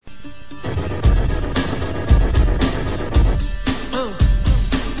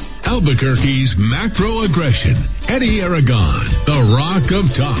Albuquerque's macro aggression. Eddie Aragon, the Rock of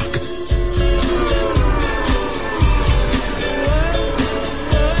Talk.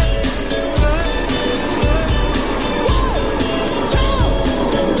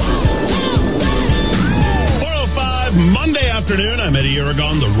 Monday afternoon, I'm Eddie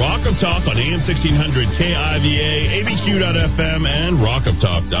Aragon, the Rock of Talk on AM 1600 KIVA, ABQ.FM, and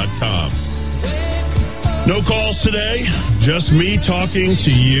rockoftalk.com. No calls today, just me talking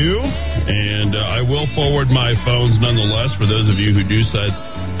to you, and I will forward my phones nonetheless for those of you who do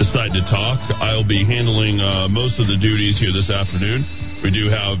decide to talk. I'll be handling most of the duties here this afternoon. We do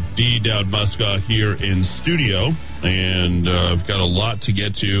have D. Dowd Muska here in studio, and I've got a lot to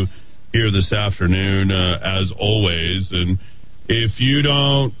get to here this afternoon, as always. And if you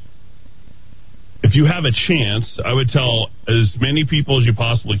have a chance, I would tell as many people as you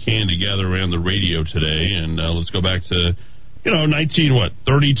possibly can to gather around the radio today. And let's go back to,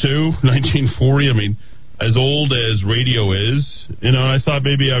 1940? I mean, as old as radio is, I thought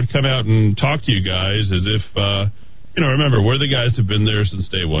maybe I would come out and talk to you guys as if, remember, we're the guys who've been there since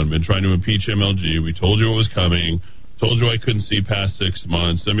day one, been trying to impeach MLG. We told you it was coming. Told you I couldn't see past 6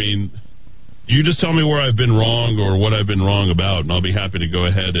 months. I mean, you just tell me where I've been wrong or what I've been wrong about, and I'll be happy to go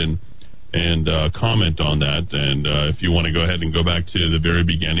ahead and comment on that. And if you want to go ahead and go back to the very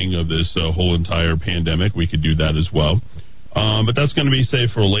beginning of this whole entire pandemic, we could do that as well. But that's going to be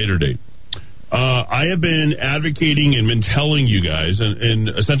saved for a later date. I have been advocating and been telling you guys, and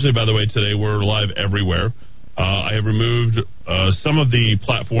essentially, by the way, today we're live everywhere. I have removed some of the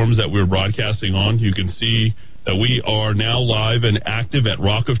platforms that we're broadcasting on. You can see that we are now live and active at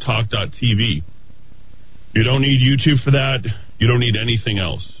rockoftalk.tv. You don't need YouTube for that. You don't need anything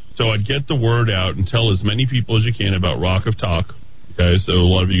else. So I'd get the word out and tell as many people as you can about Rock of Talk. Okay, so a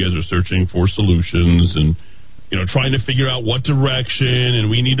lot of you guys are searching for solutions and, trying to figure out what direction, and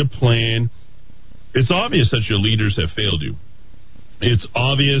we need a plan. It's obvious that your leaders have failed you. It's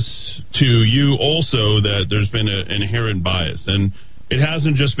obvious to you also that there's been an inherent bias. And it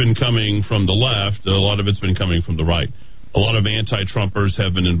hasn't just been coming from the left. A lot of it's been coming from the right. A lot of anti-Trumpers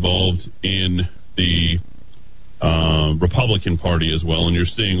have been involved in the Republican Party as well, and you're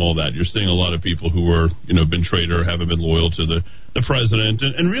seeing all that. You're seeing a lot of people who were, been traitor, haven't been loyal to the president.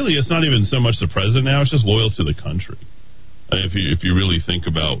 And really, it's not even so much the president now, it's just loyal to the country. If you really think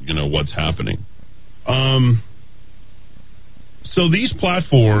about, what's happening. So these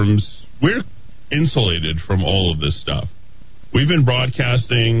platforms, we're insulated from all of this stuff. We've been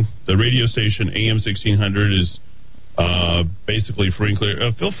broadcasting. The radio station AM 1600 is basically free and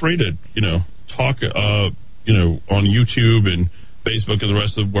clear. Feel free to talk on YouTube and Facebook and the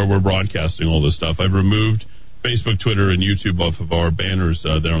rest of where we're broadcasting all this stuff. I've removed Facebook, Twitter, and YouTube off of our banners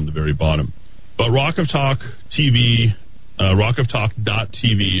there on the very bottom. But Rock of Talk TV,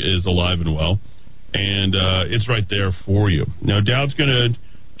 rockoftalk.tv is alive and well, and it's right there for you. Now, Dowd's going to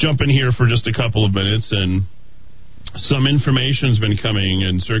jump in here for just a couple of minutes, and some information's been coming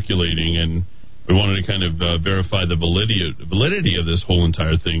and circulating, and we wanted to kind of verify the validity of this whole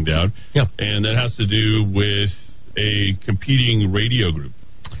entire thing, Dowd. Yeah. And that has to do with a competing radio group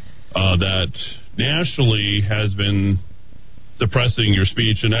that nationally has been suppressing your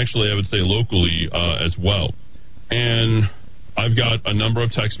speech, and actually I would say locally as well. And I've got a number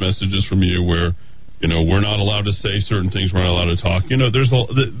of text messages from you where we're not allowed to say certain things, we're not allowed to talk. There's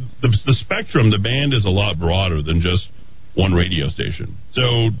the spectrum, the band is a lot broader than just one radio station.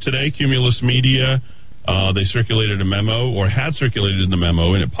 So today, Cumulus Media, they circulated a memo, or had circulated in the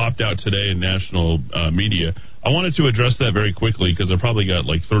memo, and it popped out today in national media. I wanted to address that very quickly because I probably got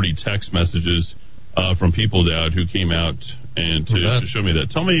like 30 text messages from people, Dowd, who came out and to show me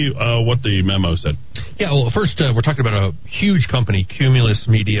that. Tell me what the memo said. Yeah, well, first, we're talking about a huge company, Cumulus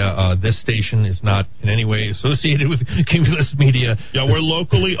Media. This station is not in any way associated with Cumulus Media. Yeah, we're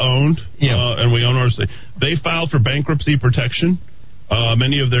locally owned, and we own our station. They filed for bankruptcy protection.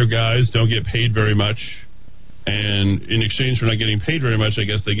 Many of their guys don't get paid very much, and in exchange for not getting paid very much, I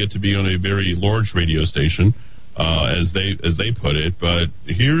guess they get to be on a very large radio station. As they put it, but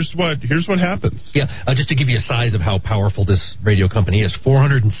here's what happens. Yeah, just to give you a size of how powerful this radio company is,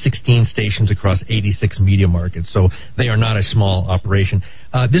 416 stations across 86 media markets, so they are not a small operation.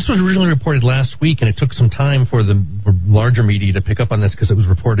 This was originally reported last week, and it took some time for the larger media to pick up on this because it was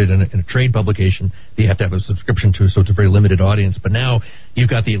reported in a trade publication that you have to have a subscription to, so it's a very limited audience. But now you've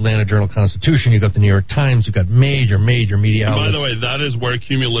got the Atlanta Journal-Constitution, you've got the New York Times, you've got major media outlets. By the way, that is where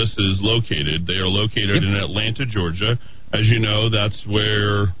Cumulus is located. They are located in Atlanta, Georgia. As you know, that's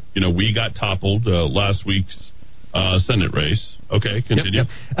where we got toppled last week's Senate race. Okay, continue.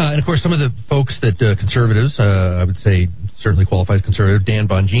 And of course, some of the folks that conservatives, I would say certainly qualifies conservative. Dan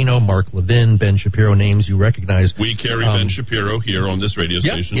Bongino, Mark Levin, Ben Shapiro, names you recognize. We carry Ben Shapiro here on this radio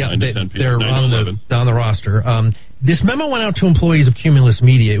station. Yeah, 9 to 10 they're 9 to 11. on the roster. This memo went out to employees of Cumulus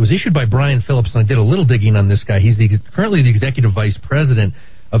Media. It was issued by Brian Phillips, and I did a little digging on this guy. He's currently the executive vice president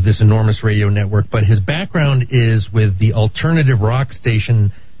of this enormous radio network, but his background is with the alternative rock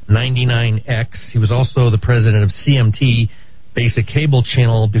station 99X. He was also the president of CMT, basic cable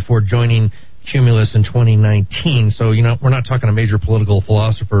channel, before joining Cumulus in 2019. So, we're not talking a major political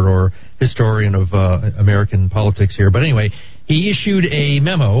philosopher or historian of American politics here. But anyway, he issued a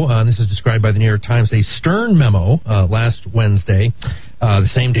memo, this is described by the New York Times, a stern memo last Wednesday, the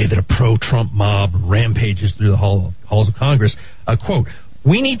same day that a pro-Trump mob rampages through the halls of Congress. Quote,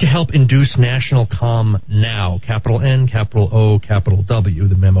 "We need to help induce national calm now," capital N, capital O, capital W,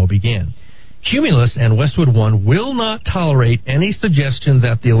 the memo began. "Cumulus and Westwood One will not tolerate any suggestion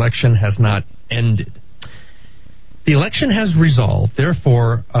that the election has not ended. The election has resolved.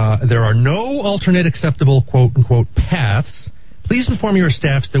 Therefore, there are no alternate acceptable quote-unquote paths. Please inform your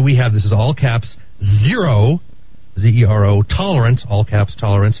staffs that we have," this is all caps, "zero, Z-E-R-O, tolerance," all caps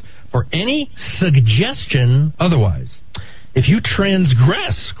tolerance, "for any suggestion otherwise. If you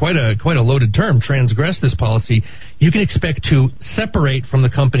transgress," quite a loaded term, transgress this policy, "you can expect to separate from the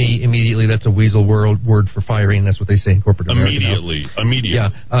company immediately." That's a weasel word for firing. That's what they say in corporate America Immediately.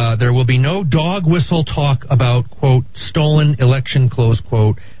 Yeah. "There will be no dog whistle talk about, quote, stolen election, close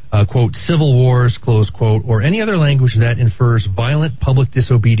quote, quote, civil wars, close quote, or any other language that infers violent public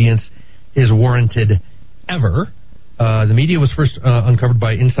disobedience is warranted ever." The media was first uncovered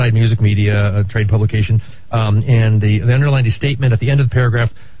by Inside Music Media, a trade publication, and they underlined a statement at the end of the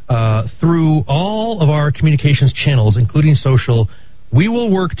paragraph, "Through all of our communications channels, including social, we will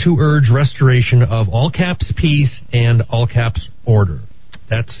work to urge restoration of all caps peace and all caps order."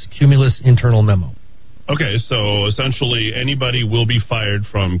 That's Cumulus internal memo. Okay, so essentially anybody will be fired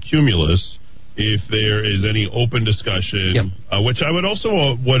from Cumulus if there is any open discussion, which I would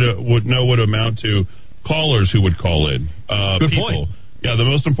also would amount to callers who would call in. Good point. Yeah, the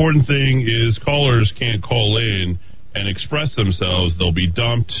most important thing is callers can't call in and express themselves. They'll be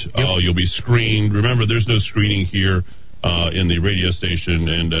dumped. You'll be screened. Remember, there's no screening here in the radio station.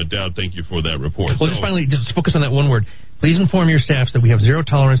 And Dowd, thank you for that report. Well, just focus on that one word. Please inform your staffs that we have zero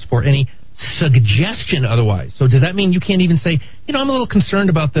tolerance for any suggestion otherwise. So does that mean you can't even say, I'm a little concerned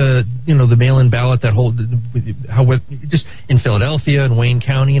about the mail-in ballot, that whole, just in Philadelphia and Wayne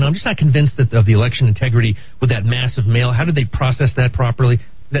County, I'm just not convinced of the election integrity with that massive mail. How did they process that properly?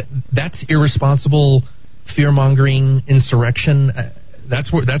 That's irresponsible, fear-mongering insurrection.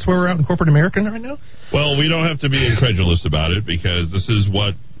 That's where we're at in corporate America right now? Well, we don't have to be incredulous about it, because this is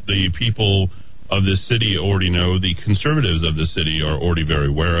what the people of this city already know. The conservatives of the city are already very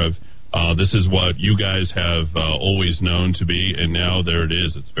aware of. This is what you guys have always known to be, and now there it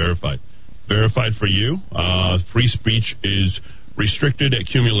is. It's verified. Verified for you. Free speech is restricted at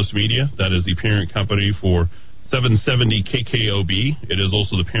Cumulus Media. That is the parent company for 770 KKOB. It is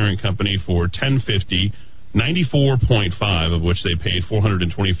also the parent company for 1050, 94.5, of which they paid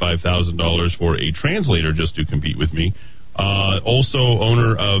 $425,000 for a translator just to compete with me. Also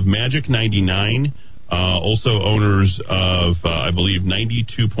owner of Magic 99. Also owners of, I believe,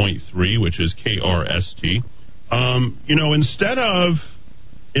 92.3, which is KRST.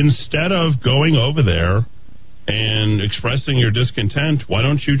 Instead of going over there and expressing your discontent, why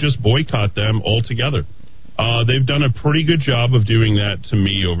don't you just boycott them altogether? They've done a pretty good job of doing that to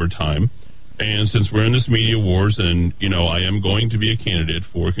me over time. And since we're in this media wars, and, I am going to be a candidate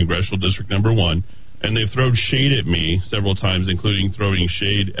for Congressional District Number 1, and they've thrown shade at me several times, including throwing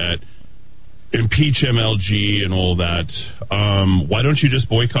shade at Impeach MLG and all that. Why don't you just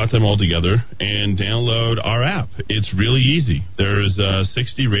boycott them altogether and download our app? It's really easy. There's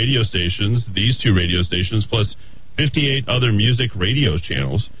 60 radio stations, these two radio stations, plus 58 other music radio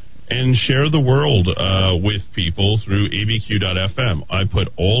channels, and share the world with people through abq.fm. I put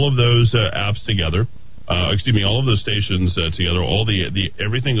all of those apps together. All of those stations together.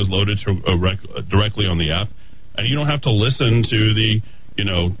 Everything is loaded directly on the app, and you don't have to listen to the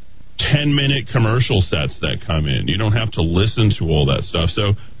 10-minute commercial sets that come in. You don't have to listen to all that stuff.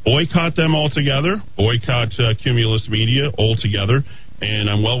 So boycott them altogether. Boycott Cumulus Media altogether. And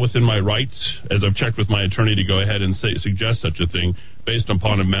I'm well within my rights, as I've checked with my attorney, to go ahead and suggest such a thing based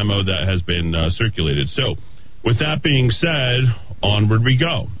upon a memo that has been circulated. So with that being said, onward we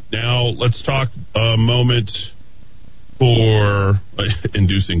go. Now let's talk a moment for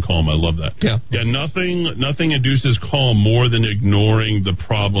inducing calm. I love that. Yeah. Nothing induces calm more than ignoring the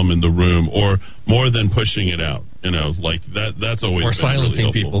problem in the room, or more than pushing it out. That's always or been silencing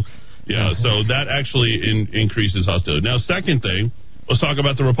really people. Yeah, so that actually increases hostility. Now, second thing, let's talk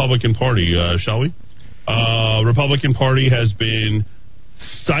about the Republican Party, shall we? Republican Party has been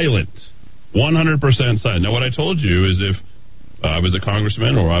silent, 100% silent. Now, what I told you is if I was a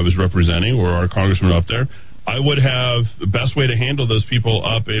congressman or I was representing or our congressman up there, I would have the best way to handle those people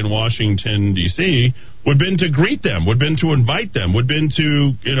up in Washington, D.C. would been to greet them, would been to invite them, would been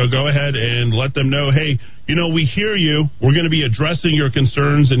to, go ahead and let them know, hey, we hear you. We're going to be addressing your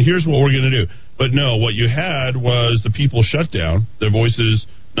concerns, and here's what we're going to do. But no, what you had was the people shut down, their voices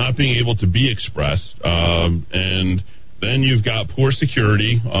not being able to be expressed, and then you've got poor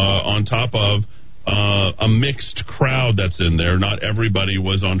security on top of a mixed crowd that's in there. Not everybody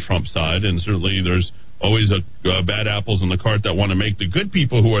was on Trump's side, and certainly there's always bad apples in the cart that want to make the good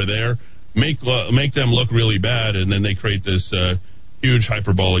people who are there make them look really bad, and then they create this huge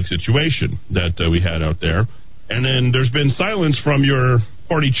hyperbolic situation that we had out there. And then there's been silence from your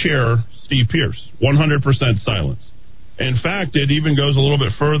party chair, Steve Pearce, 100% silence. In fact, it even goes a little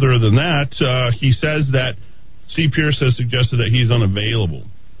bit further than that. He says that Steve Pearce has suggested that he's unavailable.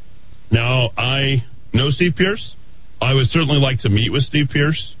 Now, I know Steve Pearce. I would certainly like to meet with Steve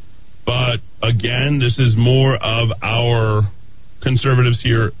Pearce. But, again, this is more of our conservatives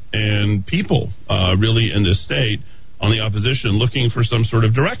here and people really in this state on the opposition looking for some sort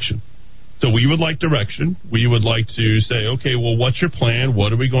of direction. So we would like direction. We would like to say, okay, well, what's your plan?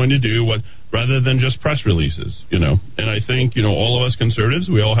 What are we going to do? Rather than just press releases, And I think, all of us conservatives,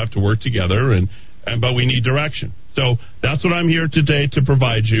 we all have to work together, but we need direction. So that's what I'm here today to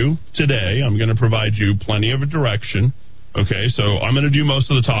provide you. Today, I'm going to provide you plenty of a direction. Okay, so I'm going to do most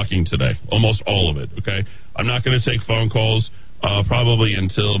of the talking today, almost all of it, okay? I'm not going to take phone calls probably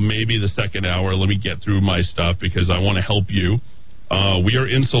until maybe the second hour. Let me get through my stuff because I want to help you. We are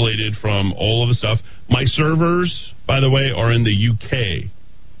insulated from all of the stuff. My servers, by the way, are in the UK.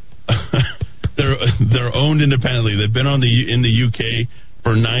 They're owned independently. They've been in the UK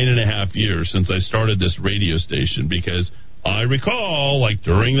for 9.5 years since I started this radio station because I recall, like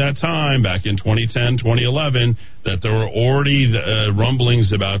during that time, back in 2010, 2011, that there were already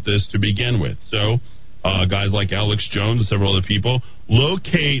rumblings about this to begin with. So guys like Alex Jones and several other people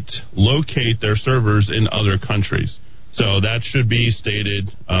locate their servers in other countries. So that should be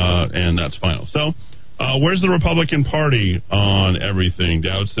stated, and that's final. So where's the Republican Party on everything,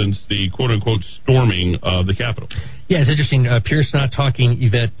 Dowd, since the quote-unquote storming of the Capitol? Yeah, it's interesting. Pierce not talking,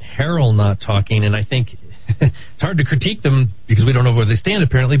 Yvette Herrell not talking, and I think it's hard to critique them because we don't know where they stand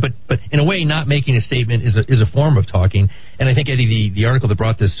apparently, but in a way not making a statement is a form of talking. And I think, Eddie, the article that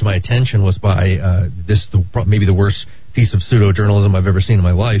brought this to my attention was by maybe the worst piece of pseudo-journalism I've ever seen in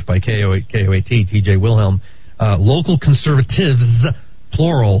my life by KOAT, TJ Wilhelm. Local conservatives,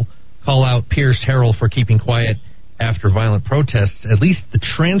 plural, call out Pierce Herrell for keeping quiet after violent protests. At least the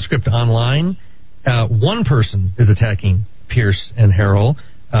transcript online, one person is attacking Pierce and Herrell.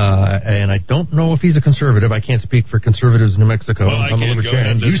 And I don't know if he's a conservative. I can't speak for conservatives in New Mexico. Well, I'm a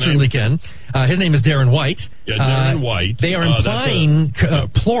libertarian. You certainly can. His name is Darren White. Yeah, Darren White. They are implying,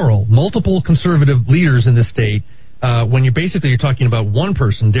 plural, multiple conservative leaders in this state when you're talking about one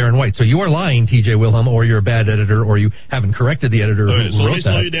person, Darren White. So you are lying, TJ Wilhelm, or you're a bad editor, or you haven't corrected the editor who wrote that. So let me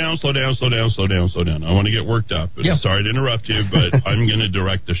slow you down. I want to get worked up. Yeah. Sorry to interrupt you, but I'm going to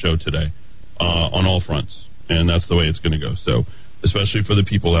direct the show today on all fronts. And that's the way it's going to go. So, especially for the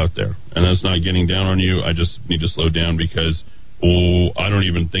people out there. And that's not getting down on you. I just need to slow down because, I don't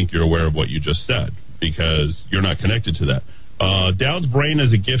even think you're aware of what you just said because you're not connected to that. Dowd's brain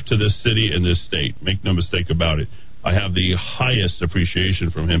is a gift to this city and this state. Make no mistake about it. I have the highest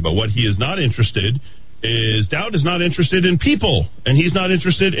appreciation from him. But what he is not interested is Dowd is not interested in people, and he's not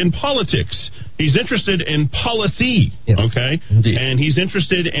interested in politics. He's interested in policy, yes, okay? Indeed. And he's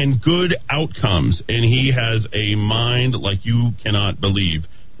interested in good outcomes, and he has a mind like you cannot believe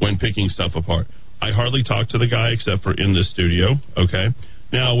when picking stuff apart. I hardly talk to the guy except for in the studio, okay?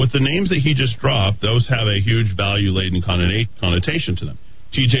 Now, with the names that he just dropped, those have a huge value-laden connotation to them.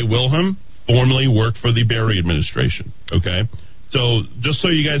 T.J. Wilhelm formerly worked for the Berry administration, okay? So just so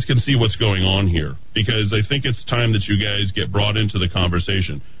you guys can see what's going on here, because I think it's time that you guys get brought into the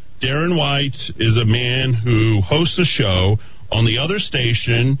conversation. Darren White is a man who hosts a show on the other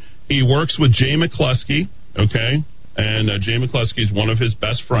station. He works with Jay McCluskey, okay? And Jay McCluskey is one of his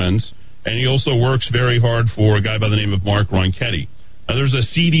best friends. And he also works very hard for a guy by the name of Mark Ronchetti. Now, there's a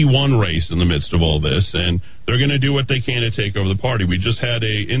CD1 race in the midst of all this, and they're going to do what they can to take over the party. We just had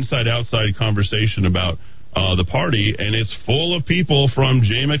a inside-outside conversation about the party, and it's full of people from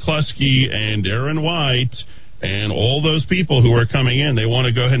Jay McCluskey and Darren White and all those people who are coming in. They want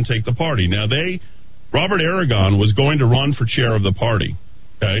to go ahead and take the party. Now, Robert Aragon was going to run for chair of the party,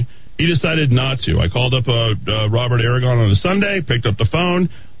 okay? he decided not to. I called up Robert Aragon on a Sunday, picked up the phone.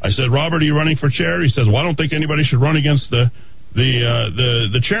 I said, Robert, are you running for chair? He says, well, I don't think anybody should run against the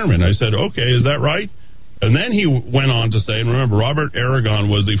chairman. I said, okay, is that right? And then he went on to say, and remember, Robert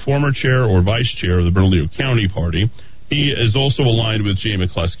Aragon was the former chair or vice chair of the Bernalillo County Party. He is also aligned with Jay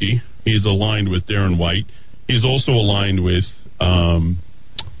McCluskey. He's aligned with Darren White. He's also aligned with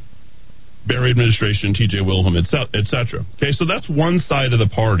Barry administration, T.J. Wilhelm, etc. Okay, so that's one side of the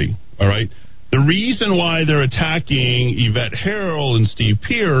party, all right? The reason why they're attacking Yvette Harrell and Steve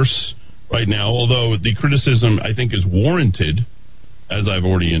Pierce right now, although the criticism, I think, is warranted, as I've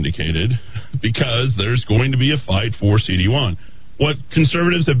already indicated, because there's going to be a fight for CD1. What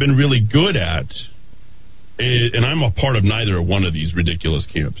conservatives have been really good at, and I'm a part of neither one of these ridiculous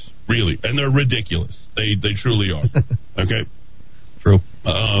camps, really, and they're ridiculous. They truly are. Okay? True.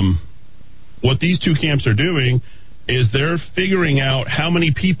 What these two camps are doing is they're figuring out how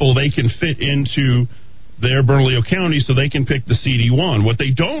many people they can fit into their Bernalillo County so they can pick the CD1. What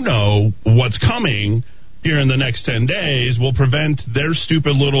they don't know, what's coming here in the next 10 days, will prevent their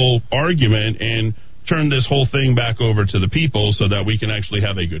stupid little argument and turn this whole thing back over to the people so that we can actually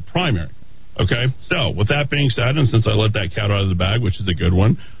have a good primary. Okay? So, with that being said, and since I let that cat out of the bag, which is a good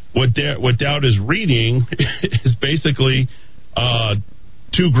one, what Dowd is reading is basically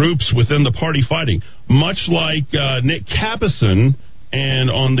two groups within the party fighting. Much like Nick Capison, and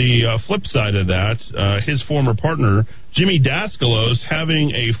on the flip side of that, his former partner, Jimmy Daskalos,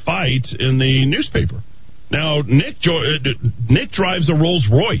 having a fight in the newspaper. Now, Nick drives a Rolls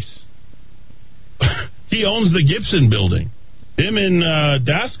Royce. He owns the Gibson building. Him and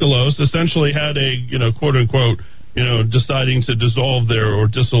Daskalos essentially had a, quote unquote, deciding to dissolve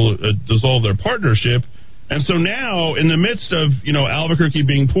their partnership. And so now, in the midst of, Albuquerque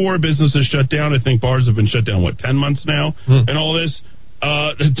being poor, businesses shut down. I think bars have been shut down, 10 months now, and all this.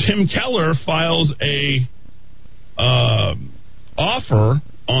 Tim Keller files a offer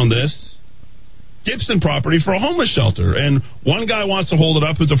on this Gibson property for a homeless shelter, and one guy wants to hold it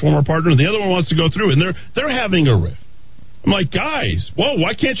up who's a former partner, and the other one wants to go through, and they're having a rift. I'm like, guys, whoa,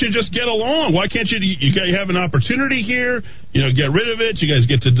 why can't you just get along? Why can't you have an opportunity here, get rid of it, you guys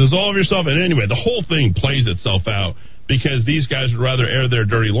get to dissolve yourself, and anyway, the whole thing plays itself out because these guys would rather air their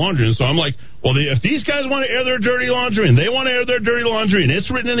dirty laundry, and so I'm like, well, if these guys want to air their dirty laundry, and they want to air their dirty laundry, and it's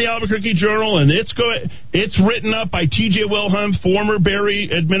written in the Albuquerque Journal, and it's written up by T.J. Wilhelm, former Barry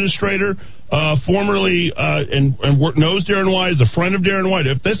administrator, formerly knows Darren White, is a friend of Darren White.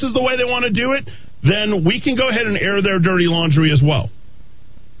 If this is the way they want to do it, then we can go ahead and air their dirty laundry as well.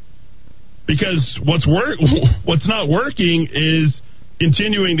 Because what's not working is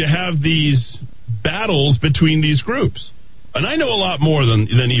continuing to have these battles between these groups. And I know a lot more than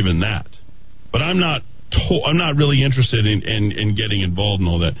even that. But I'm not really interested in getting involved in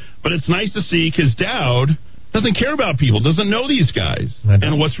all that. But it's nice to see, because Dowd doesn't care about people, doesn't know these guys.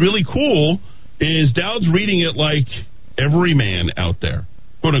 And what's really cool is Dowd's reading it like every man out there,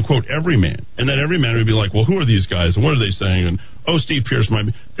 quote unquote every man, and that every man would be like, well, who are these guys and what are they saying? And Steve Pierce might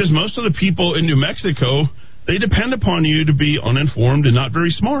be, because most of the people in New Mexico, they depend upon you to be uninformed and not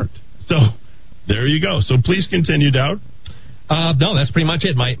very smart. So there you go. So please continue, Dowd. No, that's pretty much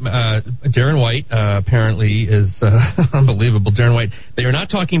it. Darren White apparently is unbelievable. Darren White, they are not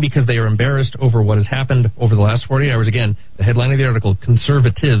talking because they are embarrassed over what has happened over the last 48 hours. Again, the headline of the article,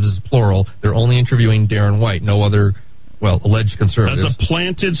 conservatives, plural. They're only interviewing Darren White, no other, alleged conservatives. That's a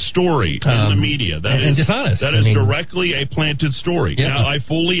planted story in the media. That is dishonest. That is directly a planted story. Yeah. Now, I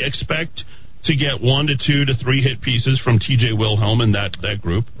fully expect to get 1 to 2 to 3 hit pieces from T.J. Wilhelm and that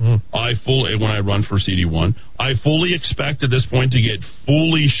group. When I run for CD1, I fully expect at this point to get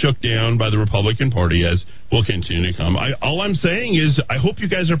fully shook down by the Republican Party, as will continue to come. All I'm saying is I hope you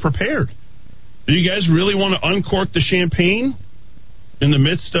guys are prepared. Do you guys really want to uncork the champagne in the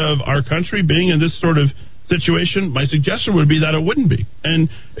midst of our country being in this sort of situation? My suggestion would be that it wouldn't be. And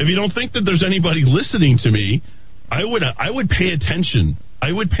if you don't think that there's anybody listening to me, I would pay attention.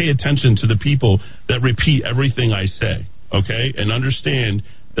 I would pay attention to the people that repeat everything I say, okay, and understand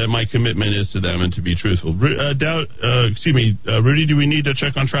that my commitment is to them and to be truthful. Rudy, do we need to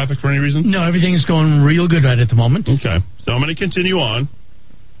check on traffic for any reason? No, everything's going real good right at the moment. Okay, so I'm going to continue on,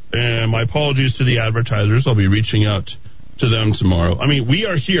 and my apologies to the advertisers. I'll be reaching out to them tomorrow. I mean, we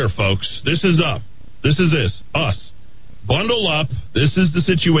are here, folks. This is up. This is us. Bundle up. This is the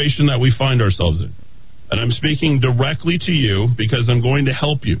situation that we find ourselves in. And I'm speaking directly to you because I'm going to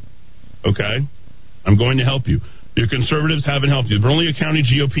help you, okay? I'm going to help you. Your conservatives haven't helped you. The Bernalillo County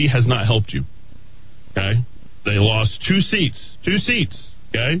GOP has not helped you, okay? They lost 2 seats,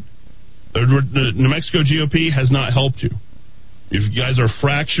 okay? The New Mexico GOP has not helped you. If you guys are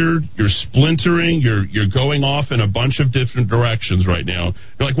fractured, you're splintering, you're going off in a bunch of different directions right now.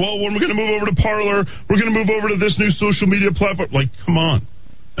 You're like, well, when we're going to move over to Parler, we're going to move over to this new social media platform. Like, come on.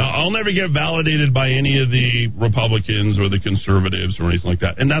 Now, I'll never get validated by any of the Republicans or the conservatives or anything like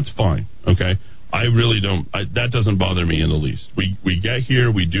that, and that's fine, okay? I really don't, that doesn't bother me in the least. We get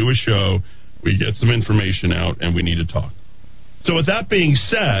here, we do a show, we get some information out, and we need to talk. So with that being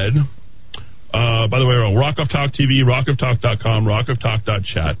said... by the way, we're on Rock of Talk TV, rockoftalk.com,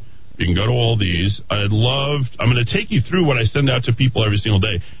 rockoftalk.chat. You can go to all these. I'm going to take you through what I send out to people every single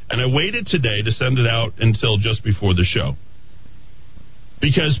day. And I waited today to send it out until just before the show.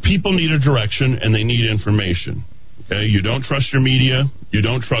 Because people need a direction and they need information. Okay? You don't trust your media. You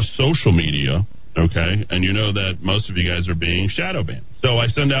don't trust social media. Okay? And you know that most of you guys are being shadow banned. So I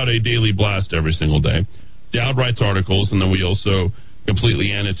send out a daily blast every single day. Dowd writes articles, and then we also completely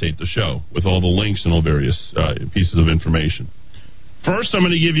annotate the show with all the links and all various pieces of information. First, I'm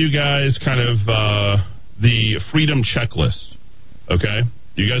going to give you guys kind of the freedom checklist, okay?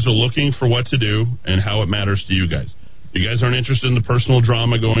 You guys are looking for what to do and how it matters to you guys. You guys aren't interested in the personal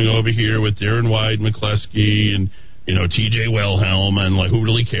drama going over here with Darren White, McCleskey, and, T.J. Wilhelm, and, like, who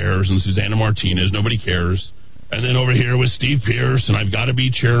really cares, and Susanna Martinez, nobody cares. And then over here with Steve Pierce, and I've got to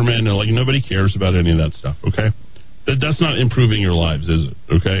be chairman, and, like, nobody cares about any of that stuff, okay? That's not improving your lives, is it?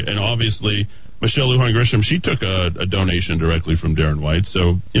 Okay? And obviously, Michelle Lujan Grisham, she took a donation directly from Darren White.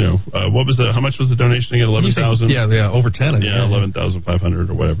 So, what was how much was the donation again? 11,000? Yeah, over 10. Yeah,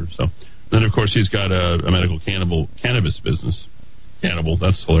 11,500 or whatever. So, then of course he's got a medical cannabis business. Cannibal,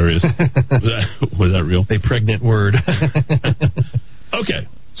 that's hilarious. was that real? A pregnant word. Okay,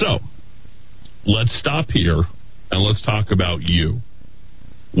 so let's stop here and let's talk about you.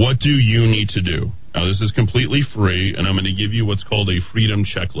 What do you need to do? Now, this is completely free, and I'm going to give you what's called a freedom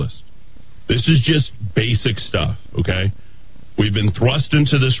checklist. This is just basic stuff, okay? We've been thrust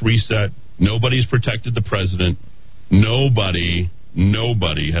into this reset. Nobody's protected the president. Nobody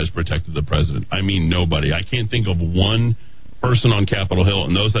has protected the president. I mean, nobody. I can't think of one person on Capitol Hill,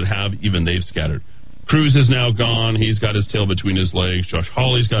 and those that have, even they've scattered. Cruz is now gone. He's got his tail between his legs. Josh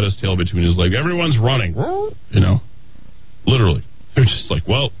Hawley's got his tail between his legs. Everyone's running, literally. They're just like,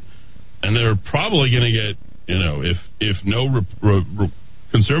 well... And they're probably going to get, if no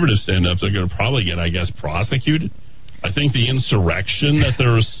conservatives stand up, they're going to probably get, I guess, prosecuted. I think the insurrection that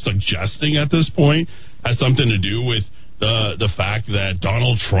they're suggesting at this point has something to do with the fact that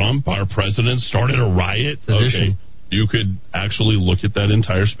Donald Trump, our president, started a riot. Sedition. Okay, you could actually look at that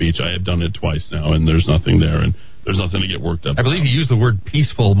entire speech. I have done it twice now, and there's nothing there, and there's nothing to get worked up. I believe you used the word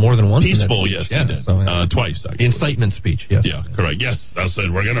peaceful more than once. Peaceful, yes, yeah, you did. So, twice, actually. The incitement speech, yes. Yeah, correct. Yes, I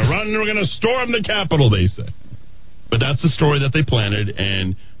said, we're going to run, we're going to storm the Capitol, they say. But that's the story that they planted,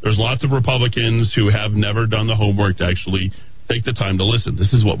 and there's lots of Republicans who have never done the homework to actually take the time to listen.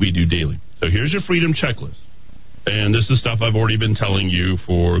 This is what we do daily. So here's your freedom checklist. And this is stuff I've already been telling you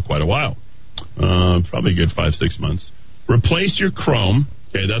for quite a while. Probably a good 5-6 months. Replace your Chrome.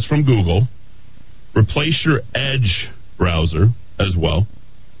 Okay, that's from Google. Replace your Edge browser as well.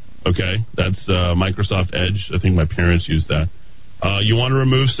 Okay, that's Microsoft Edge. I think my parents use that. You want to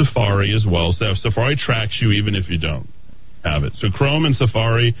remove Safari as well. So Safari tracks you even if you don't have it. So Chrome and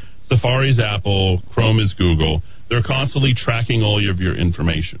Safari, Safari's Apple, Chrome is Google. They're constantly tracking all of your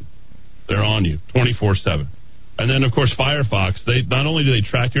information. They're on you 24/7. And then, of course, Firefox, they not only do they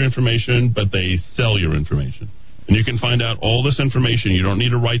track your information, but they sell your information. And you can find out all this information. You don't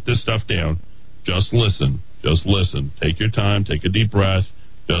need to write this stuff down. Just listen. Just listen. Take your time. Take a deep breath.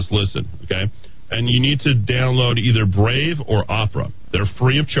 Just listen, okay? And you need to download either Brave or Opera. They're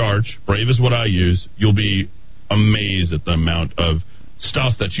free of charge. Brave is what I use. You'll be amazed at the amount of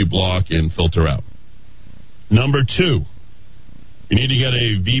stuff that you block and filter out. Number 2, you need to get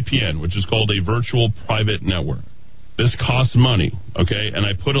a VPN, which is called a virtual private network. This costs money, okay? And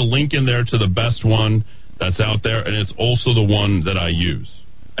I put a link in there to the best one that's out there, and it's also the one that I use.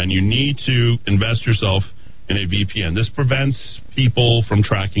 And you need to invest yourself in a VPN. This prevents people from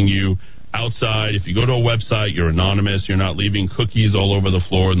tracking you outside. If you go to a website, you're anonymous. You're not leaving cookies all over the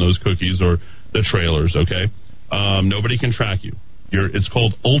floor, and those cookies are the trailers, okay? Nobody can track you. It's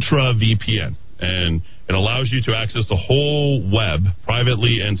called Ultra VPN, and it allows you to access the whole web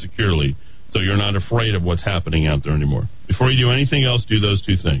privately and securely, so you're not afraid of what's happening out there anymore. Before you do anything else, do those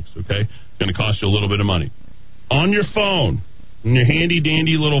 2 things, okay? It's going to cost you a little bit of money. On your phone, on your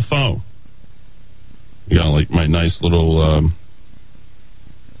handy-dandy little phone, you got like my nice little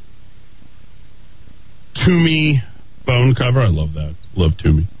Toomey phone cover. I love that. Love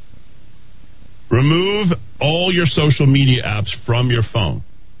Toomey. Remove all your social media apps from your phone.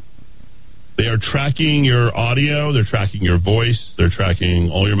 They are tracking your audio, they're tracking your voice, they're tracking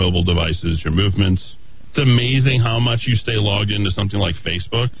all your mobile devices, your movements. It's amazing how much you stay logged into something like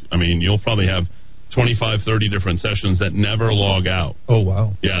Facebook. I mean, you'll probably have 25, 30 different sessions that never log out. Oh,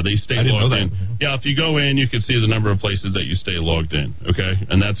 wow. Yeah, they stay logged in. Yeah, if you go in, you can see the number of places that you stay logged in, okay?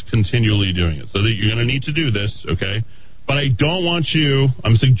 And that's continually doing it. So that you're going to need to do this, okay? But I don't want you,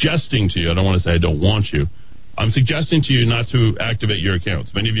 I'm suggesting to you, I don't want to say I don't want you, I'm suggesting to you not to activate your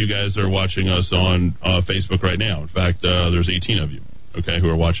accounts. Many of you guys are watching us on Facebook right now. In fact, there's 18 of you, okay, who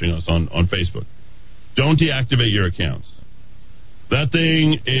are watching us on Facebook. Don't deactivate your accounts. That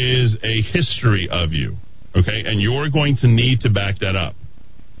thing is a history of you, okay, and you're going to need to back that up.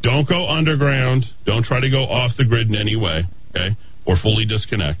 Don't go underground. Don't try to go off the grid in any way, okay, or fully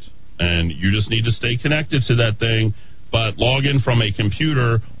disconnect. And you just need to stay connected to that thing, but log in from a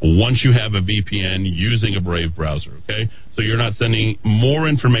computer once you have a VPN using a Brave browser, okay? So you're not sending more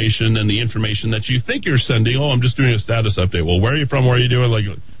information than the information that you think you're sending. Oh, I'm just doing a status update. Well, where are you from? What are you doing? Like,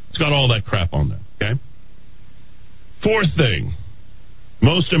 it's got all that crap on there, okay? Fourth thing,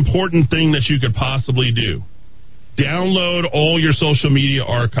 most important thing that you could possibly do, download all your social media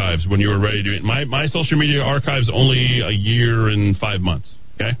archives when you were ready to do it. My social media archives only a year and 5 months,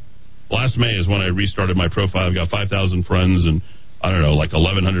 okay? Last May is when I restarted my profile. I've got 5,000 friends and, I don't know, like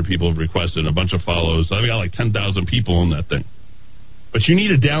 1,100 people have requested a bunch of follows. So I've got like 10,000 people on that thing. But you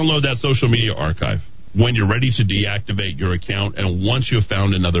need to download that social media archive when you're ready to deactivate your account and once you've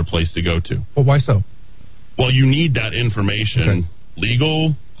found another place to go to. Well, why so? Well, you need that information. Okay.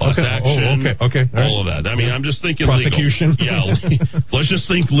 Legal, class action, all of that. I mean, I'm just thinking prosecution. Legal. Yeah, let's just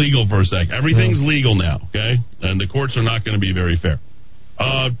think legal for a sec. Everything's legal now, okay? And the courts are not going to be very fair.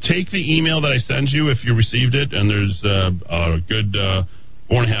 Take the email that I send you if you received it, and there's a good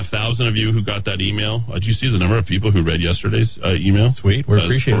 4,500 of you who got that email. Did you see the number of people who read yesterday's email? Sweet, we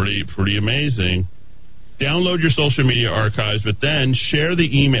appreciate it. Pretty amazing. Download your social media archives, but then share the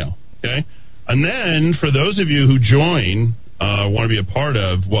email, okay? And then for those of you who join, want to be a part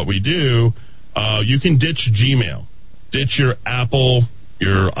of what we do, you can ditch Gmail, ditch your Apple,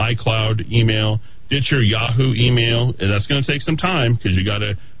 your iCloud email, ditch your Yahoo email, and that's going to take some time because you got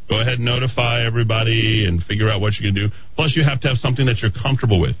to go ahead and notify everybody and figure out what you can do. Plus, you have to have something that you're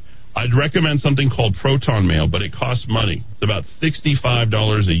comfortable with. I'd recommend something called Proton Mail, but it costs money. It's about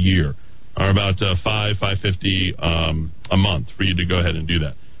 $65 a year, or about $550 a month for you to go ahead and do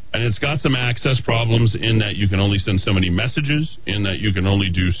that. And it's got some access problems in that you can only send so many messages, in that you can only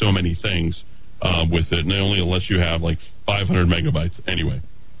do so many things with it, and it only lets you have like 500 megabytes anyway.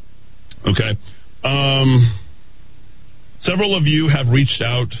 Okay. Several of you have reached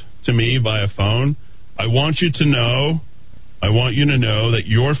out to me via phone. I want you to know that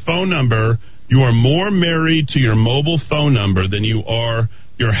your phone number, you are more married to your mobile phone number than you are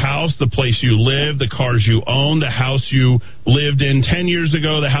your house, the place you live, the cars you own, the house you lived in 10 years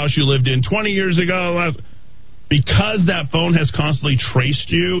ago, the house you lived in 20 years ago. Because that phone has constantly traced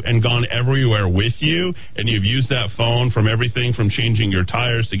you and gone everywhere with you, and you've used that phone from everything from changing your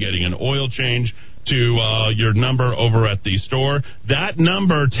tires to getting an oil change to your number over at the store, that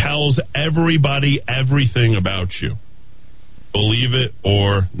number tells everybody everything about you. Believe it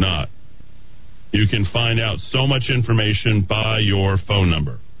or not. You can find out so much information by your phone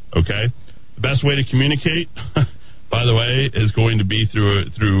number, okay? The best way to communicate, by the way, is going to be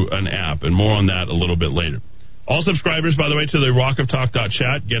through an app, and more on that a little bit later. All subscribers, by the way, to the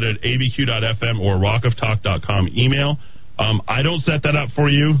rockoftalk.chat, get it at abq.fm or rockoftalk.com email. I don't set that up for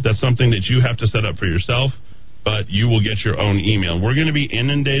you. That's something that you have to set up for yourself, but you will get your own email. We're going to be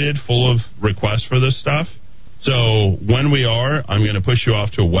inundated full of requests for this stuff. So when we are, I'm going to push you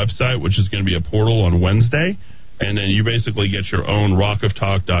off to a website, which is going to be a portal on Wednesday, and then you basically get your own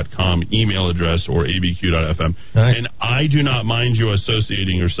rockoftalk.com email address or abq.fm. Nice. And I do not mind you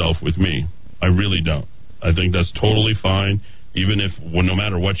associating yourself with me. I really don't. I think that's totally fine, even if, well, no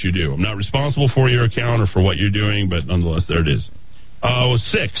matter what you do. I'm not responsible for your account or for what you're doing, but nonetheless, there it is.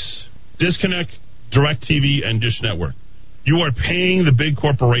 6, disconnect DirecTV and Dish Network. You are paying the big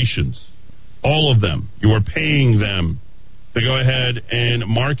corporations, all of them. You are paying them to go ahead and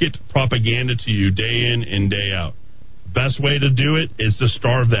market propaganda to you day in and day out. Best way to do it is to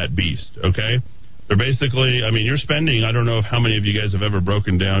starve that beast, okay? They're basically, I mean, you're spending, I don't know how many of you guys have ever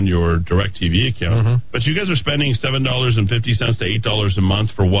broken down your DirecTV account, but you guys are spending $7.50 to $8 a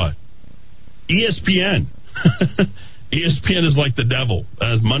month for what? ESPN. ESPN is like the devil.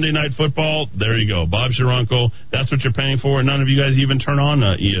 As Monday Night Football, there you go. Bob's your uncle. That's what you're paying for. And none of you guys even turn on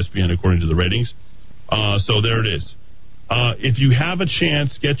ESPN according to the ratings. So there it is. If you have a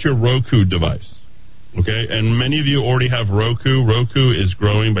chance, get your Roku device. Okay, and many of you already have Roku. Roku is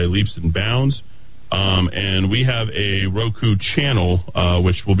growing by leaps and bounds. And we have a Roku channel,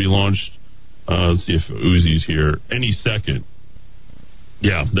 which will be launched, let's see if Uzi's here, any second.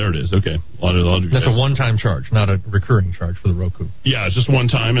 Yeah, there it is. Okay. That's a one-time charge, not a recurring charge for the Roku. Yeah, it's just one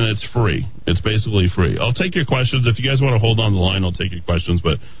time, and it's free. It's basically free. I'll take your questions. If you guys want to hold on the line, I'll take your questions,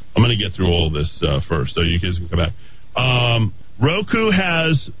 but I'm going to get through all of this first, so you guys can come back. Roku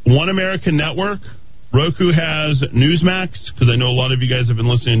has One American Network. Roku has Newsmax, because I know a lot of you guys have been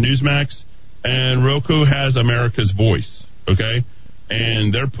listening to Newsmax. And Roku has America's Voice, okay?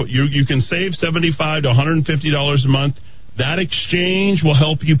 And you can save $75 to $150 a month. That exchange will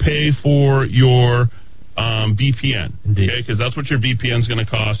help you pay for your VPN, okay? Because that's what your VPN is going to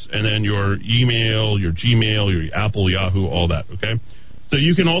cost, and then your email, your Gmail, your Apple, Yahoo, all that, okay? So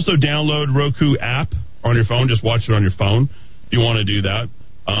you can also download Roku app on your phone. Just watch it on your phone if you want to do that.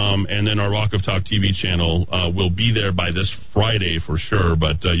 And then our Rock of Talk TV channel will be there by this Friday for sure,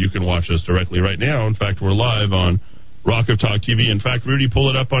 but you can watch us directly right now. In fact, we're live on Rock of Talk TV. In fact, Rudy, pull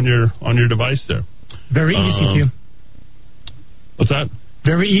it up on your device there. Very easy to. What's that?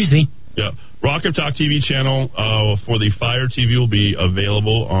 Very easy. Yeah. Rock of Talk TV channel for the Fire TV will be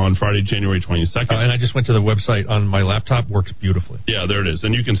available on Friday, January 22nd. And I just went to the website on my laptop. Works beautifully. Yeah, there it is.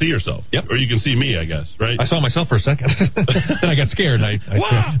 And you can see yourself. Yep. Or you can see me, I guess, right? I saw myself for a second. Then I got scared. I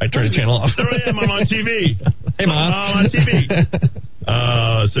turned the channel off. There I am. I'm on TV. Hey, Mom. I'm on TV.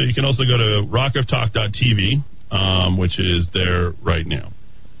 So you can also go to rockoftalk.tv, which is there right now.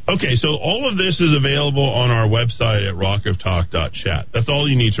 Okay, so all of this is available on our website at rockoftalk.chat. That's all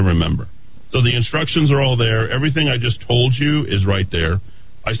you need to remember. So the instructions are all there. Everything I just told you is right there.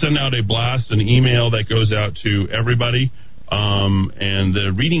 I send out a blast, an email that goes out to everybody, and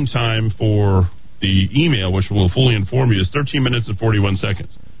the reading time for the email, which will fully inform you, is 13 minutes and 41 seconds.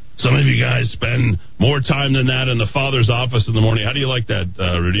 Some of you guys spend more time than that in the father's office in the morning. How do you like that,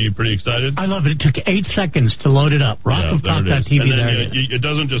 Rudy? You pretty excited? I love it. It took 8 seconds to load it up. Rockoftalk.tv. And then it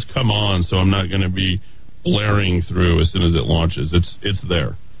doesn't just come on, so I'm not going to be blaring through as soon as it launches. It's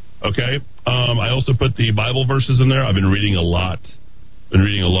there. Okay? I also put the Bible verses in there. I've been reading a lot. Been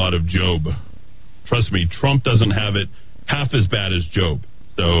reading a lot of Job. Trust me, Trump doesn't have it half as bad as Job.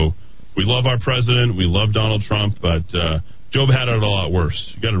 So we love our president. We love Donald Trump, but Job had it a lot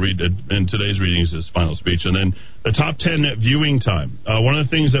worse. You got to read it. In today's reading is his final speech. And then the top 10 viewing time. One of the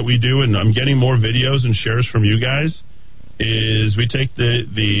things that we do, and I'm getting more videos and shares from you guys, is we take the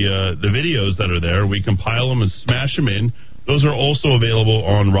videos that are there, we compile them and smash them in. Those are also available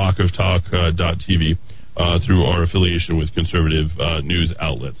on rockoftalk.tv through our affiliation with conservative news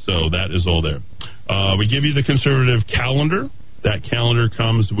outlets. So that is all there. We give you the conservative calendar. That calendar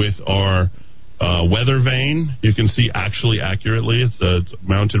comes with our weather vane. You can see actually accurately. It's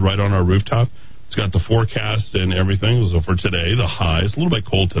mounted right on our rooftop. It's got the forecast and everything. So for today, the high, it's a little bit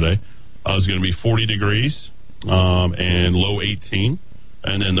cold today. It's going to be 40 degrees and low 18.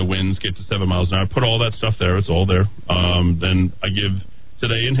 And then the winds get to 7 miles an hour. I put all that stuff there. It's all there. Then I give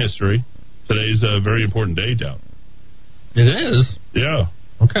today in history. Today's a very important day, Dow. It is? Yeah.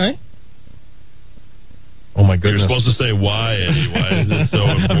 Okay. Oh, my goodness. You're supposed to say why, Eddie. Why is it so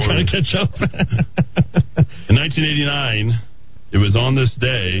important? I'm trying to catch up. In 1989, it was on this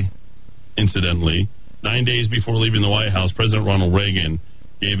day, incidentally, 9 days before leaving the White House, President Ronald Reagan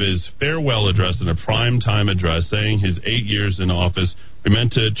gave his farewell address in a prime-time address, saying his 8 years in office, we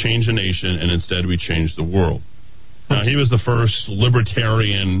meant to change the nation, and instead we changed the world. Now, he was the first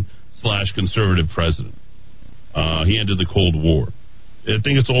libertarian/conservative president. He ended the Cold War. I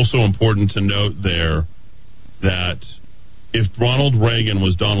think it's also important to note there that if Ronald Reagan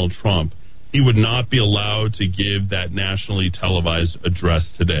was Donald Trump, he would not be allowed to give that nationally televised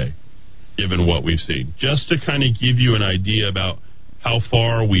address today, given what we've seen. Just to kind of give you an idea about how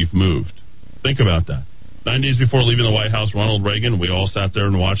far we've moved. Think about that. 9 days before leaving the White House, Ronald Reagan, we all sat there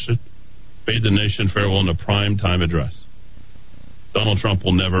and watched it, bade the nation farewell in a prime time address. Donald Trump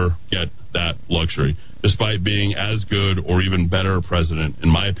will never get that luxury, despite being as good or even better president, in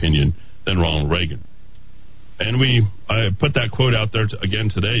my opinion, than Ronald Reagan. And I put that quote out there again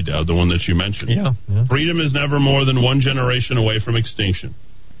today, Dowd, the one that you mentioned. Yeah. Freedom is never more than one generation away from extinction.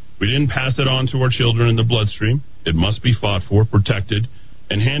 We didn't pass it on to our children in the bloodstream. It must be fought for, protected,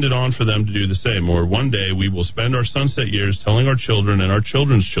 and handed on for them to do the same. Or one day we will spend our sunset years telling our children and our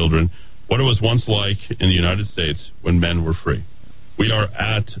children's children what it was once like in the United States when men were free. We are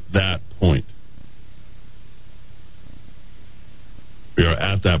at that point. We are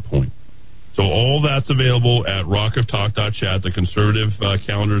at that point. So all that's available at rockoftalk.chat. The conservative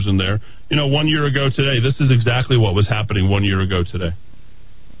calendar's in there. 1 year ago today, this is exactly what was happening 1 year ago today.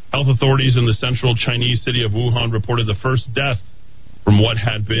 Health authorities in the central Chinese city of Wuhan reported the first death from what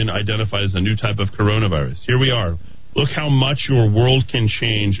had been identified as a new type of coronavirus. Here we are. Look how much your world can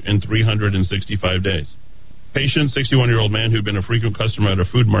change in 365 days. Patient, 61-year-old man who'd been a frequent customer at a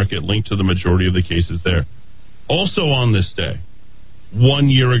food market, linked to the majority of the cases there. Also on this day, 1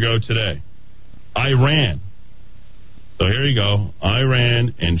 year ago today, Iran. So here you go.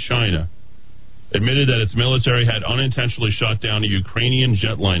 Iran and China admitted that its military had unintentionally shot down a Ukrainian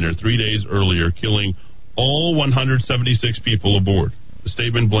jetliner 3 days earlier, killing all 176 people aboard. The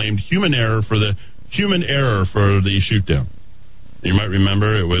statement blamed human error for the shoot down. You might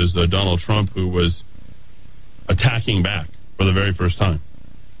remember it was Donald Trump who was attacking back for the very first time,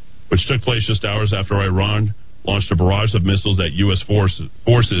 which took place just hours after Iran launched a barrage of missiles at U.S.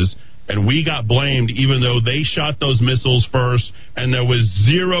 forces, and we got blamed even though they shot those missiles first, and there was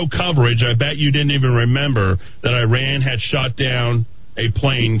zero coverage. I bet you didn't even remember that Iran had shot down a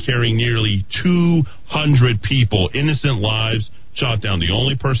plane carrying nearly 200 people, innocent lives shot down. The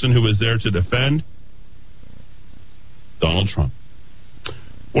only person who was there to defend, Donald Trump.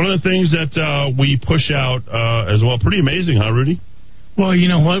 One of the things that we push out as well, pretty amazing, huh, Rudy? Well, you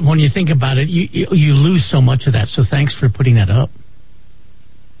know what? When you think about it, you lose so much of that, so thanks for putting that up.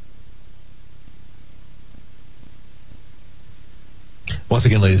 Once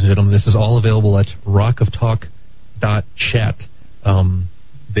again, ladies and gentlemen, this is all available at rockoftalk.chat.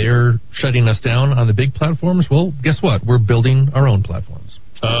 They're shutting us down on the big platforms. Well, guess what? We're building our own platforms.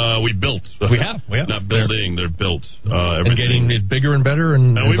 We built. We have. Not building, they're built. And getting it bigger and better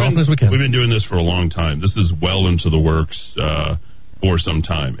and as often as we can. We've been doing this for a long time. This is well into the works for some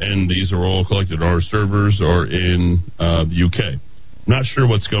time. And these are all collected on our servers or in the UK. Not sure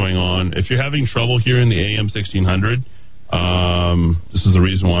what's going on. If you're having trouble here in the AM 1600, this is the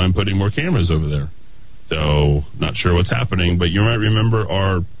reason why I'm putting more cameras over there. So, not sure what's happening, but you might remember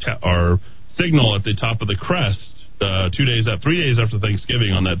our signal at the top of the crest 3 days after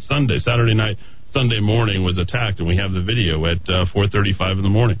Thanksgiving on that Saturday night, Sunday morning was attacked, and we have the video at 4:35 in the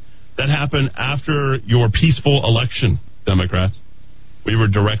morning. That happened after your peaceful election, Democrats. We were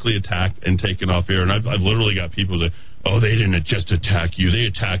directly attacked and taken off air, and I've literally got people that, oh, they didn't just attack you, they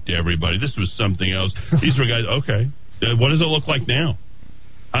attacked everybody. This was something else. These were guys, okay. What does it look like now?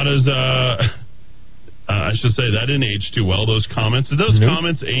 How does I should say that didn't age too well, those comments. Did those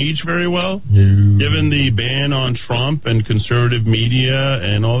comments age very well? No. Given the ban on Trump and conservative media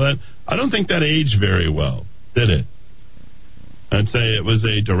and all that? I don't think that aged very well, did it? I'd say it was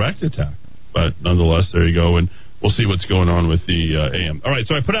a direct attack. But nonetheless, there you go. And we'll see what's going on with the AM. All right,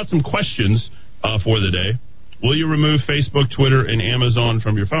 so I put out some questions for the day. Will you remove Facebook, Twitter, and Amazon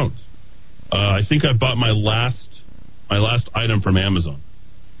from your phones? I think I bought my last item from Amazon.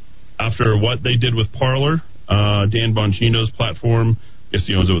 After what they did with Parler, Dan Bongino's platform, I guess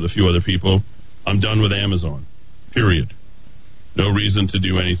he owns it with a few other people, I'm done with Amazon. Period. No reason to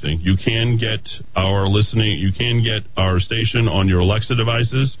do anything. You can get our station on your Alexa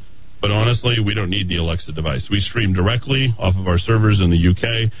devices, but honestly, we don't need the Alexa device. We stream directly off of our servers in the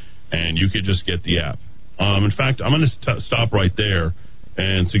UK, and you could just get the app. In fact, I'm going to stop right there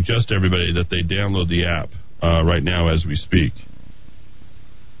and suggest to everybody that they download the app right now as we speak.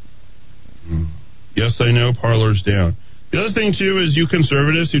 Yes, I know Parler's down. The other thing, too, is you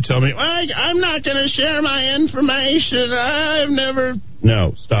conservatives who tell me, I'm not going to share my information. I've never...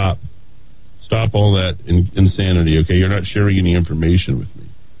 No, stop. Stop all that insanity, okay? You're not sharing any information with me.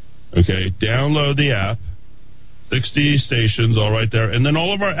 Okay? Download the app. 60 stations, all right there. And then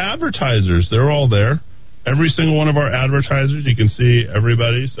all of our advertisers, they're all there. Every single one of our advertisers, you can see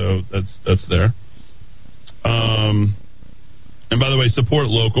everybody, so that's there. And by the way, support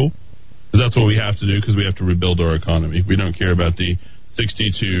local. Because that's what we have to do, because we have to rebuild our economy. We don't care about the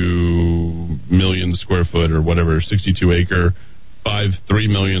 62 million square foot or whatever, 62 acre, 3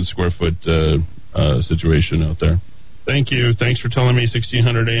 million square foot situation out there. Thank you. Thanks for telling me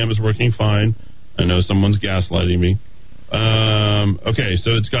 1600 AM is working fine. I know someone's gaslighting me. Okay,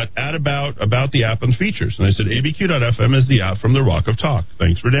 so it's got about the app and features. And I said abq.fm is the app from the Rock of Talk.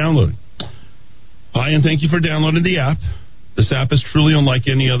 Thanks for downloading. Hi, and thank you for downloading the app. This app is truly unlike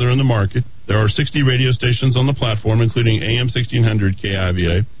any other in the market. There are 60 radio stations on the platform, including AM 1600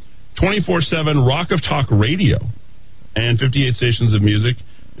 KIVA, 24/7 Rock of Talk radio, and 58 stations of music,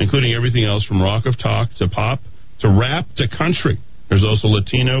 including everything else from Rock of Talk to pop to rap to country. There's also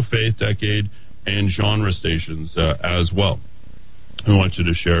Latino, faith, decade, and genre stations as well. I want you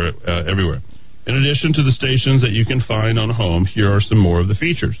to share it everywhere. In addition to the stations that you can find on home, here are some more of the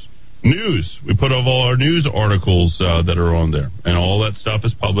features. News. We put up all our news articles that are on there. And all that stuff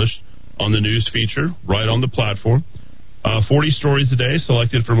is published on the news feature right on the platform. 40 stories a day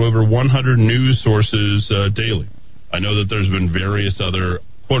selected from over 100 news sources daily. I know that there's been various other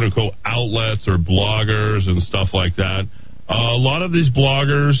quote-unquote outlets or bloggers and stuff like that. A lot of these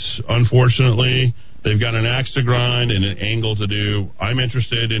bloggers, unfortunately, they've got an axe to grind and an angle to do. I'm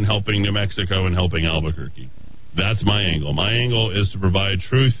interested in helping New Mexico and helping Albuquerque. That's my angle. My angle is to provide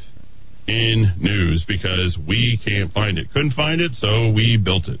truth in news because we can't find it. Couldn't find it, so we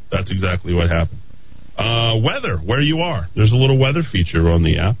built it. That's exactly what happened. Weather, where you are. There's a little weather feature on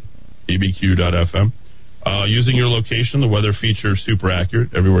the app, abq.fm. Using your location, the weather feature is super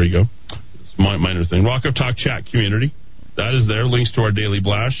accurate everywhere you go. It's a minor thing. Rock of Talk chat community. That is there. Links to our daily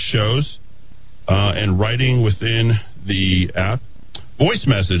blast, shows, and writing within the app. Voice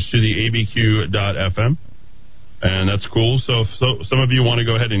message to the abq.fm. And that's cool. So some of you want to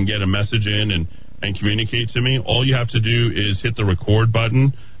go ahead and get a message in and communicate to me. All you have to do is hit the record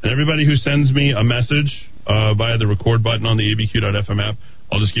button. And everybody who sends me a message via the record button on the abq.fm app,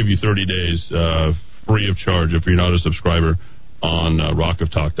 I'll just give you 30 days free of charge if you're not a subscriber on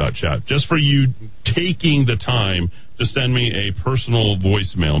rockoftalk.chat. Just for you taking the time to send me a personal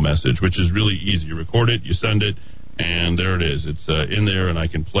voicemail message, which is really easy. You record it, you send it, and there it is. It's in there, and I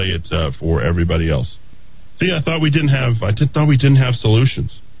can play it for everybody else. See, I thought we didn't have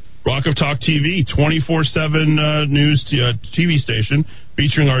solutions. Rock of Talk TV, 24/7 news TV station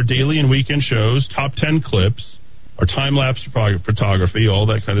featuring our daily and weekend shows, top 10 clips, our time-lapse photography, all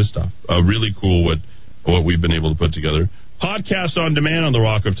that kind of stuff. Really cool what we've been able to put together. Podcast on demand on the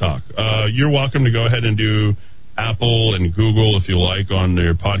Rock of Talk. You're welcome to go ahead and do Apple and Google if you like on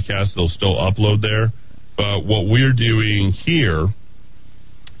their podcast. They'll still upload there. But what we're doing here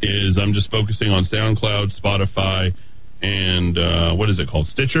is I'm just focusing on SoundCloud, Spotify, and what is it called?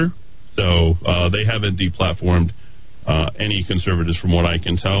 Stitcher. So they haven't deplatformed any conservatives from what I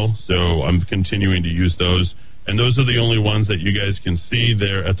can tell. So I'm continuing to use those. And those are the only ones that you guys can see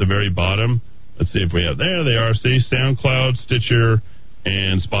there at the very bottom. Let's see if we have, there they are. See, SoundCloud, Stitcher,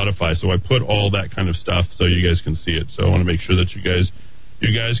 and Spotify. So I put all that kind of stuff so you guys can see it. So I want to make sure that you guys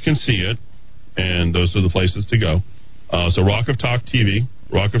can see it. And those are the places to go. So Rock of Talk TV,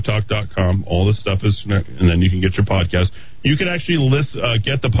 rockoftalk.com, all this stuff is, and then you can get your podcast. You can actually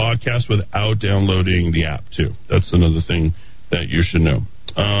get the podcast without downloading the app, too. That's another thing that you should know.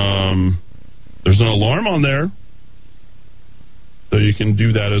 There's an alarm on there, so you can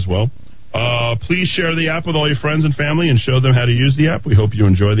do that as well. Please share the app with all your friends and family and show them how to use the app. We hope you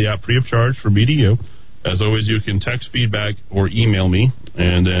enjoy the app free of charge from me to you. As always, you can text feedback or email me,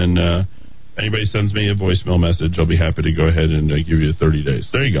 and then anybody sends me a voicemail message, I'll be happy to go ahead and give you 30 days.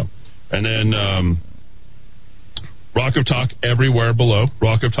 There you go. And then Rock of Talk everywhere below,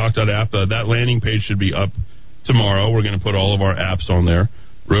 rockoftalk.app. That landing page should be up tomorrow. We're going to put all of our apps on there.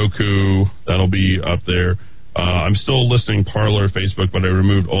 Roku, that'll be up there. I'm still listing Parler, Facebook, but I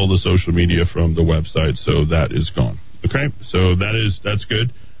removed all the social media from the website, so that is gone. Okay, so that's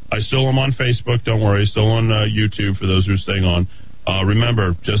good. I still am on Facebook, don't worry. Still on YouTube for those who are staying on.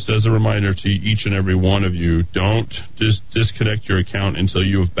 Remember, just as a reminder to each and every one of you, don't just disconnect your account until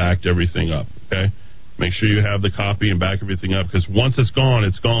you have backed everything up, okay? Make sure you have the copy and back everything up, because once it's gone,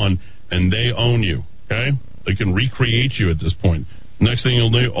 and they own you, okay? They can recreate you at this point. Next thing you'll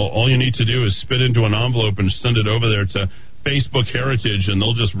do, all you need to do is spit into an envelope and send it over there to Facebook Heritage, and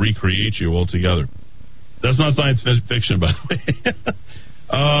they'll just recreate you altogether. That's not science fiction, by the way.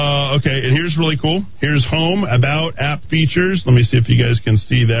 Okay, and here's really cool. Here's Home, About, App Features. Let me see if you guys can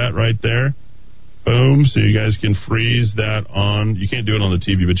see that right there. Boom, so you guys can freeze that on. You can't do it on the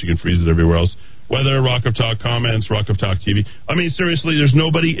TV, but you can freeze it everywhere else. Weather, Rock of Talk comments, Rock of Talk TV. I mean, seriously, there's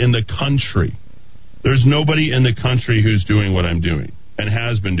nobody in the country. There's nobody in the country who's doing what I'm doing and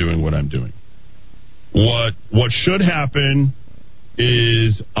has been doing what I'm doing. What should happen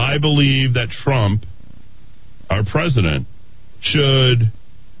is I believe that Trump, our president, should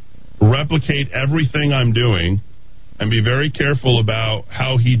replicate everything I'm doing and be very careful about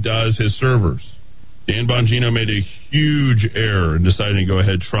how he does his servers. Dan Bongino made a huge error in deciding to go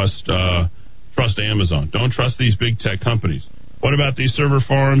ahead and trust Amazon. Don't trust these big tech companies. What about these server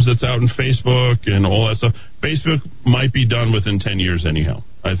farms that's out in Facebook and all that stuff? Facebook might be done within 10 years anyhow.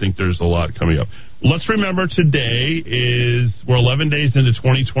 I think there's a lot coming up. Let's remember today we're 11 days into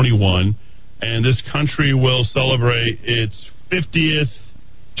 2021, and this country will celebrate its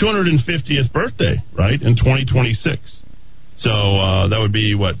 250th birthday, right, in 2026. So that would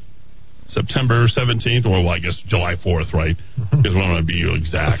be, September 17th, or I guess July 4th, right? Because we want to be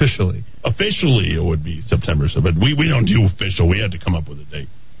exact. Officially, it would be September. But we don't do official. We had to come up with a date.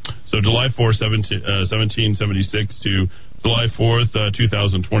 So July 4th, 1776 to July 4th,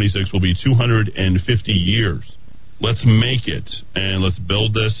 2026 will be 250 years Let's make it, and let's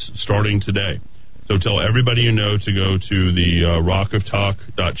build this starting today. So tell everybody you know to go to the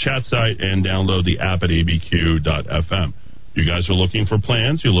rockoftalk.chat site and download the app at abq.fm. You guys are looking for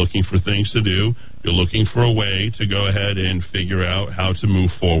plans. You're looking for things to do. You're looking for a way to go ahead and figure out how to move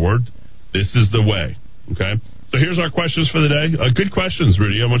forward. This is the way, okay? So here's our questions for the day. Good questions,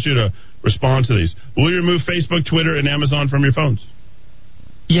 Rudy. I want you to respond to these. Will you remove Facebook, Twitter, and Amazon from your phones?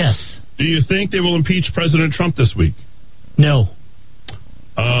 Yes. Do you think they will impeach President Trump this week? No.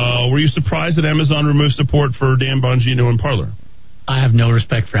 Were you surprised that Amazon removed support for Dan Bongino and Parler? I have no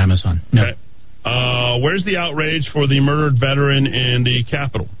respect for Amazon. No. Okay. Where's the outrage for the murdered veteran in the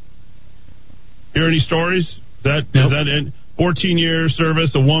Capitol? Hear any stories? Nope. Is that in 14 years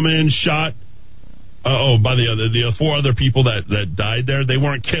service, a woman shot? By the 4 other people that died there, they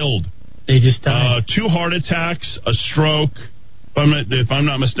weren't killed. They just died. 2 heart attacks, a stroke. If I'm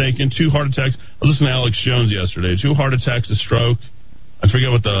not mistaken, 2 heart attacks. I was listening to Alex Jones yesterday. 2 heart attacks, a stroke. I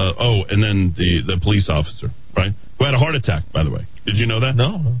forget what and then the police officer, right? Who had a heart attack, by the way. Did you know that?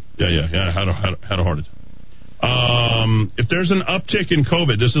 No. Yeah. Had a heart attack. If there's an uptick in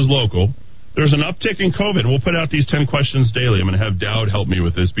COVID, this is local. There's an uptick in COVID. We'll put out these 10 questions daily. I'm going to have Dowd help me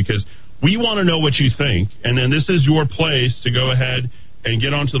with this because we want to know what you think. And then this is your place to go ahead and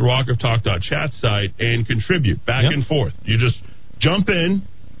get onto the rockoftalk.chat site and contribute back and forth. You just jump in.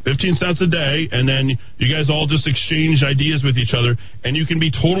 15 cents a day, and then you guys all just exchange ideas with each other, and you can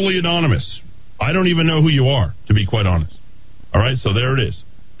be totally anonymous. I don't even know who you are, to be quite honest. All right, so there it is.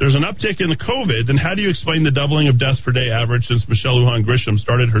 There's an uptick in the COVID, then how do you explain the doubling of deaths per day average since Michelle Lujan Grisham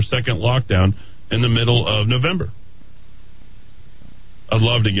started her second lockdown in the middle of November? I'd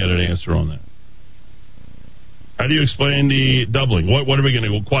love to get an answer on that. How do you explain the doubling? What are we going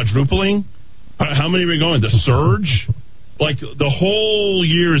to go, quadrupling? How many are we going? The surge? Like, the whole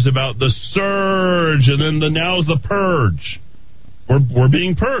year is about the surge, and then now's the purge. We're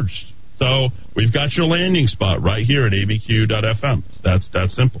being purged. So we've got your landing spot right here at abq.fm. That's that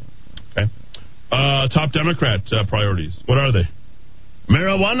simple. Okay. Top Democrat priorities. What are they?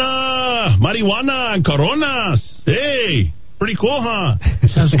 Marijuana, and coronas. Hey, pretty cool, huh?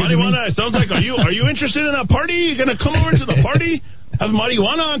 Sounds good. Marijuana. It sounds like are you interested in a party? You gonna come over to the party? Have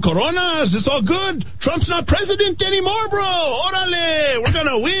marijuana and coronas. It's all good. Trump's not president anymore, bro. Orale. We're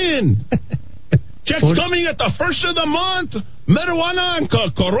going to win. Checks coming at the first of the month. Marijuana and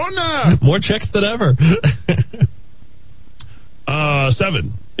corona. More checks than ever.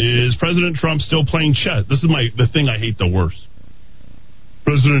 7. Is President Trump still playing chess? This is the thing I hate the worst.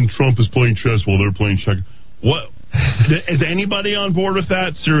 President Trump is playing chess while they're playing checkers. What? Is anybody on board with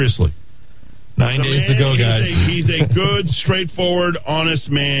that? Seriously. 9 days to go, guys. He's a good, straightforward, honest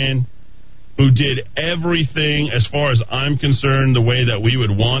man who did everything, as far as I'm concerned, the way that we would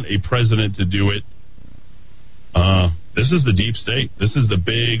want a president to do it. This is the deep state. This is the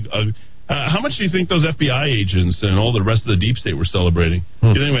big... how much do you think those FBI agents and all the rest of the deep state were celebrating?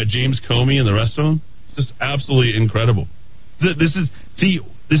 You think about James Comey and the rest of them? Just absolutely incredible. This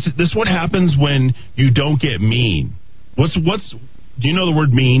is what happens when you don't get mean. Do you know the word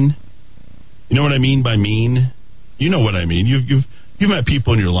mean? You know what I mean by mean? You know what I mean. You've met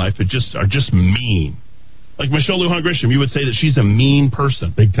people in your life that are just mean. Like Michelle Lujan Grisham, you would say that she's a mean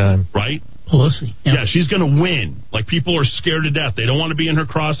person. Big time. Right? Pelosi. Yeah, she's going to win. Like, people are scared to death. They don't want to be in her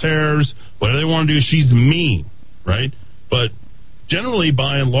crosshairs. Whatever they want to do, she's mean. Right? But generally,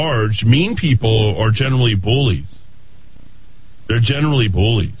 by and large, mean people are generally bullies. They're generally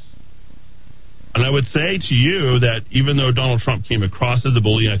bullies. And I would say to you that even though Donald Trump came across as a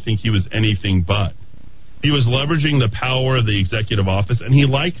bully, I think he was anything but. He was leveraging the power of the executive office, and he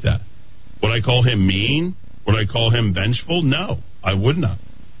liked that. Would I call him mean? Would I call him vengeful? No, I would not.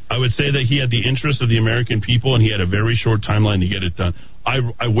 I would say that he had the interest of the American people, and he had a very short timeline to get it done.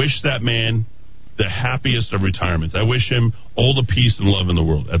 I wish that man the happiest of retirements. I wish him all the peace and love in the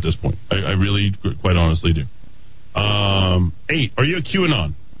world at this point. I really, quite honestly do. 8, are you a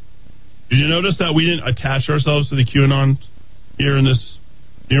QAnon? Did you notice that we didn't attach ourselves to the QAnon here in this?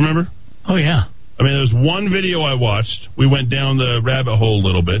 Do you remember? Oh, yeah. I mean, there was one video I watched. We went down the rabbit hole a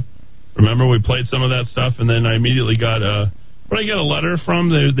little bit. Remember, we played some of that stuff, and then I immediately got a letter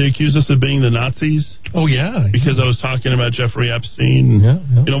from? They accused us of being the Nazis. Oh, yeah. Because I was talking about Jeffrey Epstein. Yeah.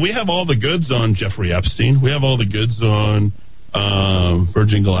 You know, we have all the goods on Jeffrey Epstein. We have all the goods on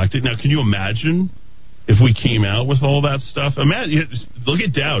Virgin Galactic. Now, can you imagine if we came out with all that stuff? Look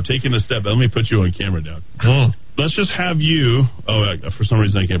at Dow taking a step. Let me put you on camera, Dow. Let's just have you. For some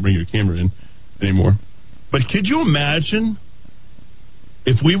reason I can't bring your camera in anymore. But could you imagine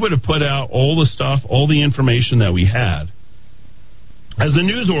if we would have put out all the stuff, all the information that we had, as a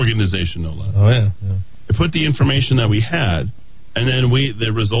news organization, no less. Oh, yeah. They put the information that we had, and then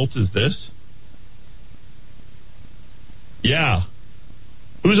the result is this? Yeah.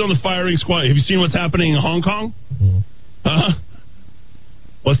 Who's on the firing squad? Have you seen what's happening in Hong Kong? Huh?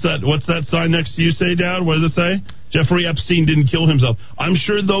 What's that sign next to you say, Dad? What does it say? Jeffrey Epstein didn't kill himself. I'm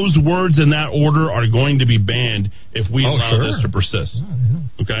sure those words in that order are going to be banned if we allow this to persist.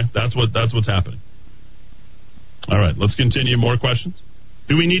 Okay? That's what's happening. All right, let's continue. More questions?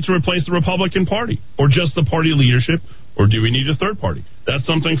 Do we need to replace the Republican Party? Or just the party leadership? Or do we need a third party? That's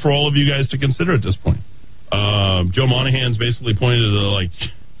something for all of you guys to consider at this point. Joe Monahan's basically pointed to the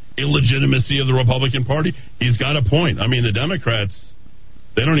illegitimacy of the Republican Party. He's got a point. I mean, the Democrats,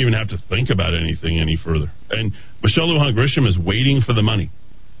 they don't even have to think about anything any further. And Michelle Lujan Grisham is waiting for the money.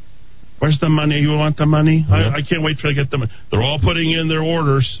 Where's the money? You want the money? I can't wait till I get the money. They're all putting in their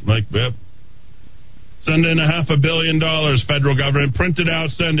orders. Yep. Send in $500 million, federal government. Print it out,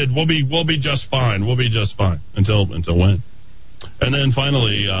 send it. We'll be just fine. We'll be just fine. Until when? And then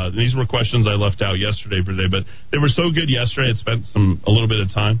finally, these were questions I left out yesterday for today, but they were so good yesterday, I spent a little bit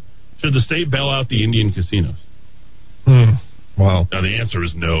of time. Should the state bail out the Indian casinos? Wow. Now, the answer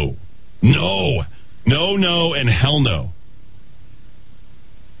is no. No. No, no, and hell no.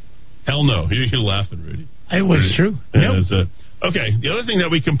 Hell no. You're laughing, Rudy. It was true. Yeah, that's it. Okay, the other thing that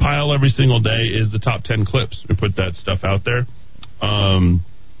we compile every single day is the top 10 clips. We put that stuff out there. And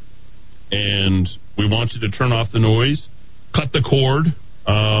we want you to turn off the noise, cut the cord.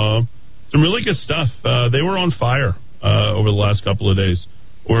 Some really good stuff. They were on fire over the last couple of days.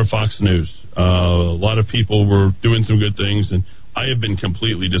 Or Fox News. A lot of people were doing some good things, and I have been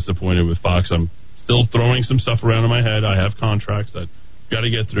completely disappointed with Fox. I'm still throwing some stuff around in my head. I have contracts that got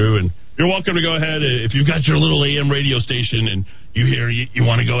to get through, and you're welcome to go ahead. If you've got your little AM radio station and you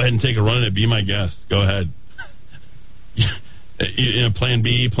want to go ahead and take a run at it, be my guest. Go ahead. Plan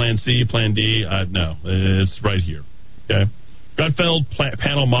B, Plan C, Plan D. No, it's right here. Okay. Gutfeld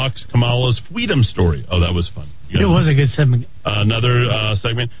panel mocks Kamala's freedom story. Oh, that was fun. It was a good segment. Another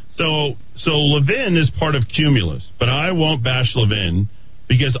segment. So Levin is part of Cumulus, but I won't bash Levin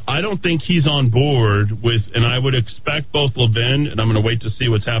because I don't think he's on board with, and I would expect both Levin, and I'm going to wait to see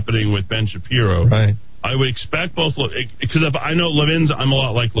what's happening with Ben Shapiro. Right. I would expect both, because if I know Levin's, I'm a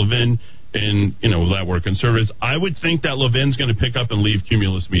lot like Levin, and, that we're conservatives. I would think that Levin's going to pick up and leave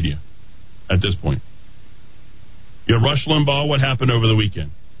Cumulus Media at this point. Rush Limbaugh, what happened over the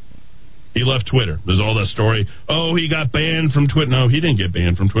weekend? He left Twitter. There's all that story. Oh, he got banned from Twitter. No, he didn't get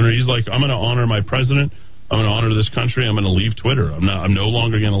banned from Twitter. He's like, I'm going to honor my president. I'm going to honor this country. I'm going to leave Twitter. I'm no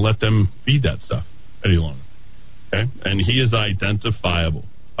longer going to let them feed that stuff any longer. Okay? And he is identifiable.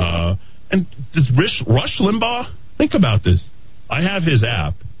 And does Rush Limbaugh, think about this. I have his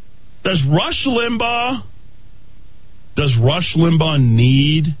app. Does Rush Limbaugh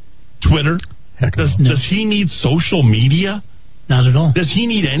need Twitter? Does he need social media? Not at all. Does he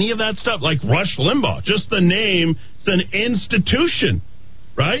need any of that stuff? Like Rush Limbaugh, just the name, it's an institution,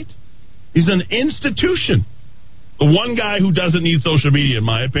 right? He's an institution. The one guy who doesn't need social media, in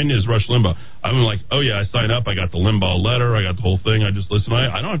my opinion, is Rush Limbaugh. I'm like, oh yeah, I signed up, I got the Limbaugh letter, I got the whole thing, I just listen.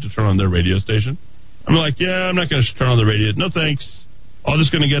 I don't have to turn on their radio station. I'm like, yeah, I'm not going to turn on the radio. No thanks. I'm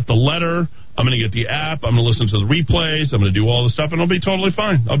just going to get the letter, I'm going to get the app, I'm going to listen to the replays, I'm going to do all the stuff, and I'll be totally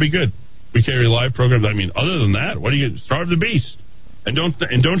fine. I'll be good. We carry live programs. I mean, other than that, what do you starve the beast? And don't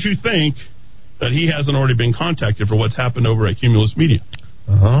you think that he hasn't already been contacted for what's happened over at Cumulus Media?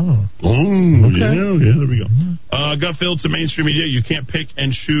 Oh, okay. Yeah, there we go. Gutfeld to mainstream media. You can't pick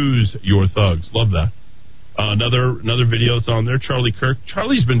and choose your thugs. Love that. Another video that's on there. Charlie Kirk.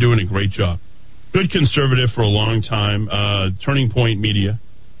 Charlie's been doing a great job. Good conservative for a long time. Turning Point Media.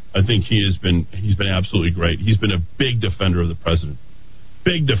 I think he's been absolutely great. He's been a big defender of the president.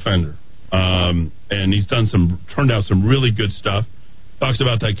 Big defender. And he's turned out some really good stuff. Talks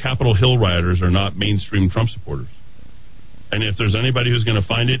about that Capitol Hill rioters are not mainstream Trump supporters. And if there's anybody who's going to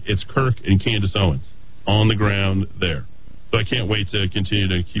find it, it's Kirk and Candace Owens on the ground there. So I can't wait to continue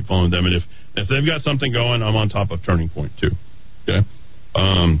to keep following them. And if they've got something going, I'm on top of Turning Point too. Okay.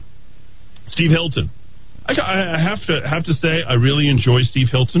 Steve Hilton. I have to say I really enjoy Steve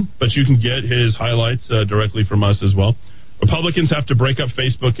Hilton, but you can get his highlights directly from us as well. Republicans have to break up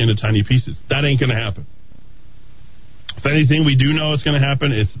Facebook into tiny pieces. That ain't going to happen. If anything, we do know it's going to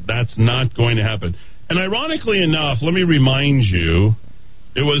happen. That's not going to happen. And ironically enough, let me remind you,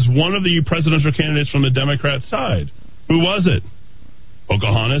 it was one of the presidential candidates from the Democrat side. Who was it?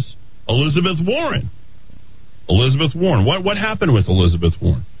 Pocahontas? Elizabeth Warren. Elizabeth Warren. What happened with Elizabeth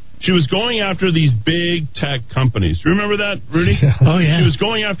Warren? She was going after these big tech companies. Do you remember that, Rudy? Oh, yeah. She was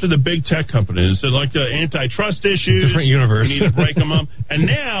going after the big tech companies. So like the antitrust issues. Different universe. We need to break them up. And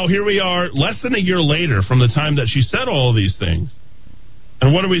now, here we are, less than a year later from the time that she said all of these things.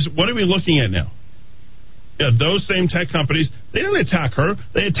 And what are we looking at now? Yeah, those same tech companies, they didn't attack her.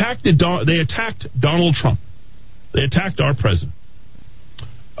 They attacked Donald Trump. They attacked our president.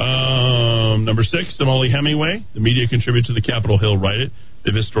 Number 6, Somali Hemingway. The media contribute to the Capitol Hill riot.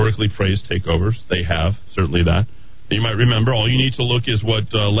 They've historically praised takeovers. They have, certainly that. And you might remember, all you need to look is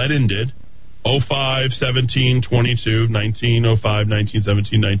what Lenin did. 05, 17, 22, 1905,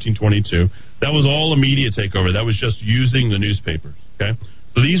 1917, 1922. That was all a media takeover. That was just using the newspapers. Okay?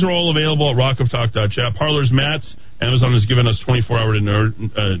 So these are all available at rockoftalk.chat. Parler's Mats. Amazon has given us 24-hour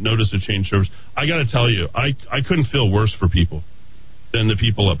notice to change servers. I got to tell you, I couldn't feel worse for people than the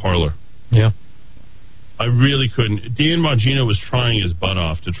people at Parler. Yeah. I really couldn't. Dan Bongino was trying his butt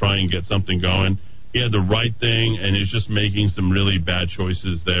off to try and get something going. He had the right thing, and he's just making some really bad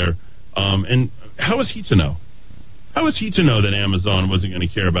choices there. And how was he to know? How was he to know that Amazon wasn't going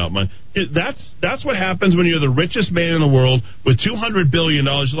to care about money? That's what happens when you're the richest man in the world with $200 billion.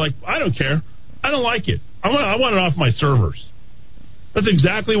 You're like, I don't care. I don't like it. I want it off my servers. That's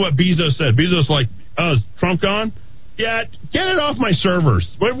exactly what Bezos said. Bezos like, is Trump gone? Yeah, get it off my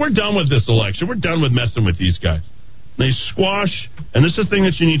servers. We're done with this election. We're done with messing with these guys. They squash, and this is the thing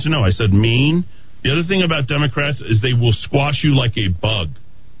that you need to know. I said mean. The other thing about Democrats is they will squash you like a bug.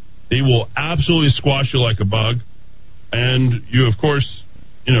 They will absolutely squash you like a bug. And you, of course,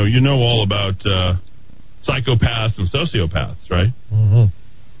 you know all about psychopaths and sociopaths, right? Mm-hmm.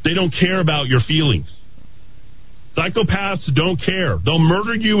 They don't care about your feelings. Psychopaths don't care. They'll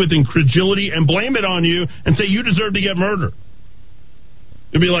murder you with incredulity and blame it on you and say you deserve to get murdered.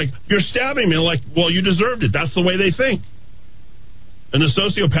 You'll be like, you're stabbing me. Like, well, you deserved it. That's the way they think. And the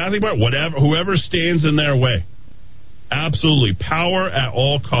sociopathic part, whoever stands in their way. Absolutely. Power at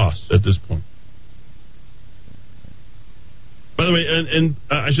all costs at this point. By the way, and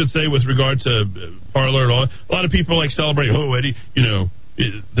I should say with regard to Parler and all, a lot of people like celebrating, oh, Eddie,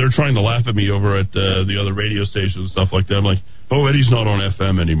 they're trying to laugh at me over at the other radio stations and stuff like that. I'm like, oh, Eddie's not on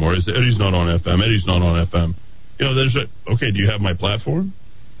FM anymore. Eddie's not on FM. Eddie's not on FM. Okay, do you have my platform?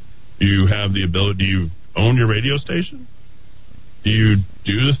 Do you have the ability? Do you own your radio station? Do you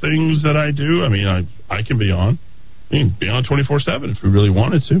do the things that I do? I mean, I can be on. I mean, be on 24/7 if we really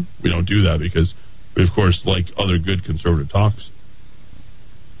wanted to. We don't do that because we, of course, like other good conservative talks.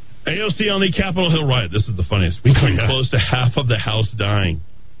 AOC on the Capitol Hill riot. This is the funniest. We come close to half of the House dying.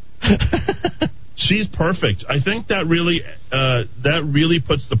 She's perfect. I think that really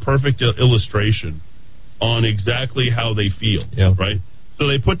puts the perfect illustration on exactly how they feel. Yeah. Right. So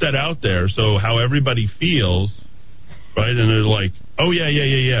they put that out there. So how everybody feels, right? And they're like, oh yeah.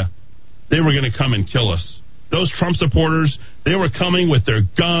 They were going to come and kill us. Those Trump supporters, they were coming with their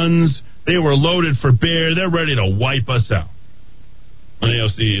guns. They were loaded for bear. They're ready to wipe us out. And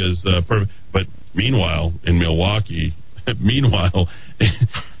AOC is perfect. But meanwhile, in Milwaukee, meanwhile,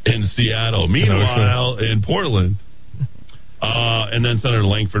 in Seattle, meanwhile, in Portland, and then Senator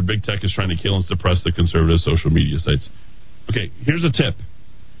Langford, big tech is trying to kill and suppress the conservative social media sites. Okay, here's a tip.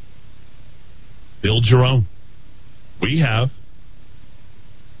 Build your own. We have.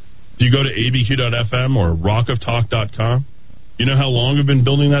 If you go to abq.fm or rockoftalk.com, you know how long we've been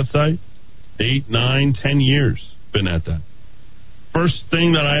building that site? 8, 9, 10 years been at that. First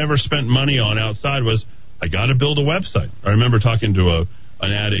thing that I ever spent money on outside was I got to build a website. I remember talking to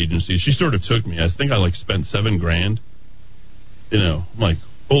an ad agency. She sort of took me. I think I spent $7,000. I'm like,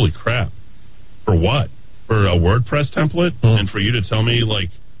 holy crap. For what? For a WordPress template? And for you to tell me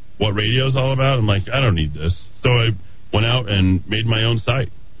what radio is all about? I'm like, I don't need this. So I went out and made my own site.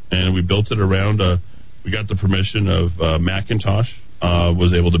 And we built it around, we got the permission of Macintosh,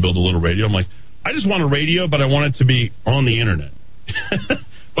 was able to build a little radio. I'm like, I just want a radio, but I want it to be on the internet.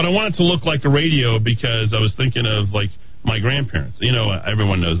 But I want it to look like a radio because I was thinking of my grandparents.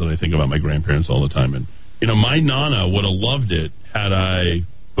 Everyone knows that I think about my grandparents all the time. And, my Nana would have loved it had I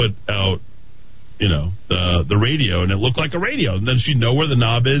put out, the radio and it looked like a radio. And then she'd know where the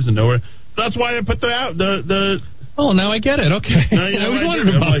knob is and know where. That's why I put the Oh, now I get it. Okay. I was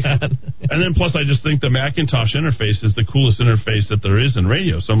wondering about that. And then plus I just think the Macintosh interface is the coolest interface that there is in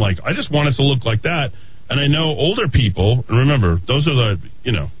radio. So I'm like, I just want it to look like that. And I know older people, and remember, those are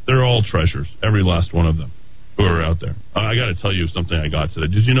they're all treasures, every last one of them who are out there. I got to tell you something I got today.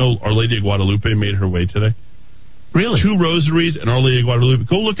 Did you know Our Lady of Guadalupe made her way today? Really? 2 rosaries and Our Lady of Guadalupe.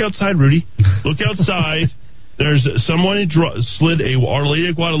 Go look outside, Rudy. Look outside. There's someone slid a Our Lady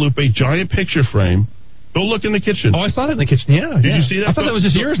of Guadalupe giant picture frame Go look in the kitchen. Oh, I saw that in the kitchen, yeah. Did you see that? I thought that was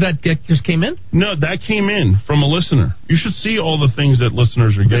just yours. That just came in? No, that came in from a listener. You should see all the things that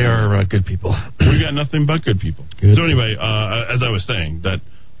listeners are getting. They are good people. We got nothing but good people. Good. So anyway, as I was saying, that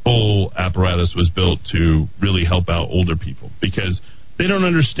whole apparatus was built to really help out older people because they don't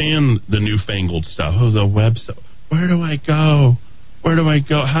understand the newfangled stuff. Oh, the website. Where do I go? Where do I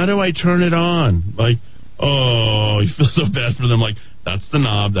go? How do I turn it on? Like, oh, you feel so bad for them. Like, that's the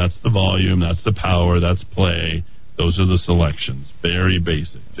knob, that's the volume, that's the power, that's play. Those are the selections. Very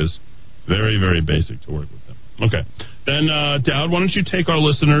basic. Just very, very basic to work with them. Okay. Then, Dowd, why don't you take our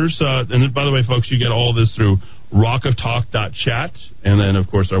listeners, and by the way, folks, you get all this through rockoftalk.chat, and then, of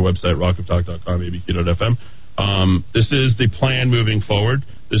course, our website, rockoftalk.com, abq.fm. This is the plan moving forward.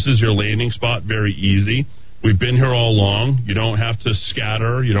 This is your landing spot. Very easy. We've been here all along. You don't have to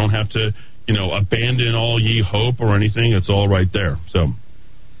scatter. You don't have to, abandon all ye hope or anything. It's all right there. So,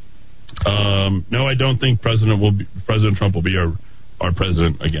 no, I don't think President Trump will be our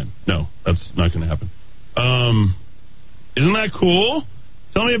president again. No, that's not going to happen. Isn't that cool?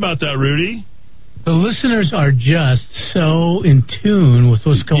 Tell me about that, Rudy. The listeners are just so in tune with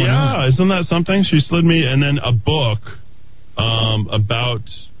what's going on. Yeah, isn't that something? She slid me, and then a book about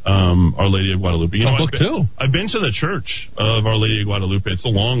Our Lady of Guadalupe. A book, too. I've been to the church of Our Lady of Guadalupe. It's a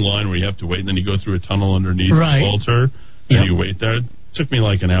long line where you have to wait, and then you go through a tunnel underneath the altar, and you wait there. It took me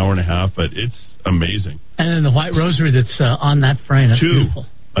like an hour and a half, but it's amazing. And then the white rosary that's on that frame. That's beautiful.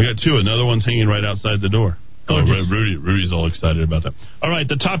 I got two. Another one's hanging right outside the door. Gorgeous. Rudy's all excited about that. All right,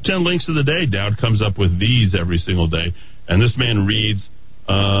 the top 10 links of the day. Dowd comes up with these every single day, and this man reads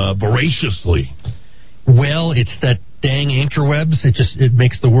voraciously. Well, it's that dang interwebs. It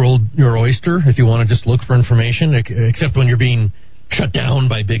makes the world your oyster if you want to just look for information, except when you're being shut down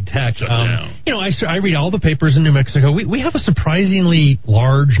by big tech. I read all the papers in New Mexico. We have a surprisingly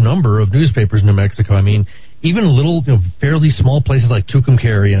large number of newspapers in New Mexico. I mean, even little, fairly small places like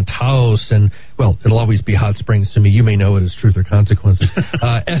Tucumcari and Taos, and, well, it'll always be Hot Springs to me. You may know it as Truth or Consequences.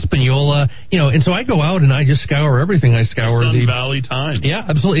 Espanola, and so I go out and I just scour everything. I scour Sun Valley Times. Yeah,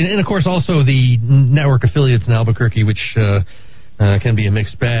 absolutely. And, of course, also the network affiliates in Albuquerque, which can be a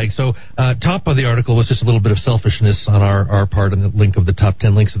mixed bag. So top of the article was just a little bit of selfishness on our part, and the link of the top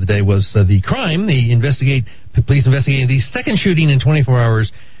 10 links of the day was the crime. Police investigating the second shooting in 24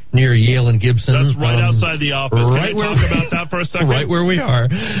 hours near Yale and Gibson. That's right outside the office. Right, Can I talk about that for a second? Right where we are.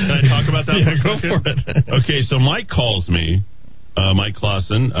 Can I talk about that for a second? Go for it. Okay, so Mike calls me, Mike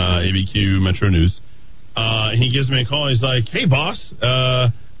Clausen, ABQ Metro News. He gives me a call. He's like, hey, boss,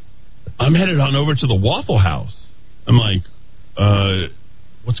 I'm headed on over to the Waffle House. I'm like,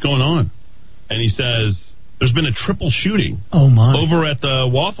 what's going on? And he says, there's been a triple shooting over at the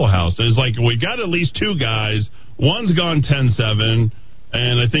Waffle House. And it's like, we got at least two guys. One's gone 10-7.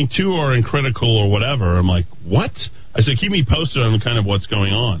 And I think two are in critical or whatever. I'm like, what? I said, keep me posted on kind of what's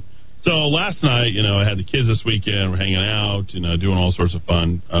going on. So last night, I had the kids this weekend. We're hanging out, doing all sorts of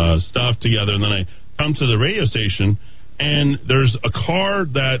fun stuff together. And then I come to the radio station, and there's a car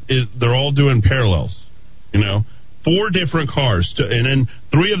they're all doing parallels, 4 different cars. And then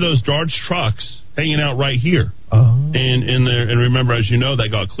 3 of those Dodge trucks hanging out right here. And in there. And remember, as you know, that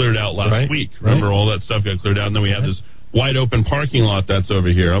got cleared out last week. Remember, all that stuff got cleared out. And then we have this wide open parking lot that's over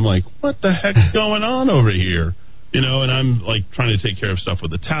here. I'm like, what the heck's going on over here? And I'm like trying to take care of stuff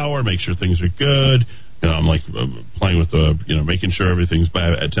with the tower, make sure things are good. I'm like playing with making sure everything's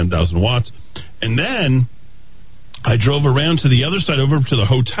at 10,000 watts. And then I drove around to the other side, over to the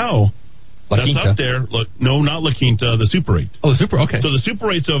hotel that's up there. Look, no, not La Quinta, the Super 8. Oh, the Super, okay. So the Super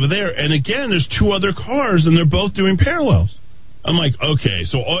 8's over there. And again, there's 2 other cars, and they're both doing parallels. I'm like, okay,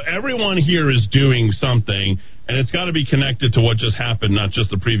 so everyone here is doing something, and it's got to be connected to what just happened, not just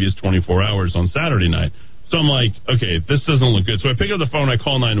the previous 24 hours on Saturday night. So I'm like, okay, this doesn't look good. So I pick up the phone, I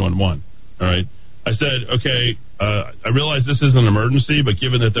call 911, all right? I said, okay, I realize this is an emergency, but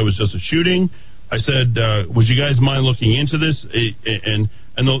given that there was just a shooting, I said, would you guys mind looking into this? And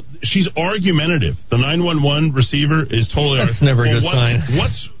she's argumentative. The 911 receiver is totally... That's never a good sign.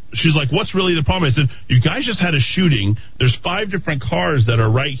 She's like, what's really the problem? I said, you guys just had a shooting. There's 5 different cars that are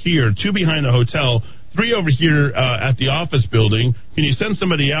right here, 2 behind the hotel, 3 over here at the office building. Can you send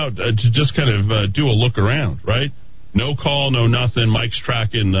somebody out to just kind of do a look around, right? No call, no nothing. Mike's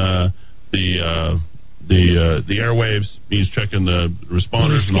tracking the airwaves. He's checking the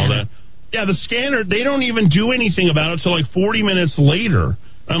responders and all that. Yeah, the scanner, they don't even do anything about it until like 40 minutes later.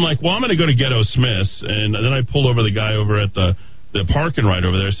 I'm like, well, I'm going to go to Ghetto Smith's. And then I pulled over the guy over at the parking right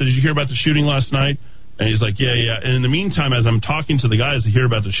over there. I said, did you hear about the shooting last night? And he's like, yeah. And in the meantime, as I'm talking to the guys to hear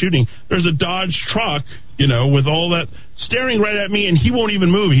about the shooting, there's a Dodge truck, with all that staring right at me, and he won't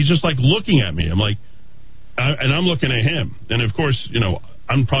even move. He's just like looking at me. I'm like, and I'm looking at him. And, of course,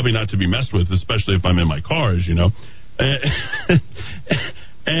 I'm probably not to be messed with, especially if I'm in my car, as you know.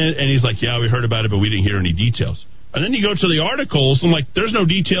 And he's like, yeah, we heard about it, but we didn't hear any details. And then you go to the articles, and I'm like, there's no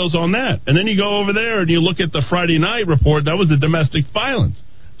details on that. And then you go over there and you look at the Friday night report, that was the domestic violence.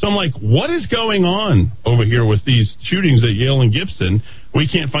 So I'm like, what is going on over here with these shootings at Yale and Gibson?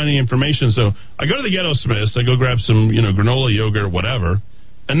 We can't find any information. So I go to the Ghetto Smiths, I go grab some, granola yogurt, whatever.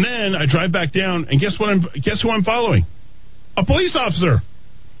 And then I drive back down, and guess who I'm following? A police officer.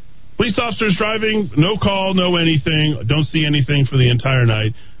 Police officer's driving, no call, no anything, don't see anything for the entire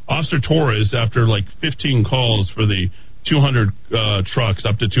night. Officer Torres, after like 15 calls for the 200 trucks,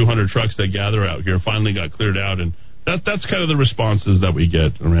 up to 200 trucks that gather out here, finally got cleared out. And that's kind of the responses that we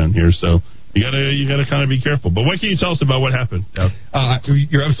get around here. So you gotta kind of be careful. But what can you tell us about what happened?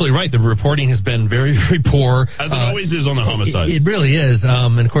 You're absolutely right. The reporting has been very, very poor. As it always is on the homicide. It really is.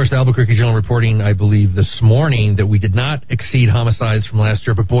 And of course, the Albuquerque Journal reporting, I believe, this morning that we did not exceed homicides from last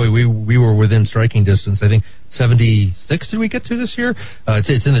year. But boy, we were within striking distance. I think 76 did we get to this year?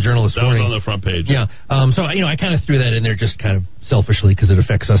 It's in the Journal this morning. That was on the front page. Yeah. So I kind of threw that in there just kind of selfishly because it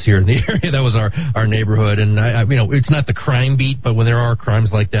affects us here in the area. That was our neighborhood, and it's not the crime beat, but when there are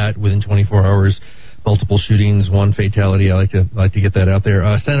crimes like that within 24 hours, multiple shootings, one fatality, I like to get that out there.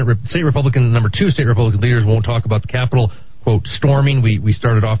 State Republican number 2 state Republican leaders won't talk about the Capitol quote storming. We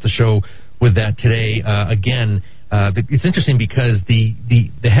started off the show with that today. Again, it's interesting because the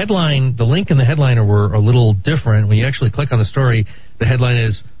headline, the link and the headliner were a little different. When you actually click on the story, the headline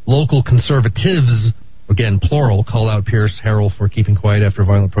is "Local Conservatives," again, plural, call out Pierce Harrell for keeping quiet after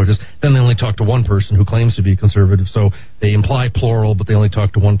violent protests. Then they only talk to one person who claims to be conservative, so they imply plural, but they only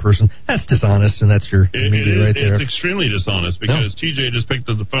talk to one person. That's dishonest, and that's your media right there. It's extremely dishonest because TJ just picked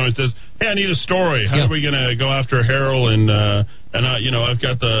up the phone and says, hey, I need a story. How are we going to go after Harrell? And I've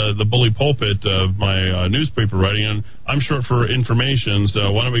got the bully pulpit of my newspaper writing, and I'm short for information,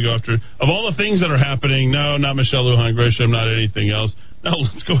 so why don't we go after, of all the things that are happening, no, not Michelle Lujan Grisham, not anything else. No,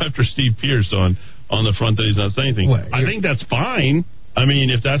 let's go after Steve Pierce on the front that he's not saying anything. Well, I think that's fine. I mean,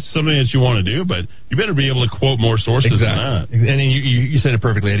 if that's something that you want to do, but you better be able to quote more sources than that. And you said it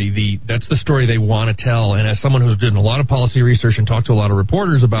perfectly, Eddie. That's the story they want to tell. And as someone who's done a lot of policy research and talked to a lot of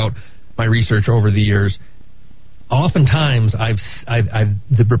reporters about my research over the years, oftentimes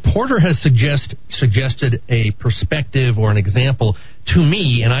the reporter has suggested a perspective or an example to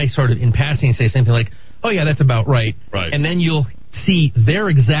me, and I sort of in passing say something like, "Oh yeah, that's about right," and then you'll see their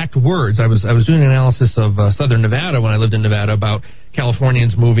exact words. I was doing an analysis of Southern Nevada when I lived in Nevada about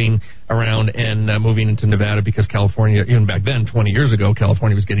Californians moving around and moving into Nevada because California, even back then, 20 years ago,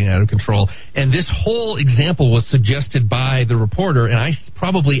 California was getting out of control. And this whole example was suggested by the reporter, and I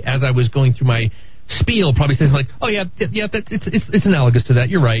probably, as I was going through my spiel, probably says like, "Oh yeah, it's analogous to that.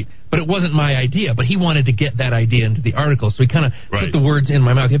 You're right." But it wasn't my idea. But he wanted to get that idea into the article, so he kind of put the words in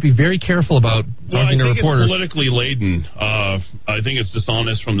my mouth. You have to be very careful about talking to reporters. It's politically laden. I think it's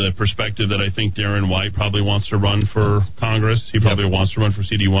dishonest from the perspective that I think Darren White probably wants to run for Congress. He probably wants to run for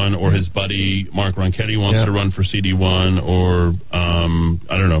CD1, or his buddy Mark Ronchetti wants to run for CD1, or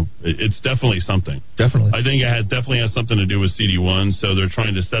I don't know. It's definitely something. Definitely. I think it definitely has something to do with CD1. So they're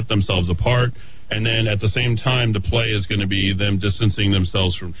trying to set themselves apart. And then at the same time, the play is going to be them distancing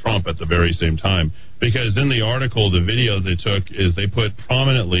themselves from Trump at the very same time. Because in the article, the video they took is they put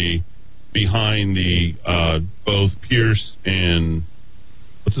prominently behind the both Pierce and,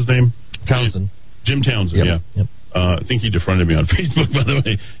 what's his name? Townsend. Jim Townsend, Yep. I think he defriended me on Facebook, by the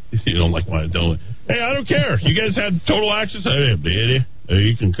way. You don't like why I don't. Hey, I don't care. You guys had total access.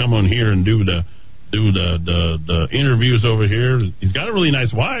 You can come on here and do the interviews over here. He's got a really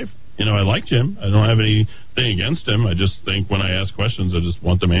nice wife. I like Jim. I don't have anything against him. I just think when I ask questions, I just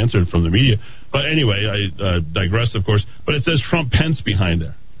want them answered from the media. But anyway, I digress, of course. But it says Trump-Pence behind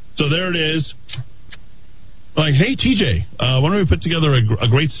there. So there it is. Like, hey, TJ, why don't we put together a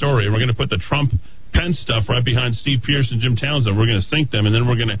great story, and we're going to put the Trump-Pence stuff right behind Steve Pierce and Jim Townsend. We're going to sync them, and then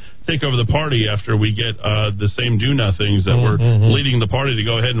we're going to take over the party after we get the same do-nothings that were leading the party to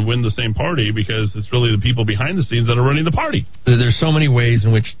go ahead and win the same party, because it's really the people behind the scenes that are running the party. There's so many ways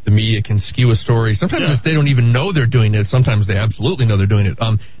in which the media can skew a story. Sometimes they don't even know they're doing it. Sometimes they absolutely know they're doing it.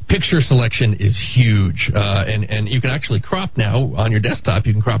 Picture selection is huge, and you can actually crop now on your desktop.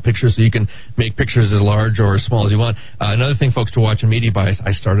 You can crop pictures so you can make pictures as large or as small as you want. Another thing, folks, to watch in Media Bias,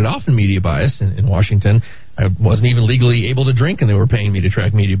 I started off in Media Bias in Washington. I wasn't even legally able to drink, and they were paying me to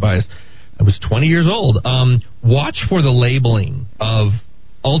track Media Bias. I was 20 years old. Watch for the labeling of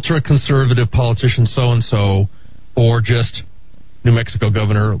ultra-conservative politician so-and-so, or just New Mexico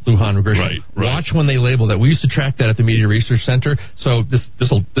Governor Lujan Grisham. Right. Watch when they label that. We used to track that at the Media Research Center. So this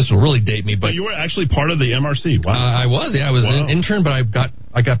will really date me. But you were actually part of the MRC. Wow. I was. Yeah, I was an intern, but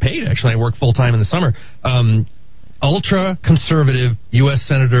I got paid. Actually, I worked full time in the summer. Ultra conservative U.S.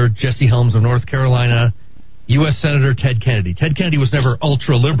 Senator Jesse Helms of North Carolina. U.S. Senator Ted Kennedy. Ted Kennedy was never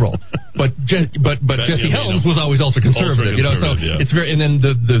ultra liberal, but Jesse Helms was always ultra conservative. So it's very. And then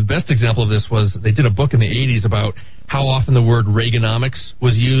the best example of this was they did a book in the 80s about how often the word Reaganomics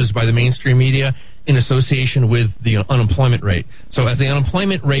was used by the mainstream media in association with the unemployment rate. So as the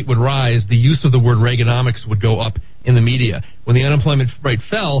unemployment rate would rise, the use of the word Reaganomics would go up in the media. When the unemployment rate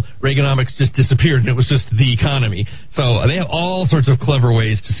fell, Reaganomics just disappeared, and it was just the economy. So they have all sorts of clever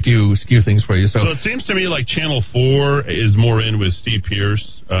ways to skew things for you. So it seems to me like Channel 4 is more in with Steve Pierce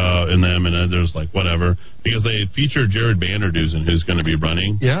in them, and there's like whatever, because they featured Jared Vanderdusen, who's going to be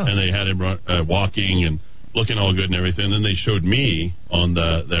running, and they had him walking and looking all good and everything. And then they showed me on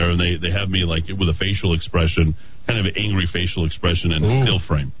there, and they had me like with a facial expression, kind of an angry facial expression and a still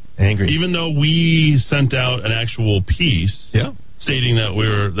frame. Angry. Even though we sent out an actual piece stating that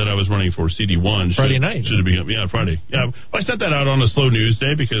I was running for CD1 Friday night. Should it be Friday. Yeah. Well, I sent that out on a slow news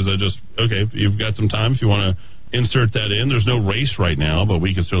day because if you've got some time, if you want to insert that in. There's no race right now, but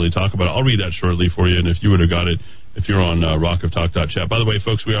we can certainly talk about it. I'll read that shortly for you, and if you would have got it, if you're on rockoftalk.chat. By the way,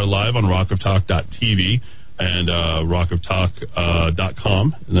 folks, we are live on rockoftalk.tv and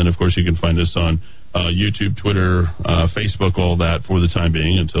rockoftalk.com. And then, of course, you can find us on YouTube, Twitter, Facebook, all that for the time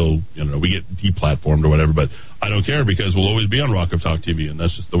being until we get deplatformed or whatever. But I don't care because we'll always be on Rock of Talk TV, and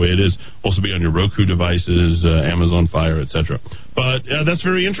that's just the way it is. Also be on your Roku devices, Amazon Fire, etc. But that's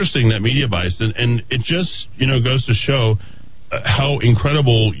very interesting, that media bias, and it just goes to show how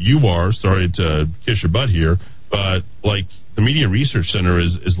incredible you are. Sorry to kiss your butt here, but like the Media Research Center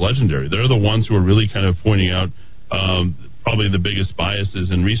is legendary. They're the ones who are really kind of pointing out probably the biggest biases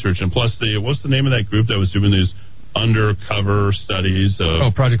in research. And plus, what's the name of that group that was doing these undercover studies?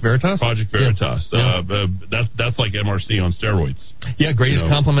 Project Veritas? Project Veritas. Yeah. That's like MRC on steroids. Yeah, greatest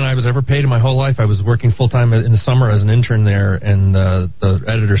compliment I was ever paid in my whole life. I was working full-time in the summer as an intern there, and the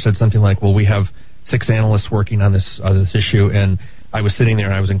editor said something like, well, we have 6 analysts working on this issue, and I was sitting there,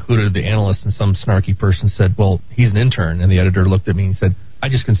 and I was included the analyst, and some snarky person said, well, he's an intern, and the editor looked at me and said, I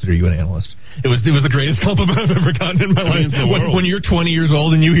just consider you an analyst. It was the greatest compliment I've ever gotten in my life. When you're 20 years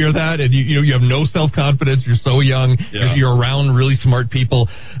old and you hear that, and you have no self-confidence, you're so young, you're around really smart people.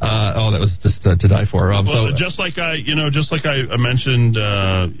 That was just to die for. Just like I mentioned,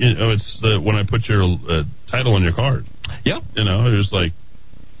 it's when I put your title on your card. Yeah. It was like.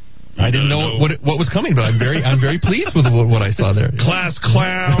 I didn't know what was coming, but I'm very pleased with what I saw there. Class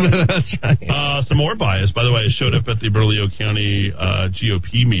clown. That's right. Some more bias, by the way. I showed up at the Bernalillo County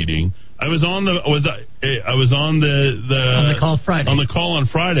GOP meeting. I was on the call Friday. On the call on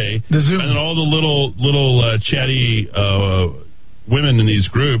Friday. The Zoom. And then all the little chatty women in these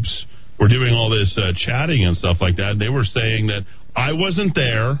groups were doing all this chatting and stuff like that. And they were saying that I wasn't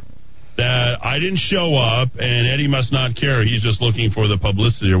there, that I didn't show up, and Eddie must not care. He's just looking for the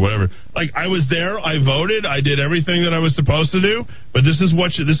publicity or whatever. Like, I was there, I voted, I did everything that I was supposed to do, but this is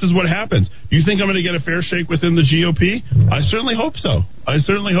what happens. Do you think I'm going to get a fair shake within the GOP? I certainly hope so.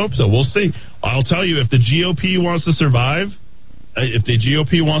 We'll see. I'll tell you, if the GOP wants to survive,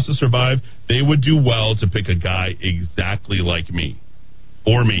 they would do well to pick a guy exactly like me.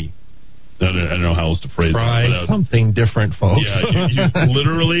 Or me. I don't know how else to phrase Try that. Something different, folks. Yeah, you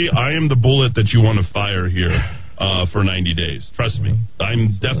literally, I am the bullet that you want to fire here for 90 days. Trust me.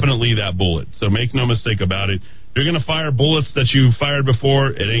 I'm definitely that bullet. So make no mistake about it. You're going to fire bullets that you fired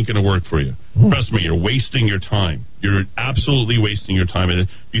before, it ain't going to work for you. Trust me, you're wasting your time. You're absolutely wasting your time. And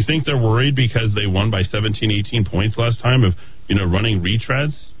do you think they're worried because they won by 17, 18 points last time of running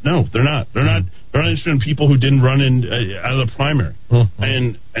retreads? No, they're not. They're not interested in people who didn't run out of the primary.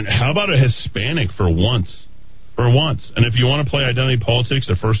 And how about a Hispanic for once? And if you want to play identity politics,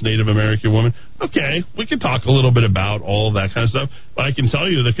 a first Native American woman, okay, we can talk a little bit about all of that kind of stuff. But I can tell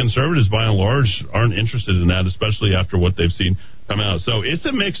you the conservatives, by and large, aren't interested in that, especially after what they've seen come out. So it's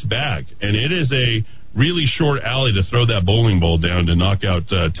a mixed bag, and it is a really short alley to throw that bowling ball down to knock out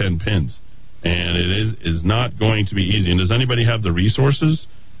 10 pins. And it is not going to be easy. And does anybody have the resources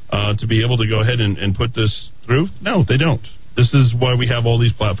to be able to go ahead and put this through? No, they don't. This is why we have all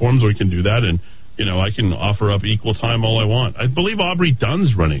these platforms where we can do that. And, I can offer up equal time all I want. I believe Aubrey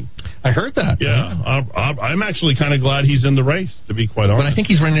Dunn's running. I heard that. Yeah. I'm actually kind of glad he's in the race, to be quite honest. But I think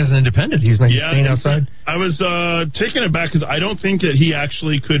he's running as an independent. He's not staying outside. I was taking it back because I don't think that he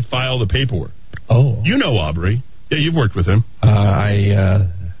actually could file the paperwork. Oh. You know Aubrey. Yeah, you've worked with him. I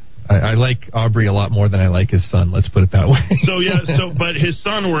I like Aubrey a lot more than I like his son. Let's put it that way. But his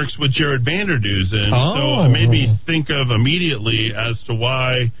son works with Jared Vanderdusen, so it made me think of immediately as to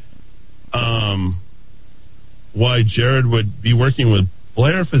why Jared would be working with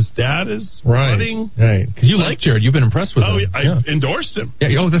Blair if his dad is running. Right, because you like Jared. You've been impressed with him. I endorsed him.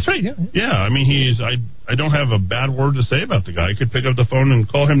 Yeah, that's right. Yeah, I mean, I don't have a bad word to say about the guy. I could pick up the phone and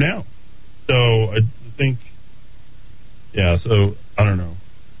call him now. So I think, so I don't know.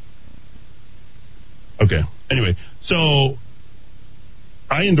 Okay. Anyway, so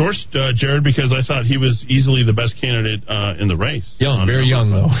I endorsed Jared because I thought he was easily the best candidate in the race. Very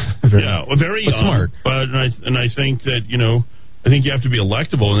young though. Very young, smart. But I think that I think you have to be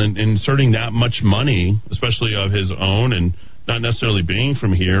electable, and inserting that much money, especially of his own, and not necessarily being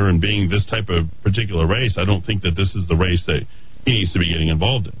from here and being this type of particular race. I don't think that this is the race that he needs to be getting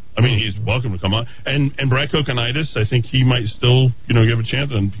involved in. I mean, he's welcome to come on. And Brett Kokonitis, I think he might still, give a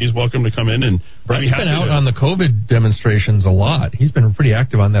chance, and he's welcome to come in. And Brett's been out on the COVID demonstrations a lot. He's been pretty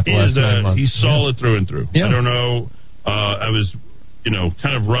active on that the last 9 months. He's solid through and through. Yeah. I don't know. I was,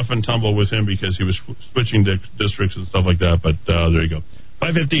 kind of rough and tumble with him because he was switching districts and stuff like that. But there you go.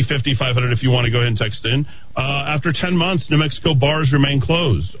 550-5500 if you want to go ahead and text in. After 10 months, New Mexico bars remain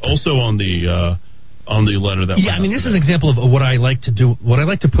closed. Also on the letter that I mean, this is an example of what I like to do, what I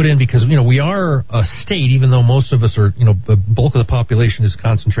like to put in, because we are a state, even though most of us are, the bulk of the population is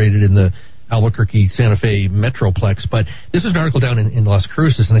concentrated in the Albuquerque, Santa Fe metroplex. But this is an article down in Las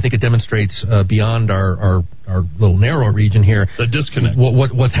Cruces, and I think it demonstrates beyond our little narrow region here the disconnect.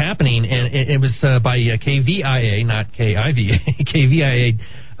 What's happening, and it was by KVIA, not KIVA, KVIA.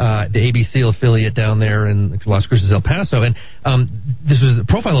 The ABC affiliate down there in Las Cruces, El Paso. And this was the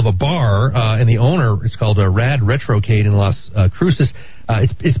profile of a bar, and the owner, it's called Rad Retrocade in Las Cruces.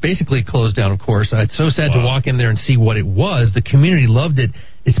 It's basically closed down, of course. It's so sad to walk in there and see what it was. The community loved it.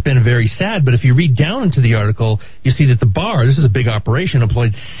 It's been very sad. But if you read down into the article, you see that the bar, this is a big operation,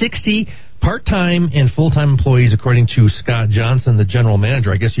 employed 60 part-time and full-time employees, according to Scott Johnson, the general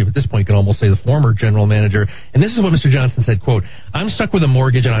manager. I guess you, at this point, can almost say the former general manager. And this is what Mr. Johnson said, quote, "I'm stuck with a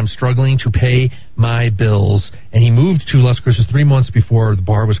mortgage and I'm struggling to pay my bills." And he moved to Las Cruces 3 months before the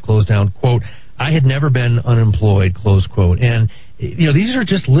bar was closed down. Quote, "I had never been unemployed," close quote. And, these are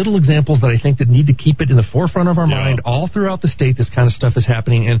just little examples that I think that need to keep it in the forefront of our mind. All throughout the state, this kind of stuff is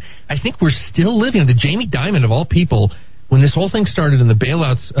happening. And I think we're still living. The Jamie Dimon, of all people, when this whole thing started and the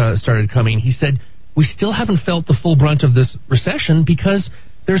bailouts started coming, he said, we still haven't felt the full brunt of this recession because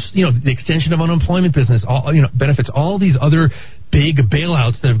there's, the extension of unemployment business, benefits, all these other big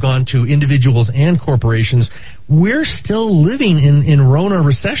bailouts that have gone to individuals and corporations. We're still living in Rona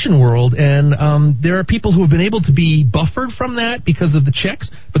recession world, and there are people who have been able to be buffered from that because of the checks,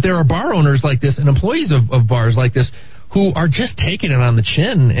 but there are bar owners like this and employees of bars like this who are just taking it on the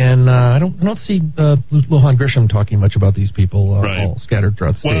chin, and I don't see Lohan Grisham talking much about these people all scattered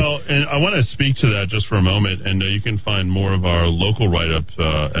throughout the state. Well, and I want to speak to that just for a moment, and you can find more of our local write-ups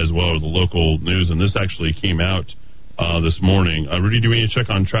as well, or the local news, and this actually came out this morning. Rudy, do we need to check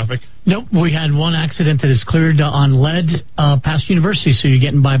on traffic? Nope, we had one accident that is cleared on lead past University, so you're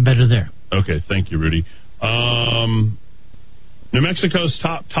getting by better there. Okay, thank you, Rudy. New Mexico's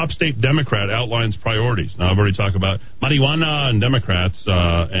top state Democrat outlines priorities. Now, I've already talked about marijuana and Democrats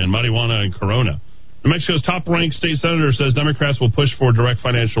and marijuana and Corona. New Mexico's top-ranked state senator says Democrats will push for direct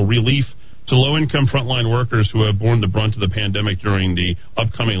financial relief to low-income frontline workers who have borne the brunt of the pandemic during the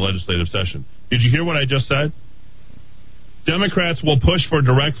upcoming legislative session. Did you hear what I just said? Democrats will push for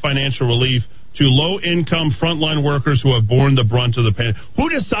direct financial relief to low-income frontline workers who have borne the brunt of the pandemic. Who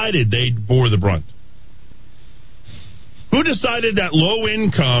decided they bore the brunt? Who decided that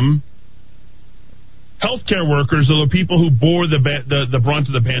low-income healthcare workers are the people who bore the brunt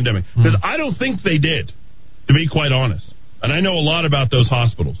of the pandemic? Because I don't think they did, to be quite honest. And I know a lot about those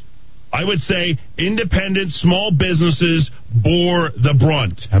hospitals. I would say independent small businesses bore the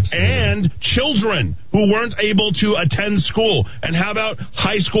brunt. Absolutely. And children who weren't able to attend school. And how about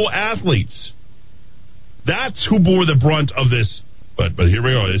high school athletes? That's who bore the brunt of this. But here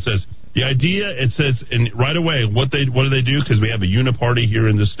we are. It says... The idea, it says, and right away, what do they do? Because we have a uniparty here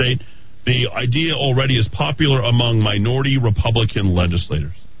in the state. The idea already is popular among minority Republican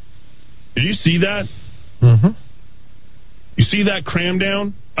legislators. Did you see that? Mm-hmm. You see that cram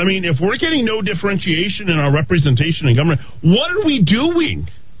down? I mean, if we're getting no differentiation in our representation in government, what are we doing?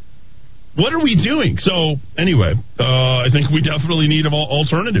 What are we doing? So, anyway, I think we definitely need an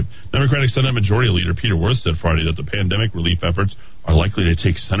alternative. Democratic Senate Majority Leader Peter Wirth said Friday that the pandemic relief efforts are likely to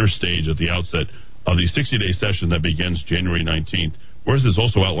take center stage at the outset of the 60-day session that begins January 19th. Wirth is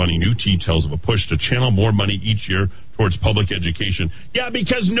also outlining new details of a push to channel more money each year towards public education. Yeah,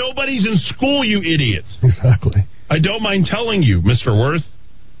 because nobody's in school, you idiots. Exactly. I don't mind telling you, Mr. Wirth,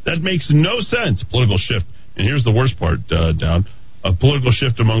 that makes no sense. Political shift. And here's the worst part, Down. A political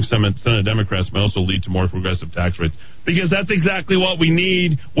shift among Senate Democrats may also lead to more progressive tax rates. Because that's exactly what we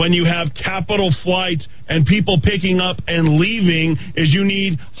need when you have capital flight and people picking up and leaving, is you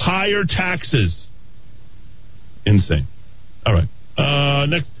need higher taxes. Insane. All right.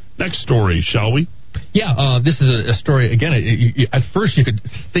 Next story, shall we? Yeah, this is a story, again, at first you could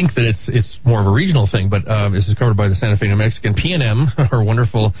think that it's more of a regional thing, but this is covered by the Santa Fe, New Mexican. PNM, our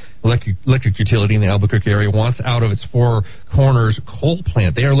wonderful electric utility in the Albuquerque area, wants out of its Four Corners coal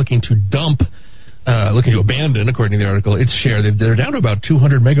plant. They are looking to abandon, according to the article, its share. They're down to about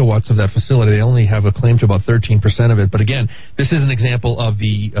 200 megawatts of that facility. They only have a claim to about 13% of it. But again, this is an example of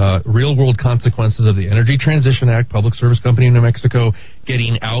the real-world consequences of the Energy Transition Act, Public Service Company in New Mexico,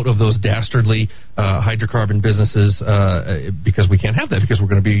 getting out of those dastardly hydrocarbon businesses because we can't have that, because we're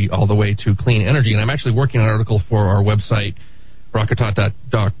going to be all the way to clean energy. And I'm actually working on an article for our website,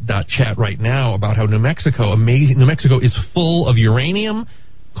 rocketot.chat right now, about how New Mexico is full of uranium,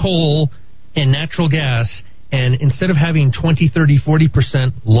 coal, and natural gas, and instead of having 20, 30,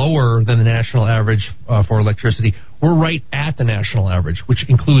 40% lower than the national average for electricity, we're right at the national average, which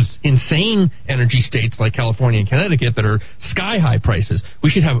includes insane energy states like California and Connecticut that are sky-high prices. We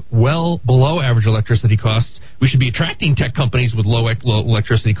should have well below average electricity costs. We should be attracting tech companies with low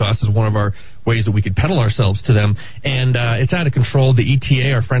electricity costs as one of our ways that we could peddle ourselves to them. And it's out of control. The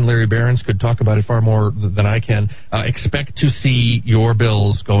ETA, our friend Larry Behrens could talk about it far more than I can. Expect to see your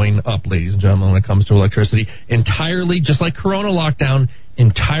bills going up, ladies and gentlemen, when it comes to electricity. Entirely, just like Corona lockdown,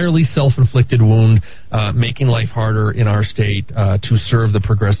 entirely self-inflicted wound, making life harder in our state to serve the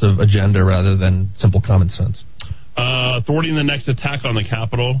progressive agenda rather than simple common sense. Thwarting the next attack on the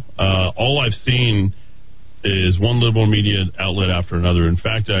Capitol. All I've seen is one liberal media outlet after another. In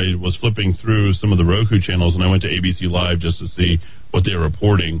fact, I was flipping through some of the Roku channels, and I went to ABC Live just to see what they were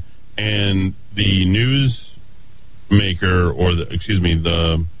reporting. And the news maker, or the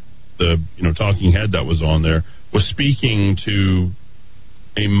talking head that was on there, was speaking to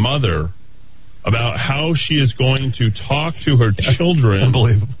a mother about how she is going to talk to her children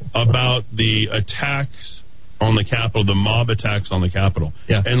about the attacks on the Capitol, the mob attacks on the Capitol.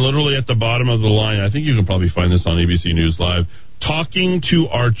 Yeah. And literally at the bottom of the line, I think you can probably find this on ABC News Live, talking to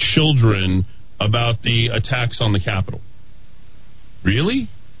our children about the attacks on the Capitol. Really?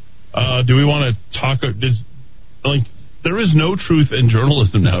 Do we want to talk? There is no truth in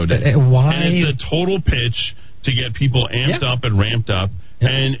journalism nowadays. Why? And it's a total pitch to get people amped up and ramped up. Yeah.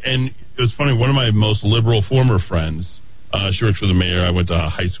 And it was funny, one of my most liberal former friends, she works for the mayor. I went to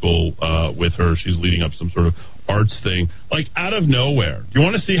high school with her. She's leading up some sort of arts thing. Like, out of nowhere. Do you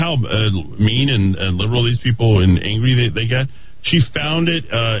want to see how mean and liberal these people and angry they get? She found it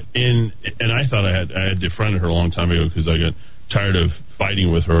and I thought I had defriended her a long time ago because I got tired of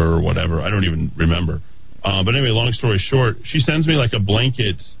fighting with her or whatever. I don't even remember. But anyway, long story short, she sends me like a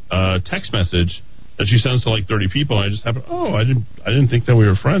blanket text message that she sends to like 30 people. And I just happened, I didn't think that we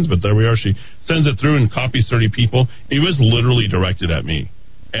were friends, but there we are. She sends it through and copies 30 people. It was literally directed at me.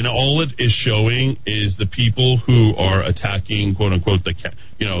 And all it is showing is the people who are attacking, quote unquote, the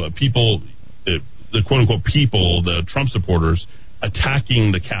people, the quote unquote people, the Trump supporters,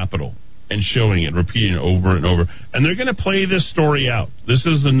 attacking the Capitol and showing it, repeating it over and over. And they're going to play this story out. This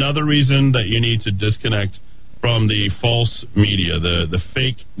is another reason that you need to disconnect from the false media, the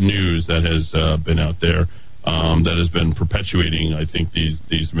fake news that has been out there, that has been perpetuating, I think,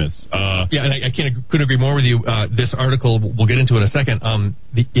 these myths. Yeah, and I couldn't agree more with you. This article, we'll get into in a second.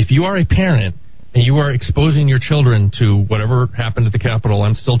 If you are a parent and you are exposing your children to whatever happened at the Capitol,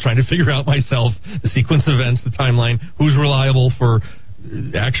 I'm still trying to figure out myself the sequence of events, the timeline, who's reliable for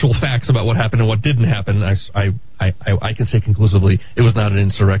actual facts about what happened and what didn't happen. I can say conclusively it was not an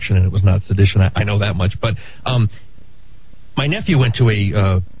insurrection and it was not sedition. I know that much. But my nephew went to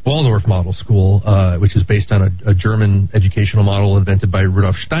a Waldorf model school, which is based on a German educational model invented by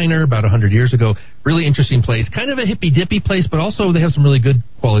Rudolf Steiner about 100 years ago. Really interesting place. Kind of a hippy-dippy place, but also they have some really good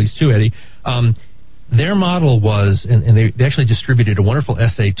qualities too, Eddie. Their model was, and they actually distributed a wonderful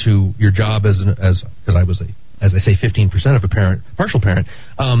essay to your job because I was as I say, 15% of a parent, partial parent.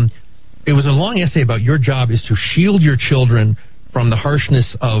 It was a long essay about your job is to shield your children from the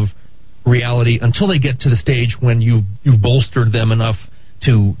harshness of reality until they get to the stage when you've bolstered them enough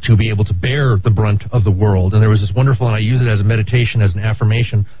to be able to bear the brunt of the world. And there was this wonderful, and I use it as a meditation, as an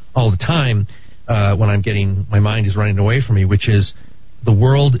affirmation all the time when I'm getting, my mind is running away from me, which is, the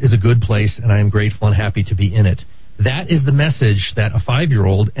world is a good place and I am grateful and happy to be in it. That is the message that a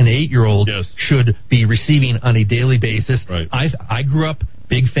 5-year-old, an 8-year-old should be receiving on a daily basis. Right. I grew up,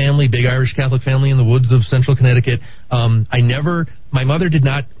 big family, big Irish Catholic family in the woods of central Connecticut. My mother did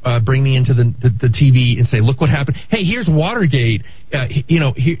not bring me into the TV and say, look what happened. Hey, here's Watergate.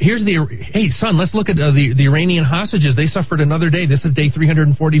 Hey, son, let's look at the Iranian hostages. They suffered another day. This is day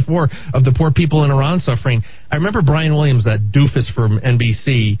 344 of the poor people in Iran suffering. I remember Brian Williams, that doofus from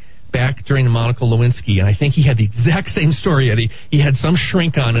NBC, back during the Monica Lewinsky, and I think he had the exact same story, Eddie. He had some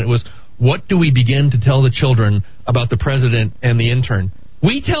shrink on, and it was, what do we begin to tell the children about the president and the intern?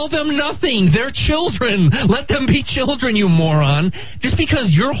 We tell them nothing. They're children. Let them be children, you moron. Just because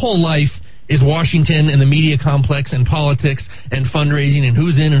your whole life is Washington and the media complex and politics and fundraising and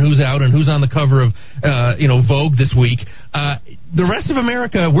who's in and who's out and who's on the cover of Vogue this week, the rest of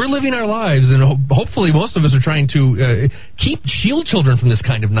America, we're living our lives, and hopefully most of us are trying to shield children from this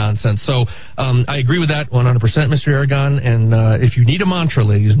kind of nonsense. So I agree with that 100%, Mr. Aragon. And if you need a mantra,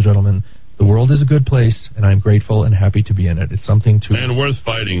 ladies and gentlemen, the world is a good place, and I'm grateful and happy to be in it. It's something to... And worth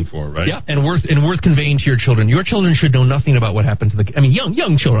fighting for, right? Yeah, and worth conveying to your children. Your children should know nothing about what happened to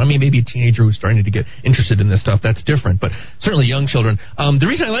young children. I mean, maybe a teenager who's starting to get interested in this stuff, that's different, but certainly young children. The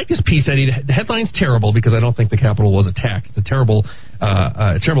reason I like this piece, Eddie, the headline's terrible because I don't think the Capitol was attacked. It's a terrible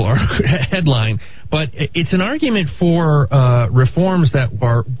headline, but it's an argument for reforms that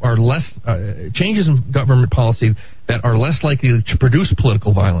are less... changes in government policy that are less likely to produce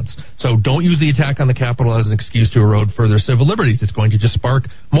political violence. So don't use the attack on the Capitol as an excuse to erode further civil liberties. It's going to just spark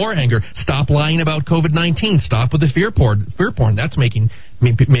more anger. Stop lying about COVID-19. Stop with the fear porn. That's making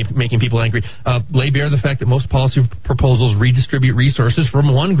people angry. Lay bare the fact that most policy proposals redistribute resources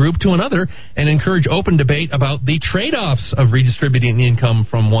from one group to another and encourage open debate about the trade-offs of redistributing income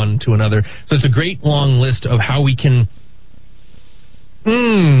from one to another. So it's a great long list of how we can...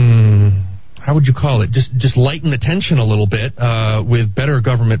 how would you call it? Just lighten the tension a little bit with better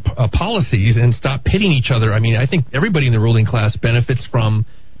government policies and stop pitting each other. I mean, I think everybody in the ruling class benefits from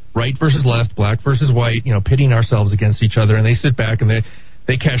right versus left, black versus white, pitting ourselves against each other, and they sit back and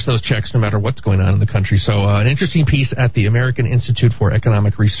they cash those checks no matter what's going on in the country. So an interesting piece at the American Institute for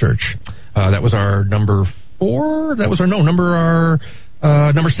Economic Research. That was our number 4. That was our number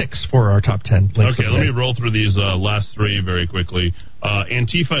 6 for our top 10. Okay, let me roll through these last 3 very quickly.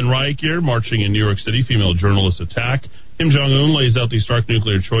 Antifa and riot gear marching in New York City, female journalist attack. Kim Jong-un lays out the stark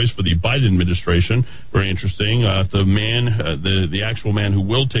nuclear choice for the Biden administration. Very interesting. The actual man who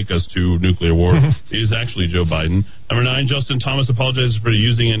will take us to nuclear war is actually Joe Biden. Number 9, Justin Thomas apologizes for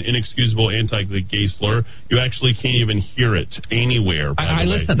using an inexcusable anti-gay slur. You actually can't even hear it anywhere. I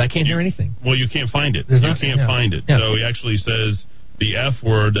listened. I can't hear anything. Well, you can't find it. You can't find it. Yeah. So he actually says the F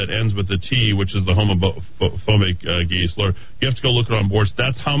word that ends with the T, which is the homophobic gay slur. You have to go look it on boards.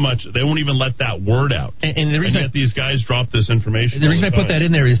 That's how much they won't even let that word out. And the reason yet these guys drop this information. The reason I put that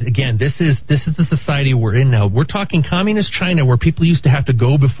in there is, again, this is the society we're in now. We're talking communist China, where people used to have to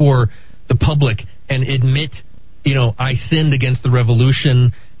go before the public and admit, I sinned against the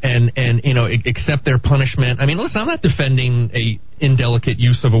revolution and accept their punishment. I mean, listen, I'm not defending a indelicate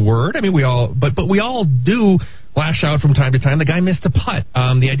use of a word. I mean, we all do lash out from time to time. The guy missed a putt.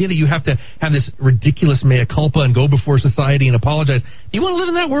 The idea that you have to have this ridiculous mea culpa and go before society and apologize. You want to live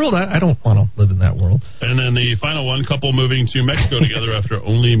in that world? I don't want to live in that world. And then the final one, couple moving to Mexico together after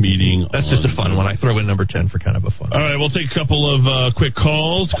only meeting. That's just a fun one. I throw in number 10 for kind of a fun. All right, we'll take a couple of quick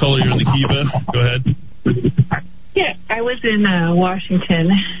calls. Caller, you're in the Kiva. Go ahead. Yeah, I was in Washington.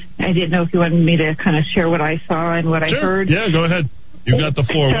 I didn't know if you wanted me to kind of share what I saw and what I heard. Yeah, go ahead. You got the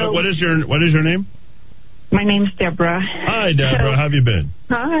floor. So, what is your name? My name's Deborah. Hi, Deborah. How have you been?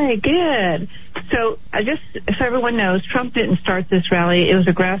 Hi, good. So, so everyone knows, Trump didn't start this rally. It was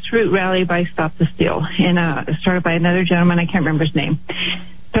a grassroots rally by Stop the Steal, and started by another gentleman. I can't remember his name.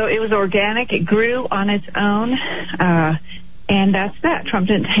 So it was organic. It grew on its own, and that's that. Trump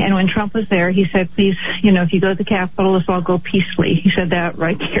didn't. And when Trump was there, he said, "Please, if you go to the Capitol, let's all go peacefully." He said that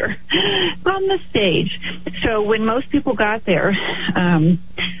right there on the stage. So when most people got there,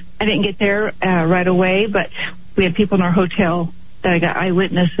 I didn't get there right away, but we had people in our hotel that I got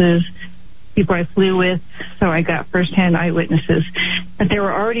eyewitnesses, people I flew with, so I got firsthand eyewitnesses. But there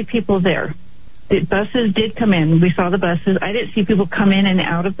were already people there. The buses did come in. We saw the buses. I didn't see people come in and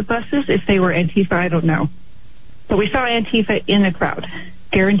out of the buses. If they were Antifa, I don't know. But we saw Antifa in the crowd,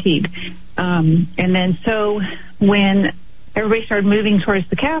 guaranteed. And then so when everybody started moving towards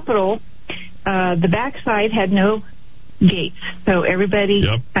the Capitol, the backside had no gates. So everybody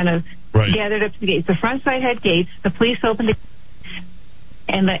kind of gathered up to the gates. The front side had gates. The police opened it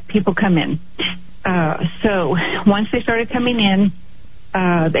and let people come in. So once they started coming in,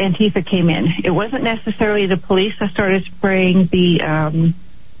 the Antifa came in. It wasn't necessarily the police that started spraying the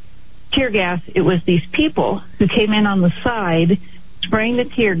tear gas. It was these people who came in on the side spraying the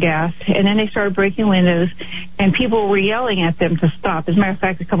tear gas, and then they started breaking windows, and people were yelling at them to stop. As a matter of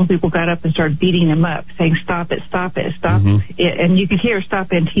fact, a couple people got up and started beating them up, saying, stop it, stop it, stop it. And you could hear, stop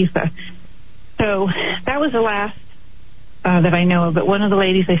Antifa. So that was the last that I know of. But one of the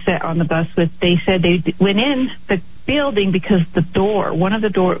ladies I sat on the bus with, they said they went in the building because the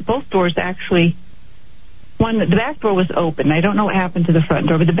both doors actually, the back door was open. I don't know what happened to the front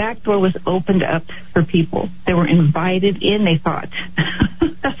door, but the back door was opened up for people. They were invited in, they thought.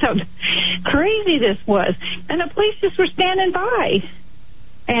 That's how crazy this was. And the police just were standing by.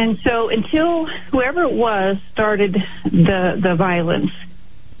 And so until whoever it was started the violence,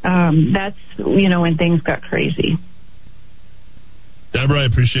 that's, when things got crazy. Deborah, I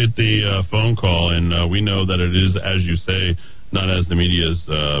appreciate the phone call, and we know that it is, as you say, not as the media is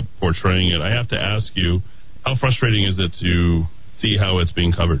portraying it. I have to ask you, how frustrating is it to see how it's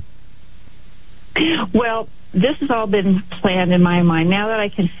being covered? Well, this has all been planned in my mind. Now that I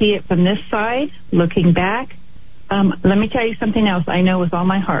can see it from this side, looking back, let me tell you something else I know with all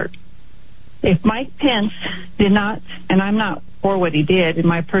my heart. If Mike Pence did not, and I'm not for what he did, in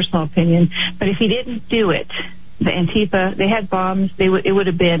my personal opinion, but if he didn't do it, the Antifa, they had bombs, it would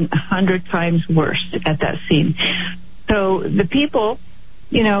have been 100 times worse at that scene. So the people,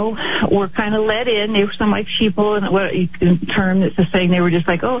 were kind of let in. They were some like sheeple, and what you can term that's a saying. They were just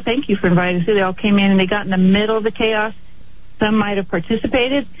like, oh, thank you for inviting us. They all came in and they got in the middle of the chaos. Some might have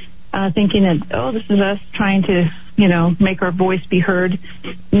participated, thinking that, oh, this is us trying to, make our voice be heard.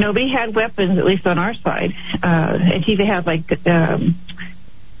 Nobody had weapons, at least on our side. Antifa had like,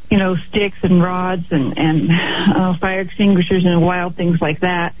 sticks and rods and fire extinguishers and wild things like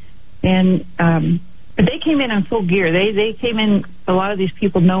that. And but they came in full gear. They came in, a lot of these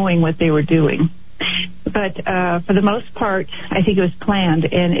people knowing what they were doing. But for the most part, I think it was planned.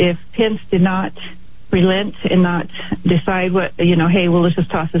 And if Pence did not relent and not decide what, hey, well, let's just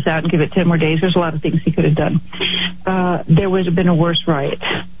toss this out and give it 10 more days, there's a lot of things he could have done. There would have been a worse riot.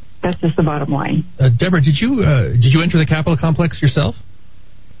 That's just the bottom line. Deborah, did you enter the Capitol complex yourself?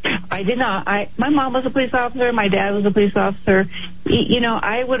 I did not. My mom was a police officer. My dad was a police officer.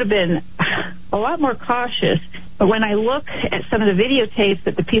 I would have been a lot more cautious. But when I look at some of the videotapes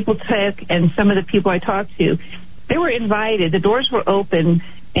that the people took and some of the people I talked to, they were invited. The doors were open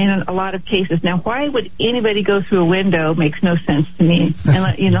in a lot of cases. Now, why would anybody go through a window makes no sense to me.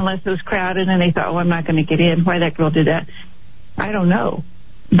 Unless it was crowded and they thought, oh, I'm not going to get in. Why that girl did that, I don't know.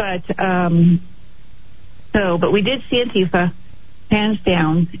 But but we did see Antifa. Hands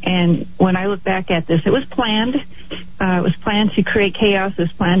down. And when I look back at this, it was planned. It was planned to create chaos. It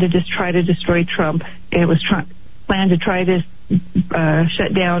was planned to just try to destroy Trump. It was planned to try to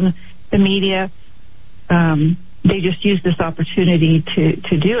shut down the media. They just used this opportunity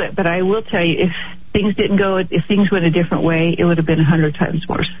to do it. But I will tell you, if things went a different way, it would have been 100 times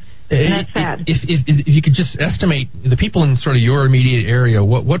worse. And that's sad. If you could just estimate the people in sort of your immediate area,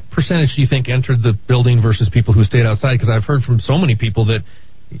 what percentage do you think entered the building versus people who stayed outside? Because I've heard from so many people that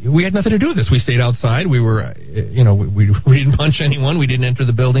we had nothing to do with this. We stayed outside. We were, we didn't punch anyone. We didn't enter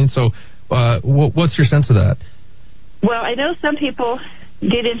the building. So what's your sense of that? Well, I know some people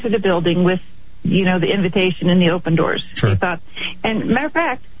did enter the building with, the invitation and the open doors. Sure. They thought, and matter of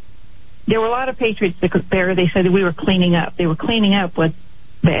fact, there were a lot of patriots there. They said that we were cleaning up. They were cleaning up with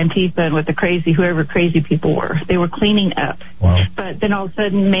the Antifa and with whoever crazy people were. They were cleaning up. Wow. But then all of a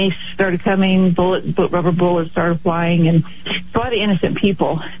sudden mace started coming, rubber bullets started flying, and a lot of innocent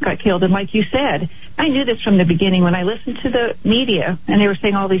people got killed. And like you said, I knew this from the beginning. When I listened to the media and they were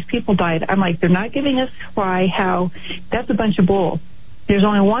saying all these people died, I'm like, they're not giving us why, how. That's a bunch of bull. There's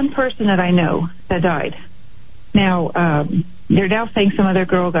only one person that I know that died. Now, they're now saying some other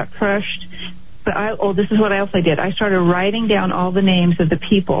girl got crushed. But this is what else I did. I started writing down all the names of the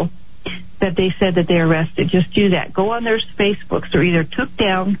people that they said that they arrested. Just do that. Go on their Facebooks. They're either took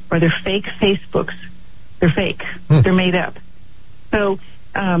down or they're fake Facebooks. They're fake. They're made up. So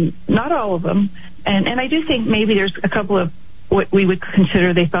not all of them. And I do think maybe there's a couple of what we would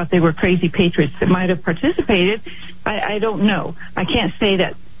consider they thought they were crazy patriots that might have participated. I don't know. I can't say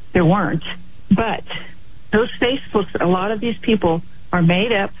that there weren't. But those Facebooks, a lot of these people are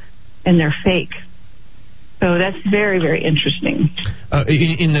made up and they're fake. So that's very, very interesting.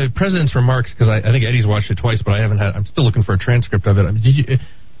 In the president's remarks, because I think Eddie's watched it twice, but I'm still looking for a transcript of it.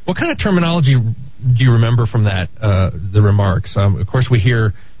 What kind of terminology do you remember from that, the remarks? Of course, we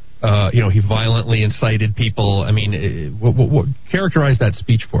hear, he violently incited people. I mean, what characterize that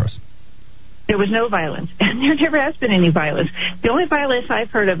speech for us? There was no violence, and there never has been any violence. The only violence I've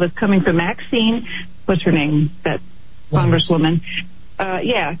heard of was coming from Maxine, what's her name, that congresswoman.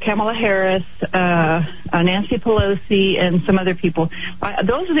 Kamala Harris, Nancy Pelosi, and some other people.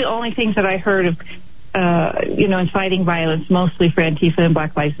 Those are the only things that I heard of, inciting violence, mostly for Antifa and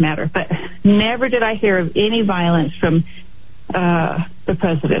Black Lives Matter. But never did I hear of any violence from the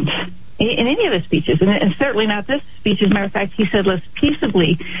president in any of his speeches, and certainly not this speech. As a matter of fact, he said, let's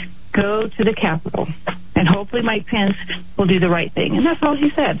peaceably go to the Capitol, and hopefully Mike Pence will do the right thing. And that's all he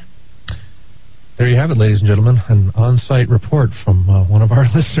said. There you have it, ladies and gentlemen, an on-site report from one of our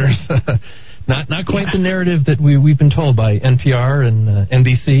listeners. Not quite the narrative that we've been told by NPR and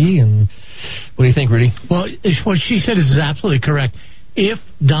NBC. And what do you think, Rudy? Well, what she said is absolutely correct. If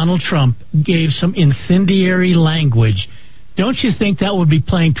Donald Trump gave some incendiary language, don't you think that would be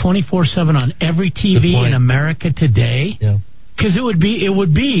playing 24/7 on every TV in America today? Yeah. Because it would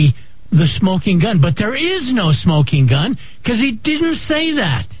be the smoking gun. But there is no smoking gun because he didn't say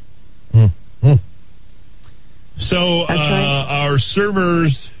that. So our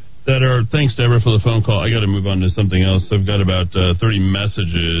servers that are, thanks Deborah for the phone call. I got to move on to something else. I've got about 30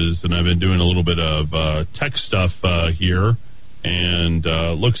 messages, and I've been doing a little bit of tech stuff here, and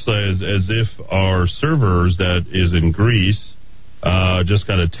looks as if our servers that is in Greece just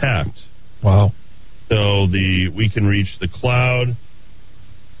got attacked. Wow. So we can reach the cloud,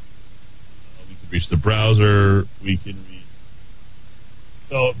 we can reach the browser, we can reach.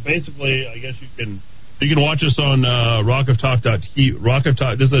 So basically, I guess you can watch us on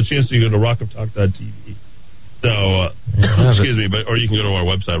rockoftalk.tv. This is a chance to go to rockoftalk.tv. So excuse me, or you can go to our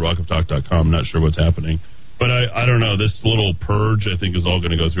website rockoftalk.com. I'm not sure what's happening, but I don't know. This little purge, I think, is all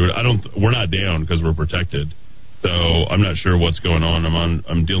going to go through it. We're not down because we're protected. So I'm not sure what's going on.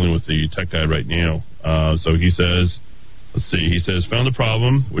 I'm dealing with the tech guy right now. So he says, let's see. He says, found the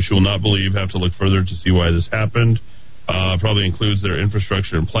problem, which you will not believe. Have to look further to see why this happened. Probably includes their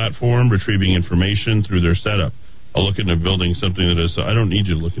infrastructure and platform, retrieving information through their setup. I'll look into building something that is. So I don't need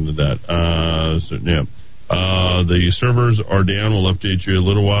you to look into that. The servers are down. We'll update you in a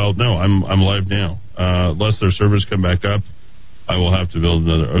little while. No, I'm live now. Unless their servers come back up, I will have to build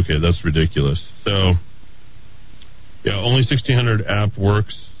another. Okay, that's ridiculous. So. Yeah, only 1600 app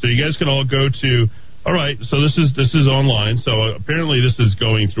works. So you guys can all go to. All right, so this is online. So apparently this is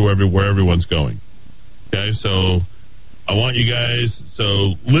going through where everyone's going. Okay, so I want you guys.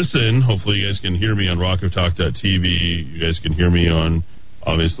 So listen. Hopefully you guys can hear me on rockoftalk.tv. You guys can hear me on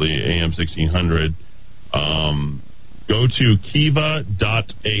obviously AM 1600. Go to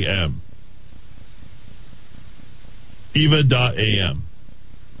kiva.am. Kiva.am.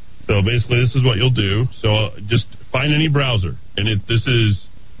 So basically, this is what you'll do. So just find any browser, and this is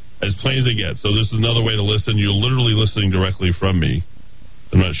as plain as it gets. So this is another way to listen. You're literally listening directly from me.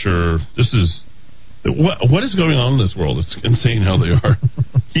 I'm not sure. This is what is going on in this world. It's insane how they are.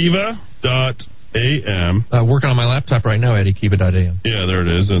 Kiva.am. Working on my laptop right now, Eddie. Kiva.am. Yeah, there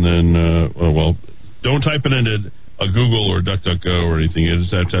it is. And then, don't type it into a Google or DuckDuckGo or anything. You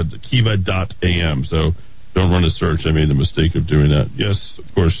just have to have Kiva.am. So don't run a search. I made the mistake of doing that. Yes, of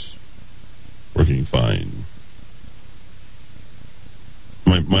course, working fine.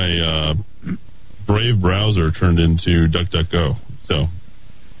 My Brave browser turned into DuckDuckGo, so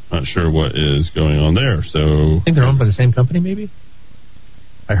not sure what is going on there. So I think they're owned by the same company, maybe?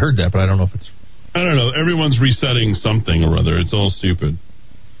 I heard that, but I don't know if it's... I don't know. Everyone's resetting something or other. It's all stupid.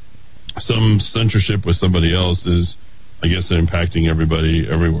 Some censorship with somebody else is, I guess, impacting everybody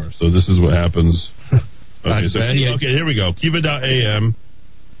everywhere. So this is what happens. Okay, here we go. Kiva.am,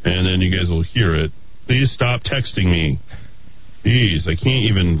 and then you guys will hear it. Please stop texting me. Jeez, I can't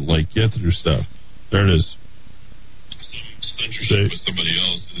even, get through stuff. There it is. Some censorship with somebody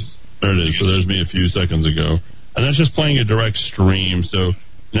else. There it is. So there's me a few seconds ago. And that's just playing a direct stream. So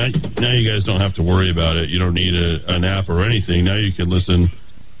now you guys don't have to worry about it. You don't need an app or anything. Now you can listen.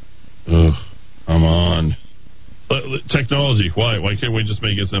 Ugh, come on. Technology. Why can't we just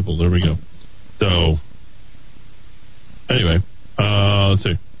make it simple? There we go. So, anyway, let's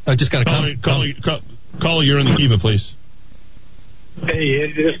see. I just got a call. You're in the Kiva, please. Hey,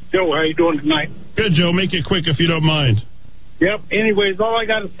 this is Joe. How you doing tonight? Good, Joe. Make it quick if you don't mind. Yep. Anyways, all I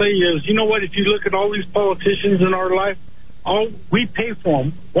got to say is, you know what? If you look at all these politicians in our life, we pay for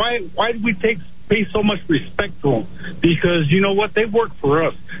them. Why do we pay so much respect to them? Because you know what? They work for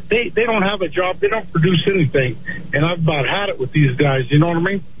us. They don't have a job. They don't produce anything. And I've about had it with these guys. You know what I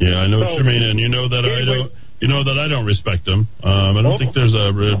mean? Yeah, I know what you mean, and you know that I don't. You know that I don't respect them. I don't think there's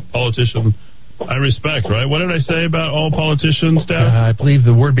a politician I respect, right? What did I say about all politicians, Dad? I believe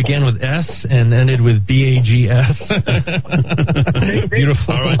the word began with S and ended with BAGS.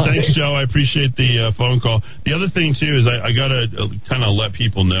 Beautiful. All right, thanks, Joe. I appreciate the phone call. The other thing, too, is I got to kind of let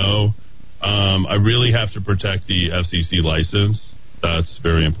people know I really have to protect the FCC license. That's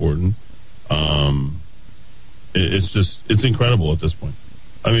very important. It's incredible at this point.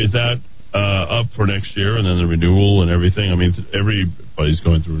 I mean, is that up for next year and then the renewal and everything? I mean, everybody's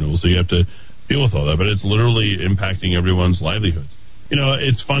going through renewal, so you have to deal with all that, but it's literally impacting everyone's livelihoods. You know,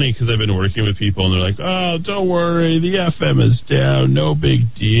 it's funny because I've been working with people and they're like, oh, don't worry, the FM is down, no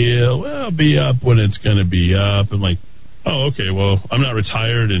big deal. Well, it'll be up when it's going to be up. I'm like, oh, okay, well, I'm not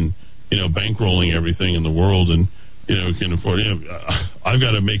retired and, bankrolling everything in the world and, can afford it. I've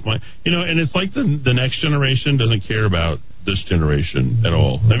got to make my, and it's like the next generation doesn't care about this generation at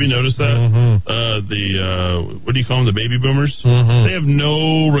all. Have you noticed that? Mm-hmm. What do you call them? The baby boomers? Mm-hmm. They have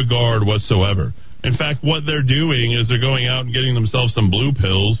no regard whatsoever. In fact, what they're doing is they're going out and getting themselves some blue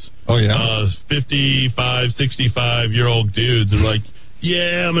pills. Oh, yeah. 55, 65-year-old dudes are like,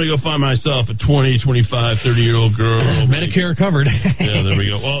 yeah, I'm going to go find myself a 20, 25, 30-year-old girl. Medicare covered. Yeah, there we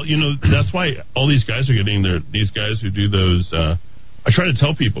go. Well, that's why all these guys are getting these guys who do those. I try to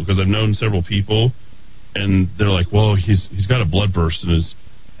tell people because I've known several people, and they're like, well, he's got a blood burst in his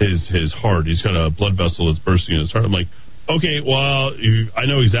heart. He's got a blood vessel that's bursting in his heart. I'm like, okay, well, I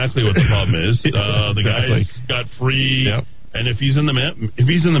know exactly what the problem is. The guy's got free, and if he's in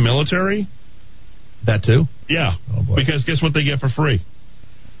the military, that too. Yeah, because guess what they get for free?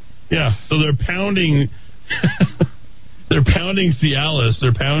 Yeah, so they're pounding, Cialis,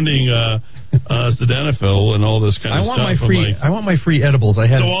 they're pounding sildenafil and all this kind of stuff. I want my free edibles.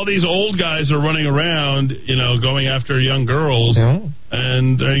 So all these old guys are running around, going after young girls,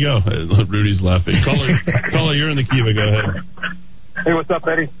 and there you go. Rudy's laughing. Caller, you're in the Kiva. Go ahead. Hey, what's up,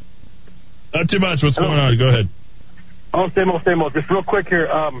 Eddie? Not too much. What's going on? Go ahead. Oh, same old. Just real quick here.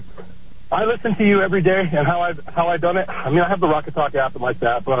 I listen to you every day, and how I done it. I mean, I have the Rocket Talk app and like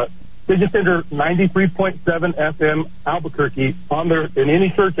that, but they just enter 93.7 FM Albuquerque on there in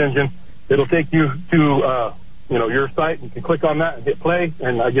any search engine. It'll take you to your site, and you can click on that and hit play,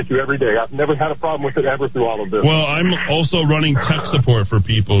 and I get you every day. I've never had a problem with it ever through all of this. Well, I'm also running tech support for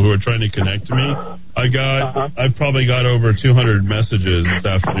people who are trying to connect to me. I've probably got over 200 messages this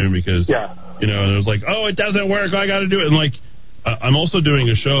afternoon because and it was like, oh, it doesn't work. I got to do it, and like. I'm also doing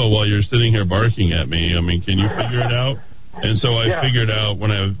a show while you're sitting here barking at me. I mean, can you figure it out? And so I figured out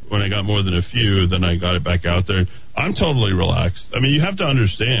when I got more than a few, then I got it back out there. I'm totally relaxed. I mean, you have to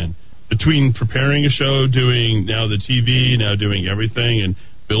understand, between preparing a show, doing now the TV, now doing everything, and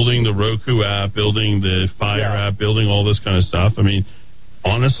building the Roku app, building the Fire app, building all this kind of stuff. I mean,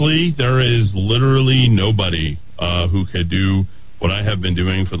 honestly, there is literally nobody who could do what I have been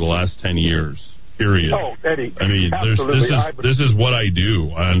doing for the last 10 years. Period. Oh, Eddie. I mean, this is what I do,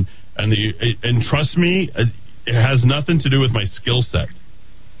 and trust me, it has nothing to do with my skill set.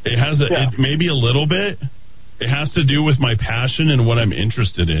 It has it maybe a little bit. It has to do with my passion and what I'm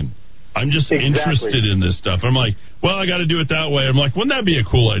interested in. I'm just interested in this stuff. I'm like, well, I got to do it that way. I'm like, wouldn't that be a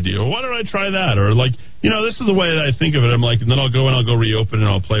cool idea? Why don't I try that? Or like, this is the way that I think of it. I'm like, and then I'll go reopen and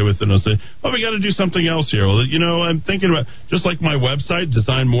I'll play with it and I'll say, oh, we got to do something else here. Well, I'm thinking about, just like my website,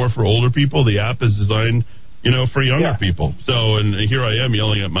 designed more for older people, the app is designed, for younger people. So, and here I am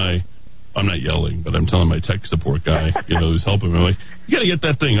yelling at I'm not yelling, but I'm telling my tech support guy, who's helping me. I'm like, you got to get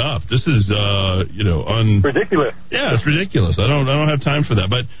that thing up. This is, ridiculous. Yeah, it's ridiculous. I don't have time for that.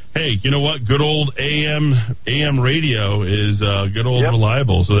 But hey, you know what? Good old AM radio is good old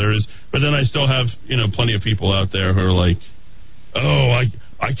reliable. So there is. But then I still have plenty of people out there who are like, oh,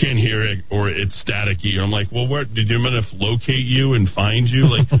 I can't hear it, or it's staticky. Or I'm like, well, where did you locate you and find you?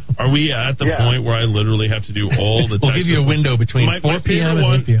 Like, are we at the point where I literally have to do all the? We'll give you a window between 4 p.m.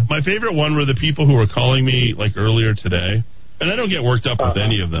 and 8 p.m. My favorite one were the people who were calling me like earlier today, and I don't get worked up with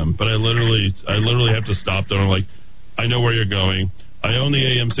any of them, but I literally have to stop them. I'm like, I know where you're going. I own the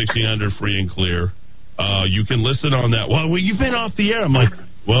AM 1600 free and clear. You can listen on that. Well, you've been off the air. I'm like,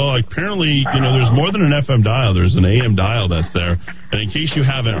 well, apparently, there's more than an FM dial. There's an AM dial that's there. And in case you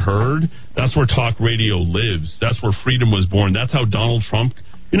haven't heard, that's where talk radio lives. That's where freedom was born. That's how Donald Trump,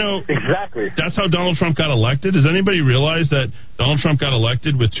 exactly. That's how Donald Trump got elected. Does anybody realize that Donald Trump got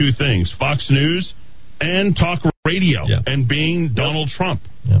elected with two things, Fox News and talk radio, and being Donald Trump?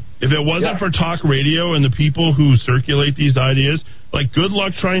 If it wasn't for talk radio and the people who circulate these ideas, like, good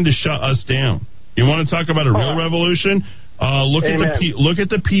luck trying to shut us down. You want to talk about a real revolution? Look at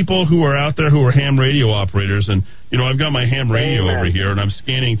the people who are out there who are ham radio operators, and I've got my ham radio over here, and I'm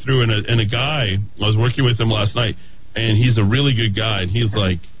scanning through, and a guy, I was working with him last night, and he's a really good guy, and he's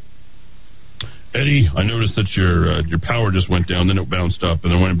like, Eddie, I noticed that your power just went down, then it bounced up,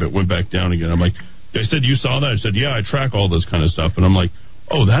 and then went back down again. I'm like, I said, you saw that? I said, yeah, I track all this kind of stuff. And I'm like,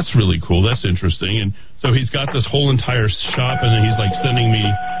 oh, that's really cool. That's interesting. And so he's got this whole entire shop, and then he's like sending me,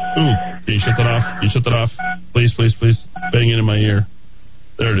 ooh, can you shut that off? Can you shut that off? Please, please, please. Banging in my ear.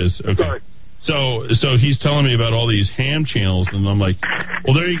 There it is. Okay. Sorry. So he's telling me about all these ham channels, and I'm like,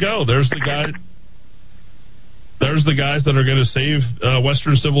 well, there you go. There's the guy. There's the guys that are going to save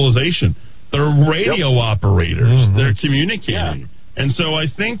Western civilization. They're radio operators. Mm-hmm. They're communicating. Yeah. And so I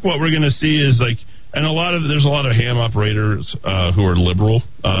think what we're going to see is like, and there's a lot of ham operators who are liberal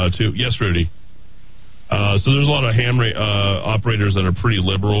too. Yes, Rudy. So there's a lot of ham operators that are pretty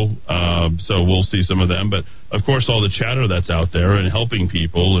liberal. So we'll see some of them. But of course, all the chatter that's out there and helping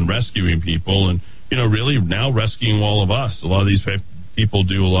people and rescuing people, and really now rescuing all of us. A lot of these people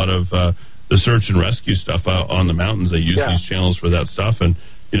do a lot of the search and rescue stuff out on the mountains. They use these channels for that stuff, and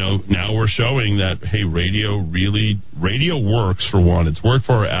now we're showing that, hey, radio works. For one, it's worked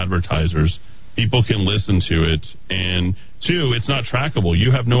for our advertisers. People can listen to it, and two, it's not trackable.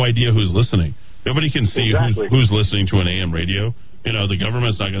 You have no idea who's listening. Nobody can see who's listening to an AM radio. The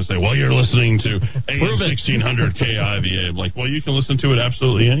government's not going to say, well, you're listening to AM 1600 KIVA. Like, well, you can listen to it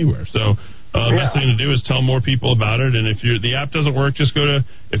absolutely anywhere. So the best thing to do is tell more people about it. And if the app doesn't work, just go to,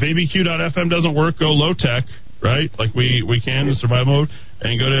 if abq.fm doesn't work, go low tech, right? Like we can in survival mode,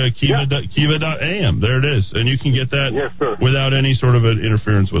 and go to kiva.am. There it is. And you can get that without any sort of an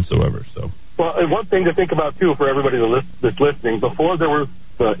interference whatsoever. So. Well, and one thing to think about, too, for everybody that's listening, before there was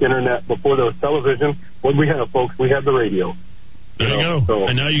the internet, before there was television, when we had folks, we had the radio. There you go. So,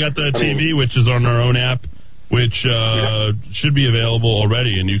 and now you got the TV, which is on our own app, which should be available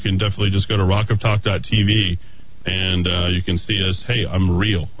already. And you can definitely just go to rockoftalk.tv, and you can see us. Hey, I'm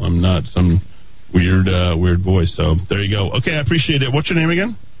real. I'm not some weird voice. So there you go. Okay, I appreciate it. What's your name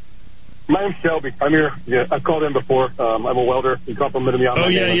again? My name's Shelby. I'm here. Yeah, I've called in before. I'm a welder. You complimented me on my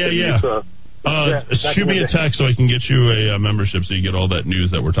name. Shoot me a text so I can get you a membership so you get all that news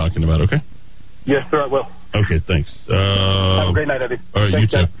that we're talking about, okay? Yes, sir, I will. Okay, thanks. Have a great night, Eddie. All right,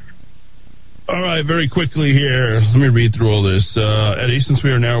 thanks, you too. All right, very quickly here, let me read through all this. Eddie, since we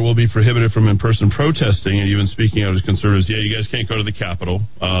are now will be prohibited from in-person protesting and even speaking out as conservatives, you guys can't go to the Capitol.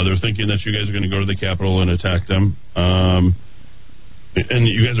 They're thinking that you guys are going to go to the Capitol and attack them. And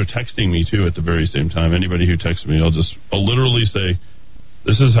you guys are texting me, too, at the very same time. Anybody who texts me, I'll literally say,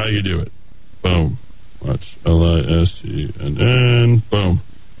 this is how you do it. Boom. Watch LISTNN. Boom.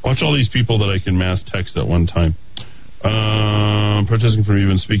 Watch all these people that I can mass text at one time. Protesting from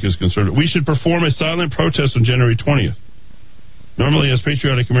even speak as conservative. We should perform a silent protest on January 20th. Normally, as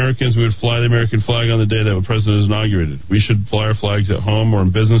patriotic Americans, we would fly the American flag on the day that the president is inaugurated. We should fly our flags at home or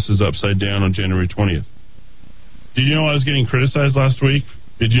in businesses upside down on January 20th. Did you know I was getting criticized last week?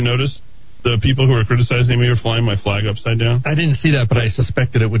 Did you notice? The people who were criticizing me were flying my flag upside down. I didn't see that, but I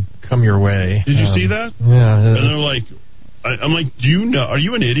suspected it would come your way. Did you see that? Yeah. And they're like, I'm like, do you know? Are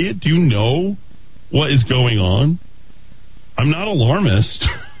you an idiot? Do you know what is going on? I'm not alarmist.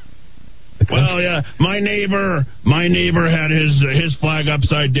 Well, yeah, my neighbor had his flag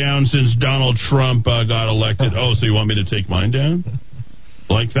upside down since Donald Trump got elected. Oh, so you want me to take mine down?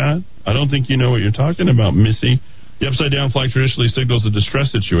 Like that? I don't think you know what you're talking about, Missy. The upside-down flag traditionally signals a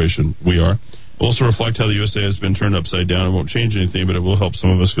distress situation. We are. It will also reflect how the USA has been turned upside down. It won't change anything, but it will help some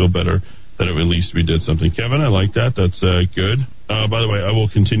of us feel better that at least we did something. Kevin, I like that. That's good. By the way, I will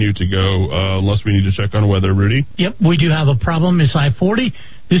continue to go unless we need to check on weather. Rudy? Yep, we do have a problem. It's I-40.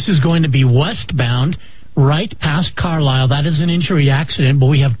 This is going to be westbound right past Carlisle. That is an injury accident,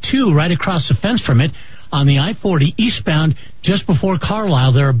 but we have two right across the fence from it. On the I-40 eastbound, just before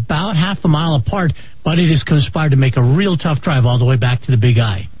Carlisle, they're about half a mile apart, but it has conspired to make a real tough drive all the way back to the Big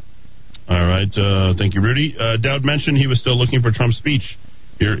I. All right. Thank you, Rudy. Dowd mentioned he was still looking for Trump's speech.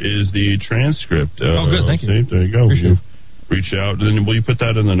 Here is the transcript. Good. Thank you. There you go. You reach out. And will you put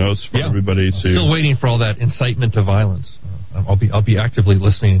that in the notes for everybody to... Still waiting for all that incitement to violence. I'll be actively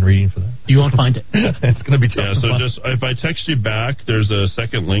listening and reading for that. You won't find it. It's going to be tough. Yeah, so just if I text you back, there's a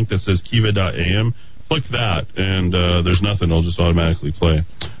second link that says kiva.am. Click that, and there's nothing. It'll just automatically play.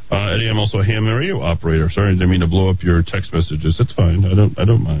 Eddie, I'm also a ham radio operator. Sorry, I didn't mean to blow up your text messages. It's fine. I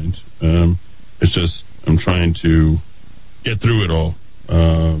don't mind. It's just I'm trying to get through it all,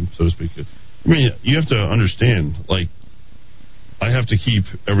 so to speak. I mean, you have to understand. Like, I have to keep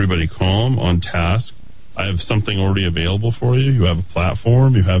everybody calm, on task. I have something already available for you. You have a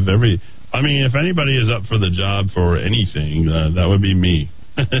platform. You have every. I mean, if anybody is up for the job for anything, that would be me.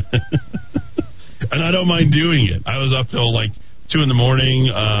 And I don't mind doing it. I was up till like 2 a.m,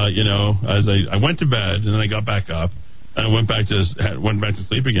 as I went to bed, and then I got back up, I went back to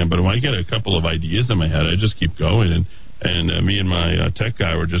sleep again. But when I get a couple of ideas in my head, I just keep going. And me and my tech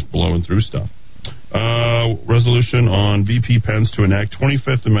guy were just blowing through stuff. Resolution on VP Pence to enact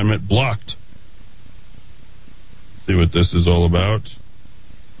 25th Amendment blocked. See what this is all about.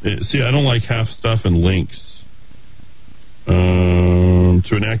 See, I don't like half stuff and links.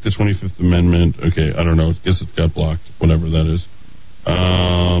 To enact the 25th Amendment. Okay, I don't know. I guess it got blocked. Whatever that is.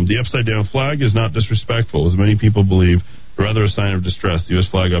 The upside-down flag is not disrespectful, as many people believe, rather a sign of distress. The U.S.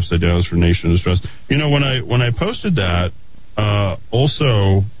 flag upside down is for nation distress. You know, when I posted that,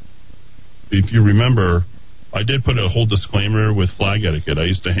 also, if you remember, I did put a whole disclaimer with flag etiquette. I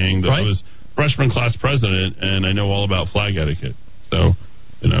used to hang I was freshman class president, and I know all about flag etiquette. So,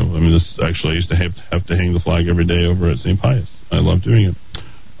 you know, I mean, I used to have to hang the flag every day over at St. Pius. I love doing it.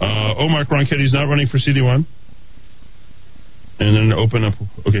 Mark Ronchetti's not running for CD1. And then open up.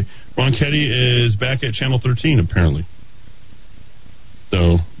 Okay, Ronchetti is back at Channel 13 apparently.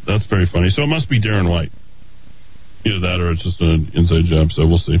 So that's very funny. So it must be Darren White. Either that or it's just an inside job. So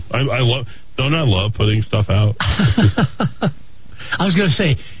we'll see. I love putting stuff out. I was going to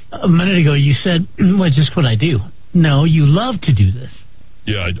say a minute ago you said, "Well, it's just what I do." No, you love to do this.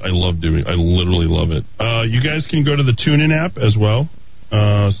 Yeah, I love doing. I literally love it. You guys can go to the TuneIn app as well.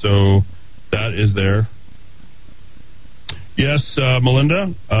 So that is there. Yes,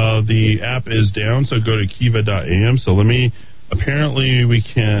 Melinda, the app is down, so go to kiva.am. So apparently we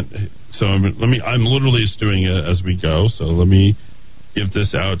can't, I'm literally just doing it as we go, so let me give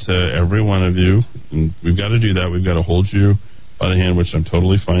this out to every one of you. And we've got to do that. We've got to hold you by the hand, which I'm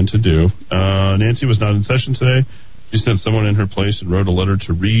totally fine to do. Nancy was not in session today. She sent someone in her place and wrote a letter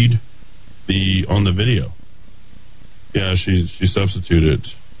to read on the video. Yeah, she substituted.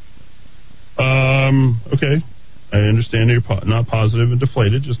 Okay. I understand you're not positive and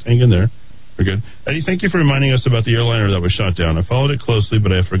deflated. Just hang in there. We're good. Eddie, thank you for reminding us about the airliner that was shot down. I followed it closely,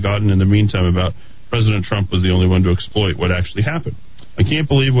 but I have forgotten in the meantime about President Trump was the only one to exploit what actually happened. I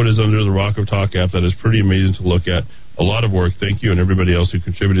can't believe what is under the Rock of Talk app. That is pretty amazing to look at. A lot of work. Thank you and everybody else who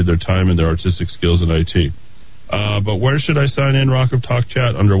contributed their time and their artistic skills in IT. But where should I sign in Rock of Talk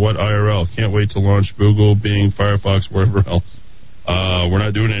chat? Under what IRL? Can't wait to launch Google, Bing, Firefox, wherever else. We're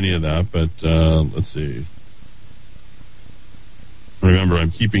not doing any of that, but let's see. Remember, I'm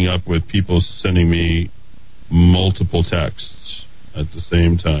keeping up with people sending me multiple texts at the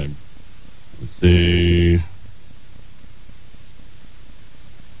same time. Let's see.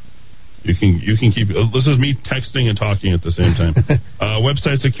 You can keep. This is me texting and talking at the same time.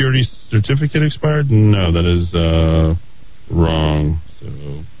 Website security certificate expired? No, that is wrong. So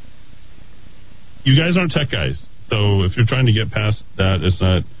you guys aren't tech guys. So if you're trying to get past that, it's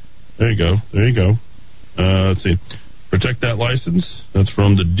not. There you go. Let's see. Protect that license. That's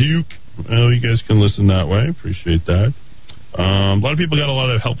from the Duke. Well, you guys can listen that way. Appreciate that. A lot of people got a lot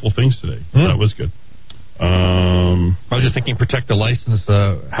of helpful things today. That was good. I was just thinking, protect the license.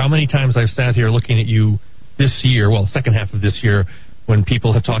 How many times I've sat here looking at you this year, second half of this year, when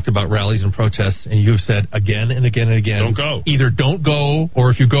people have talked about rallies and protests, and you've said again and again and again, don't go. Either don't go,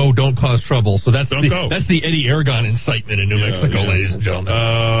 or if you go, don't cause trouble. So that's the Eddie Aragon incitement in New Mexico, ladies and gentlemen.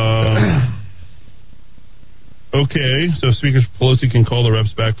 Okay, so Speaker Pelosi can call the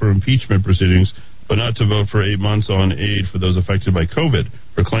reps back for impeachment proceedings, but not to vote for 8 months on aid for those affected by COVID.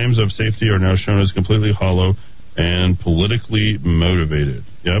 Her claims of safety are now shown as completely hollow and politically motivated.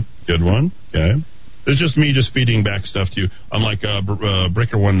 Yep, good one. Okay. It's just me just feeding back stuff to you. I'm like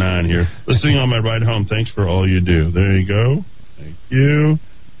Bricker19 here. Listening on my ride home. Thanks for all you do. There you go. Thank you.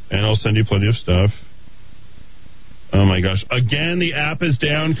 And I'll send you plenty of stuff. Oh, my gosh. Again, the app is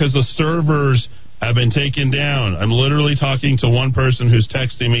down because the servers have been taken down. I'm literally talking to one person who's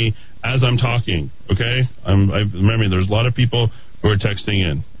texting me as I'm talking, okay? Remember, there's a lot of people who are texting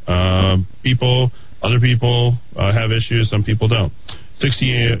in. Other people have issues, some people don't.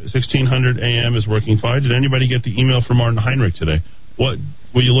 1600 AM is working fine. Did anybody get the email from Martin Heinrich today? Will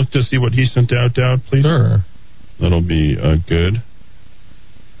you look to see what he sent out, Dowd, please? Sure. That'll be good.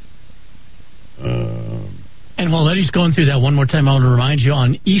 And while Eddie's going through that one more time, I want to remind you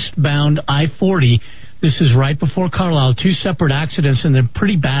on eastbound I-40, this is right before Carlisle, 2 separate accidents, and they're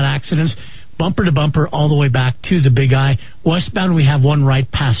pretty bad accidents, bumper to bumper all the way back to the Big I. Westbound, we have one right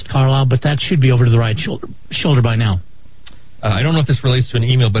past Carlisle, but that should be over to the right shoulder by now. I don't know if this relates to an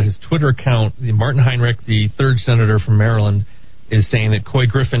email, but his Twitter account, Martin Heinrich, the 3rd senator from Maryland, is saying that Coy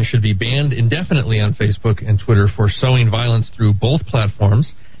Griffin should be banned indefinitely on Facebook and Twitter for sowing violence through both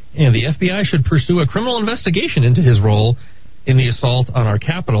platforms. And the FBI should pursue a criminal investigation into his role in the assault on our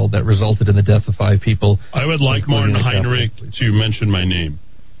Capitol that resulted in the death of 5 people. I would like Martin Heinrich to mention my name.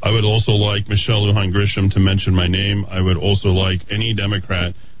 I would also like Michelle Lujan Grisham to mention my name. I would also like any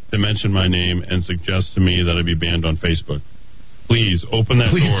Democrat to mention my name and suggest to me that I be banned on Facebook. Please open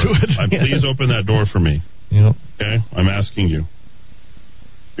that door. Please open that door for me. Yep. Okay? I'm asking you.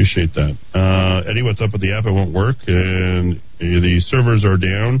 Appreciate that. Eddie, what's up with the app? It won't work, and the servers are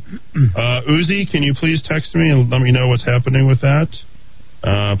down. Uzi, can you please text me and let me know what's happening with that?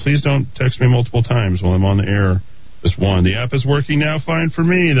 Please don't text me multiple times while I'm on the air. Just one. The app is working now fine for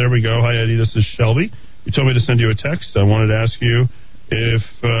me. There we go. Hi, Eddie. This is Shelby. You told me to send you a text. I wanted to ask you if...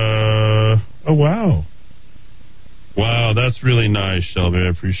 oh, wow. Wow, that's really nice, Shelby. I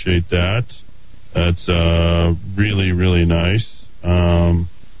appreciate that. That's really, really nice. Again,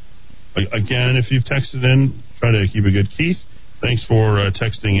 if you've texted in, try to keep a good Keith. Thanks for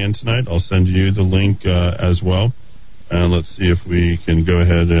texting in tonight. I'll send you the link as well. And let's see if we can go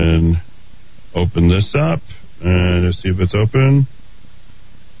ahead and open this up. And let's see if it's open.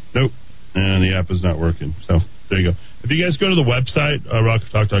 Nope. And the app is not working. So there you go. If you guys go to the website,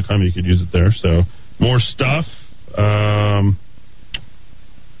 rockoftalk.com, you could use it there. So more stuff. How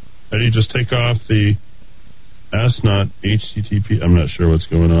do you just take off the S, not HTTP? I'm not sure what's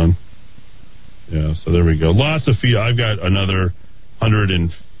going on. Yeah, so there we go. Lots of feed. I've got another 100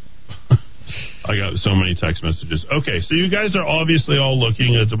 and... I got so many text messages. Okay, so you guys are obviously all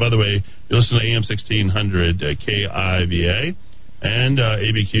looking at, by the way, you listen to AM 1600 KIVA and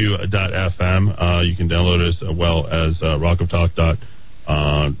abq.fm. You can download us as well as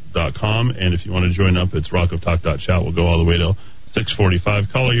rockoftalk.com. And if you want to join up, it's rockoftalk.chat. We'll go all the way till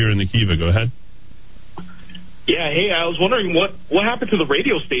 6:45. Caller here in the Kiva. Go ahead. Yeah, hey, I was wondering what happened to the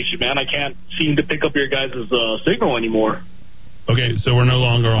radio station, man. I can't seem to pick up your guys' signal anymore. Okay, so we're no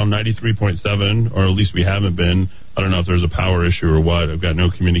longer on 93.7, or at least we haven't been. I don't know if there's a power issue or what. I've got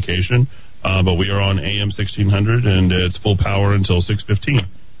no communication. But we are on AM 1600, and it's full power until 6:15.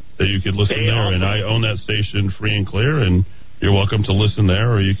 So you could listen there, awesome. And I own that station free and clear, and you're welcome to listen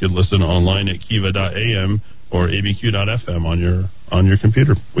there, or you could listen online at kiva.am or abq.fm on your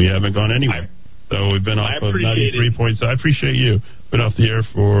computer. We haven't gone anywhere. So we've been off of 93.7. I appreciate you. Been off the air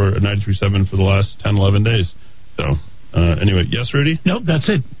for 93.7 for the last 10, 11 days. So... anyway, yes, Rudy? Nope, that's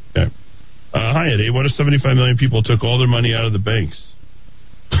it. Okay. Hi, Eddie. What if 75 million people took all their money out of the banks?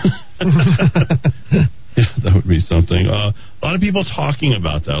 Yeah, that would be something. A lot of people talking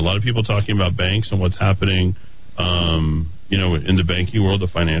about that. A lot of people talking about banks and what's happening, in the banking world, the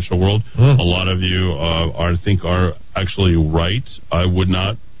financial world. A lot of you I think are actually right. I would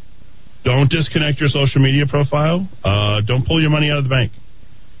not. Don't disconnect your social media profile. Don't pull your money out of the bank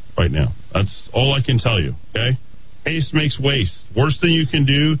right now. That's all I can tell you, okay? Haste makes waste. Worst thing you can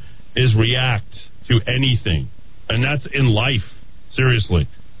do is react to anything. And that's in life. Seriously.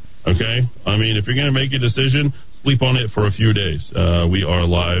 Okay? I mean, if you're going to make a decision, sleep on it for a few days. We are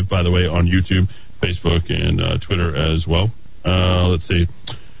live, by the way, on YouTube, Facebook, and Twitter as well. Let's see.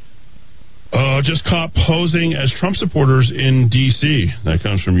 Just caught posing as Trump supporters in D.C. That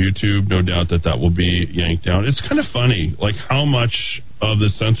comes from YouTube. No doubt that will be yanked down. It's kind of funny, like how much of the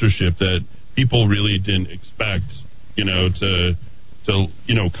censorship that people really didn't expect to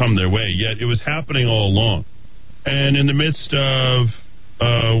come their way. Yet it was happening all along. And in the midst of,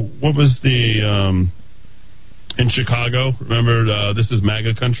 what was in Chicago, remember, this is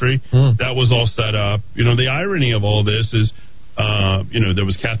MAGA country? That was all set up. The irony of all this is, there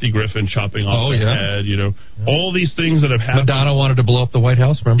was Kathy Griffin chopping off the head, all these things that have happened. Madonna wanted to blow up the White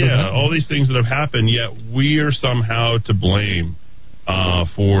House, remember that? All these things that have happened, yet we are somehow to blame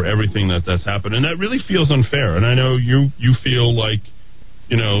for everything that's happened, and that really feels unfair. And I know you feel like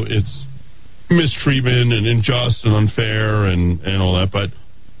it's mistreatment and unjust and unfair and all that, but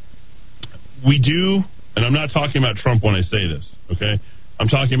we do. And I'm not talking about Trump when I say this, okay? I'm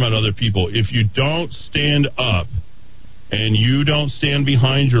talking about other people. If you don't stand up and you don't stand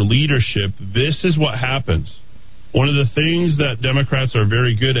behind your leadership, this is what happens. One of the things that Democrats are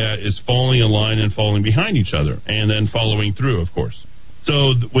very good at is falling in line and falling behind each other, and then following through, of course.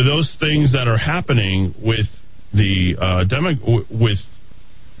 So with those things that are happening with the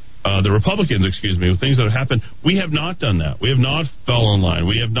Republicans, with things that have happened, we have not done that. We have not fell in line.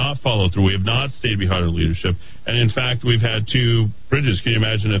 We have not followed through. We have not stayed behind our leadership. And in fact, we've had two bridges. Can you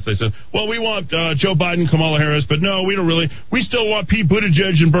imagine if they said, well, we want Joe Biden, Kamala Harris, but no, we don't really. We still want Pete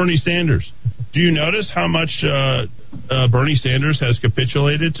Buttigieg and Bernie Sanders. Do you notice how much Bernie Sanders has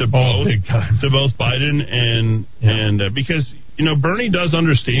capitulated to both Biden and because Bernie does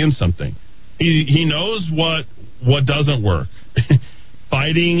understand something. He knows what doesn't work.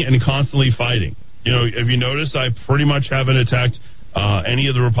 Fighting and constantly fighting. Have you noticed I pretty much haven't attacked any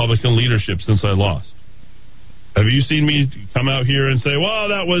of the Republican leadership since I lost. Have you seen me come out here and say, well,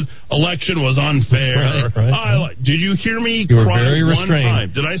 that election was unfair? Right. Did you hear me you cry very one restrained.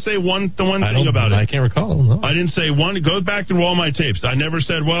 time? Did I say one thing about it? I can't recall. No. I didn't say one. Go back through all my tapes. I never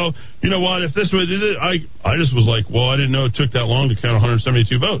said, well, you know what, if this was... I just was like, well, I didn't know it took that long to count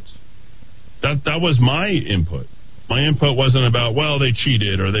 172 votes. That was my input. My input wasn't about, well, they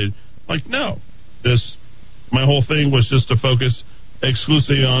cheated or they... Like, no. My whole thing was just to focus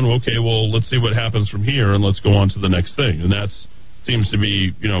exclusively on, okay, well, let's see what happens from here and let's go on to the next thing. And that seems to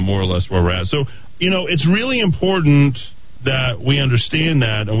be, more or less where we're at. So, it's really important that we understand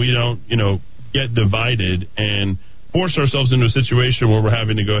that and we don't, get divided and force ourselves into a situation where we're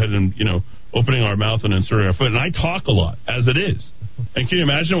having to go ahead and, opening our mouth and inserting our foot. And I talk a lot, as it is. And can you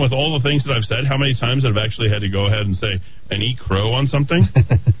imagine with all the things that I've said, how many times I've actually had to go ahead and say, and eat crow on something?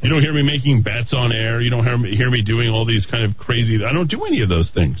 You don't hear me making bets on air. You don't hear me doing all these kind of crazy... I don't do any of those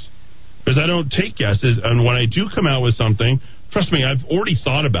things. Because I don't take guesses. And when I do come out with something, trust me, I've already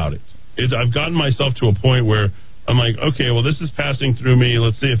thought about it. I've gotten myself to a point where I'm like, okay, well, this is passing through me.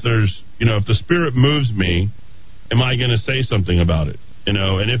 Let's see if there's... if the spirit moves me, am I going to say something about it? And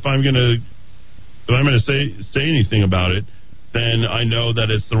if I'm going to say anything about it, then I know that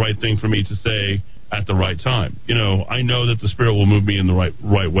it's the right thing for me to say at the right time. I know that the Spirit will move me in the right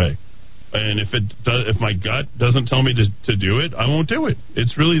way. And if my gut doesn't tell me to do it, I won't do it.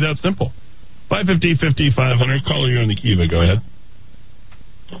 It's really that simple. 550-5500, caller, you're on the Kiva. Go ahead.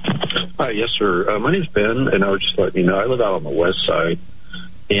 Hi, yes, sir. My name's Ben, and I was just letting you know, I live out on the west side.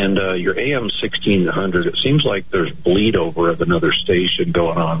 And your AM 1600, it seems like there's bleed over of another station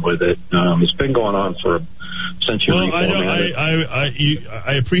going on with it. It's been going on since you reformatted.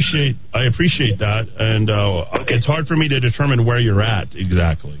 I appreciate that, and It's hard for me to determine where you're at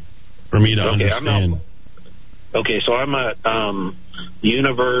exactly for me to understand. So I'm at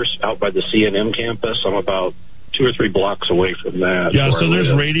Universe out by the C&M campus. I'm about 2 or 3 blocks away from that. Yeah, so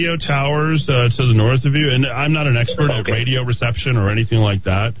there's radio towers to the north of you, and I'm not an expert at radio reception or anything like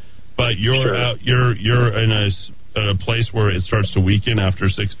that, but you're in a place where it starts to weaken after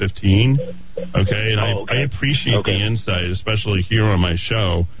 6:15. Okay, and I appreciate the insight, especially here on my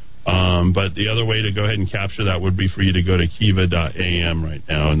show. But the other way to go ahead and capture that would be for you to go to kiva.am right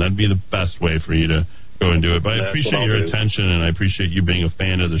now, and that'd be the best way for you to go and do it. But I appreciate your attention, and I appreciate you being a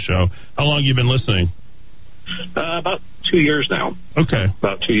fan of the show. How long have you been listening? About 2 years now. Okay.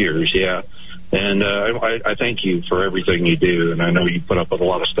 About 2 years, yeah. And I thank you for everything you do, and I know you put up with a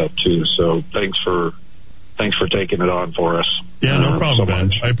lot of stuff too. So thanks for taking it on for us. Yeah, no problem,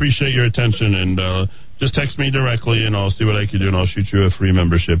 Ben. I appreciate your attention, and just text me directly, and I'll see what I can do, and I'll shoot you a free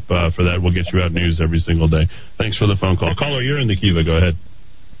membership for that. We'll get you out news every single day. Thanks for the phone call. Caller, you're in the Kiva. Go ahead.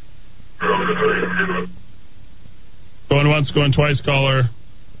 Going once, going twice, caller.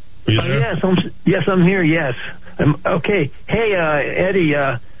 Yes, I'm here. Yes. Okay. Hey, Eddie,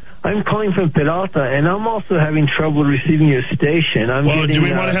 I'm calling from Peralta, and I'm also having trouble receiving your station. Do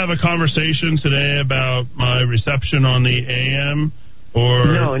we want to have a conversation today about my reception on the AM? Or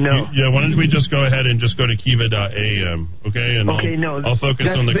No. Why don't we just go ahead and just go to kiva.am, okay? And I'll focus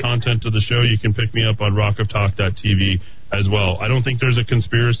on the content of the show. You can pick me up on rockoftalk.tv as well. I don't think there's a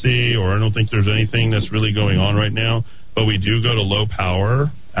conspiracy, or I don't think there's anything that's really going on right now, but we do go to low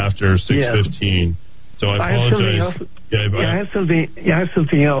power after 6:15. So I apologize. I have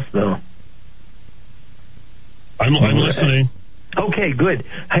something else though. I'm listening. Okay, good.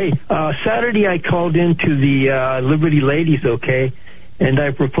 Hey, Saturday I called into the Liberty Ladies, okay, and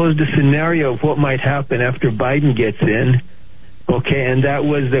I proposed a scenario of what might happen after Biden gets in. Okay, and that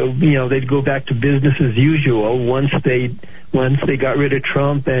was that they'd go back to business as usual once they got rid of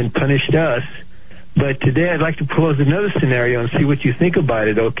Trump and punished us. But today I'd like to propose another scenario and see what you think about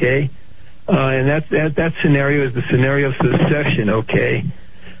it, okay? And that scenario is the scenario of secession, okay?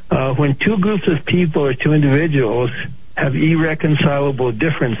 When two groups of people or two individuals have irreconcilable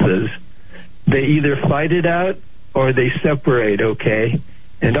differences, they either fight it out or they separate, okay?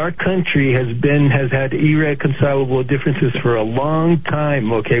 And our country has had irreconcilable differences for a long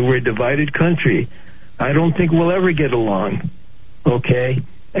time, okay? We're a divided country. I don't think we'll ever get along, okay?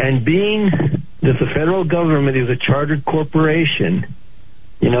 And being that the federal government is a chartered corporation,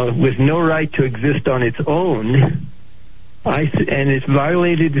 with no right to exist on its own, and it's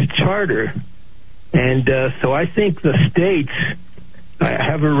violated its charter, and so I think the states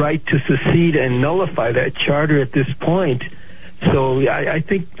have a right to secede and nullify that charter at this point. So I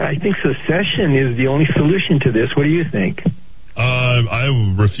think secession is the only solution to this. What do you think? I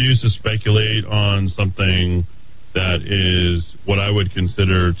refuse to speculate on something that is what I would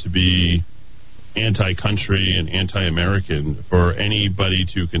consider to be anti-country and anti-American for anybody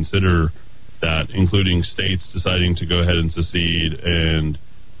to consider that, including states deciding to go ahead and secede and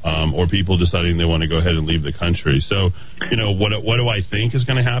or people deciding they want to go ahead and leave the country. So, what do I think is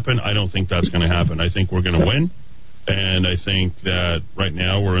going to happen? I don't think that's going to happen. I think we're going to win, and I think that right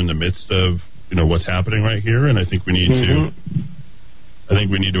now we're in the midst of what's happening right here, and I think we need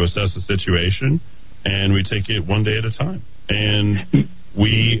to assess the situation, and we take it one day at a time. And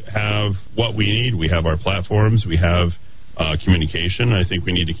we have what we need. We have our platforms. We have communication. I think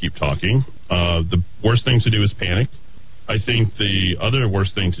we need to keep talking. The worst thing to do is panic. I think the other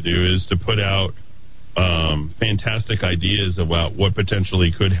worst thing to do is to put out fantastic ideas about what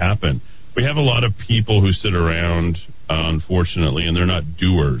potentially could happen. We have a lot of people who sit around, unfortunately, and they're not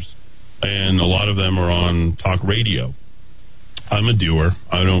doers. And a lot of them are on talk radio. I'm a doer.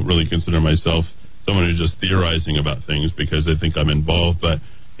 I don't really consider myself someone who's just theorizing about things because I think I'm involved. But,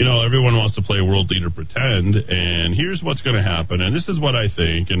 everyone wants to play world leader pretend, and here's what's going to happen, and this is what I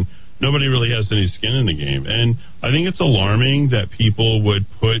think, and nobody really has any skin in the game. And I think it's alarming that people would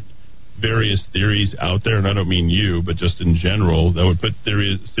put various theories out there, and I don't mean you, but just in general, that would put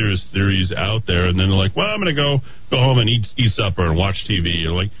serious theories out there, and then they're like, well, I'm going to go home and eat supper and watch TV.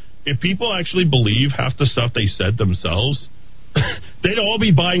 And like, if people actually believe half the stuff they said themselves, they'd all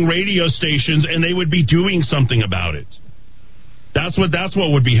be buying radio stations, and they would be doing something about it. That's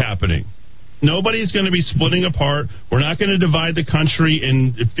what would be happening. Nobody's going to be splitting apart. We're not going to divide the country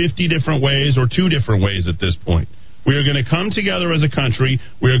in 50 different ways or 2 different ways at this point. We are going to come together as a country.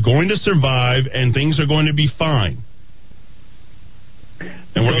 We are going to survive, and things are going to be fine.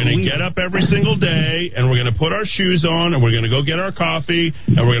 And we're going to get up every single day, and we're going to put our shoes on, and we're going to go get our coffee,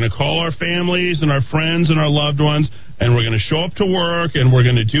 and we're going to call our families and our friends and our loved ones, and we're going to show up to work, and we're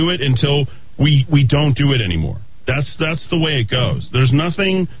going to do it until we don't do it anymore. That's the way it goes. There's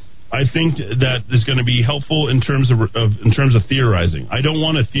nothing, I think, that is going to be helpful in terms of theorizing. I don't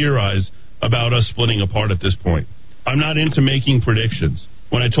want to theorize about us splitting apart at this point. I'm not into making predictions.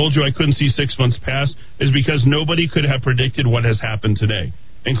 When I told you I couldn't see 6 months past, is because nobody could have predicted what has happened today,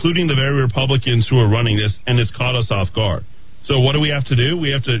 including the very Republicans who are running this, and it's caught us off guard. So what do we have to do?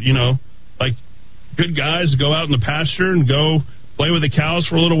 We have to, like good guys, go out in the pasture and go play with the cows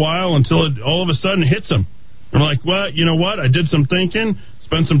for a little while until it all of a sudden hits them. And we're like, well, you know what? I did some thinking,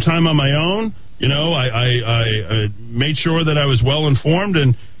 spent some time on my own. I made sure that I was well informed,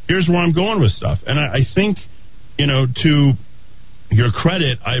 and here's where I'm going with stuff. And I think, to your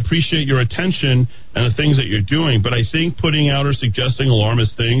credit, I appreciate your attention and the things that you're doing, but I think putting out or suggesting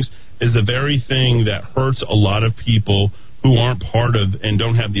alarmist things is the very thing that hurts a lot of people who aren't part of and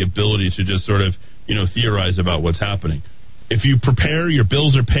don't have the ability to just sort of, theorize about what's happening. If you prepare, your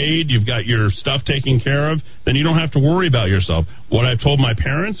bills are paid, you've got your stuff taken care of, then you don't have to worry about yourself. What I've told my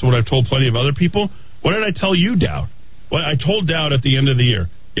parents, what I've told plenty of other people, what did I tell you, Dowd? Well, I told Dowd at the end of the year,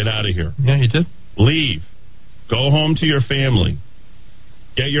 get out of here. Yeah, you did. Leave. Go home to your family.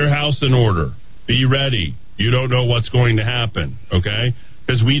 Get your house in order. Be ready. You don't know what's going to happen, okay?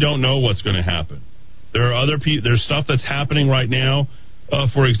 Because we don't know what's going to happen. There are other people. There's stuff that's happening right now.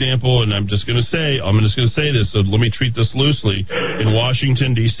 For example, and I'm just going to say this, so let me treat this loosely. In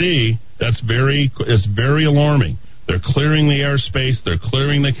Washington, D.C., it's very alarming. They're clearing the airspace. They're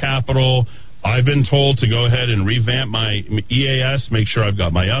clearing the Capitol. I've been told to go ahead and revamp my EAS, make sure I've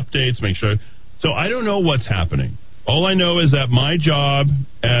got my updates, So I don't know what's happening. All I know is that my job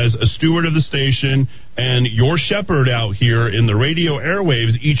as a steward of the station and your shepherd out here in the radio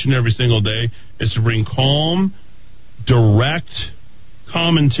airwaves each and every single day is to bring calm, direct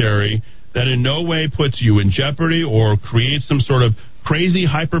commentary that in no way puts you in jeopardy or creates some sort of crazy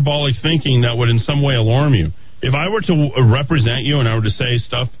hyperbolic thinking that would in some way alarm you. If I were to represent you and I were to say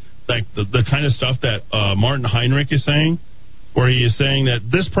stuff like the kind of stuff that Martin Heinrich is saying, where he is saying that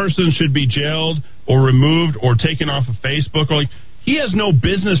this person should be jailed or removed or taken off of Facebook, he has no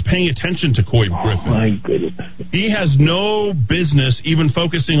business paying attention to Couy Griffin. Oh, my goodness. He has no business even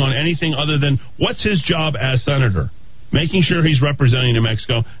focusing on anything other than what's his job as senator. Making sure he's representing New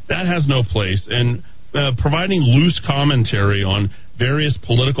Mexico, that has no place. And providing loose commentary on various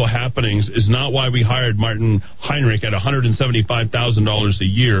political happenings is not why we hired Martin Heinrich at $175,000 a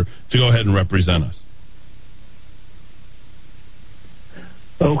year to go ahead and represent us.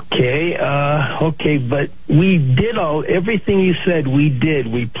 Okay, but we did everything you said we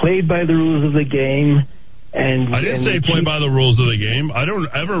did. We played by the rules of the game. And I didn't say play by the rules of the game. I don't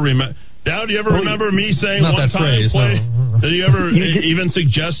ever remember. Dowd, do you ever remember me saying one time play? No. Did you ever even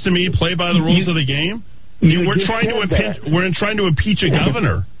suggest to me play by the rules of the game? We're trying to impeach a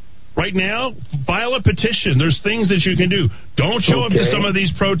governor. Right now, file a petition. There's things that you can do. Don't show up to some of these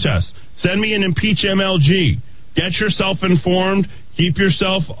protests. Send me an impeach MLG. Get yourself informed. Keep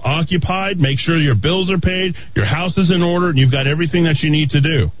yourself occupied. Make sure your bills are paid, your house is in order, and you've got everything that you need to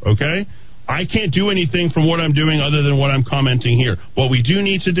do, okay? I can't do anything from what I'm doing other than what I'm commenting here. What we do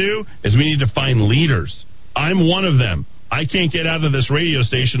need to do is we need to find leaders. I'm one of them. I can't get out of this radio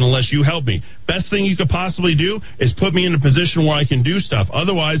station unless you help me. Best thing you could possibly do is put me in a position where I can do stuff.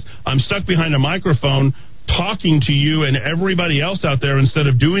 Otherwise, I'm stuck behind a microphone talking to you and everybody else out there instead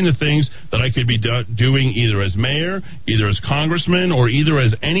of doing the things that I could be doing either as mayor, either as congressman, or either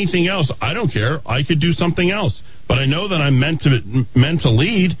as anything else. I don't care. I could do something else. But I know that I'm meant to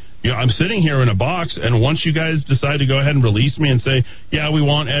lead. You know, I'm sitting here in a box, and once you guys decide to go ahead and release me and say, yeah, we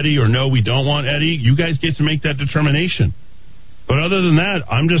want Eddie, or no, we don't want Eddie, you guys get to make that determination. But other than that,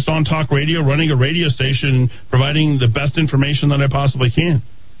 I'm just on talk radio, running a radio station, providing the best information that I possibly can.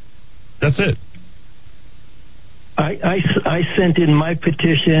 That's it. I sent in my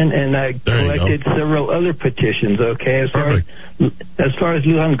petition, and I collected several other petitions, okay, as far as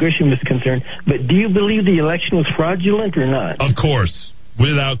Lujan Grisham is concerned. But do you believe the election was fraudulent or not? Of course.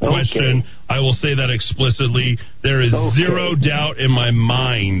 Without question. Okay. I will say that explicitly. There is zero doubt in my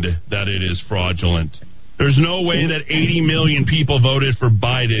mind that it is fraudulent. There's no way that 80 million people voted for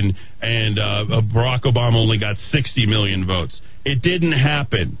Biden and Barack Obama only got 60 million votes. It didn't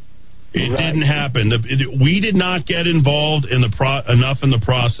happen. It didn't happen. We did not get involved in enough in the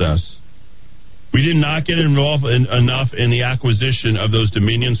process. We did not get involved enough in the acquisition of those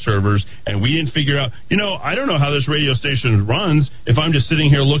Dominion servers, and we didn't figure out, I don't know how this radio station runs if I'm just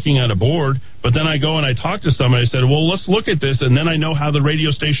sitting here looking at a board, but then I go and I talk to somebody, I said, well, let's look at this, and then I know how the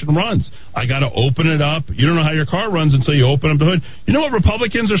radio station runs. I got to open it up. You don't know how your car runs until you open up the hood. You know what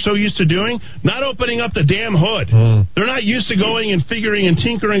Republicans are so used to doing? Not opening up the damn hood. They're not used to going and figuring and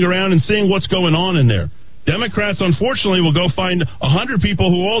tinkering around and seeing what's going on in there. Democrats, unfortunately, will go find 100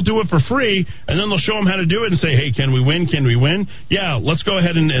 people who all do it for free, and then they'll show them how to do it and say, hey, can we win? Can we win? Yeah, let's go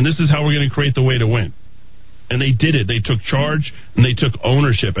ahead, and this is how we're going to create the way to win. And they did it. They took charge, and they took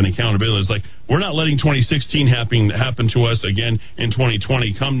ownership and accountability. It's like, we're not letting 2016 happen to us again in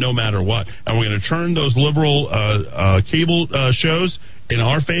 2020, come no matter what. And we're going to turn those liberal cable shows in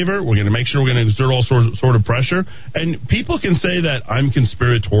our favor. We're going to make sure we're going to exert all sort of pressure. And people can say that I'm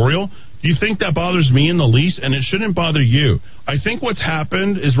conspiratorial. Do you think that bothers me in the least? And it shouldn't bother you. I think what's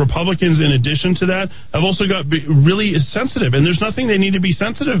happened is Republicans, in addition to that, have also got really sensitive. And there's nothing they need to be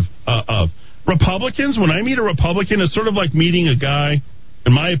sensitive of. Republicans, when I meet a Republican, it's sort of like meeting a guy, in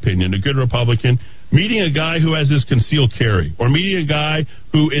my opinion, a good Republican, meeting a guy who has his concealed carry, or meeting a guy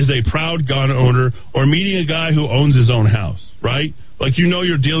who is a proud gun owner, or meeting a guy who owns his own house, right? Like,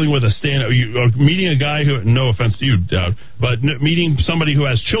 you're dealing with a meeting a guy who, no offense to you, Dowd, but meeting somebody who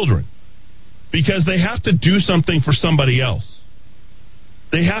has children. Because they have to do something for somebody else.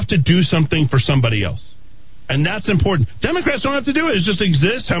 They have to do something for somebody else. And that's important. Democrats don't have to do it. It just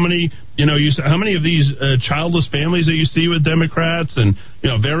exists. How many of these childless families that you see with Democrats, and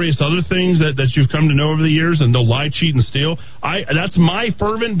various other things that you've come to know over the years, and they'll lie, cheat, and steal. That's my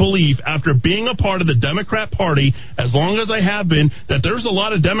fervent belief, after being a part of the Democrat Party as long as I have been, that there's a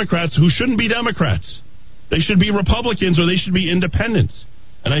lot of Democrats who shouldn't be Democrats. They should be Republicans, or they should be independents.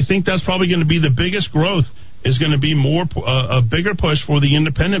 And I think that's probably going to be the biggest growth, is going to be a bigger push for the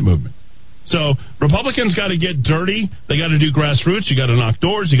independent movement. So Republicans got to get dirty. They got to do grassroots. You got to knock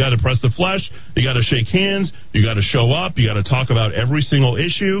doors. You got to press the flesh. You got to shake hands. You got to show up. You got to talk about every single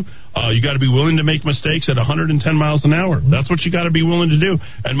issue. You got to be willing to make mistakes at 110 miles an hour. That's what you got to be willing to do.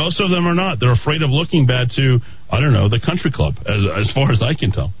 And most of them are not. They're afraid of looking bad to, the country club, as far as I can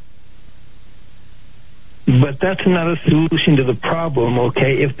tell. But that's not a solution to the problem,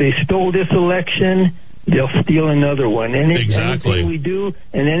 okay? If they stole this election, they'll steal another one. Exactly.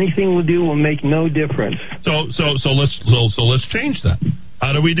 Anything we do will make no difference. So let's change that.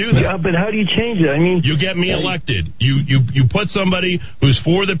 How do we do that? Yeah, but how do you change it? I mean, you get me elected. You put somebody who's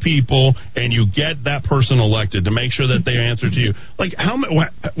for the people, and you get that person elected to make sure that they answer to you. Like,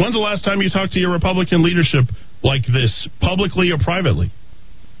 when's the last time you talked to your Republican leadership like this, publicly or privately?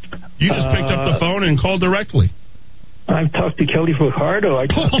 You just picked up the phone and called directly. I've talked to Kelly Fajardo. I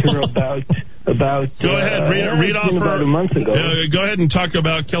talked to her about Go ahead, read off her. About a month ago. Go ahead and talk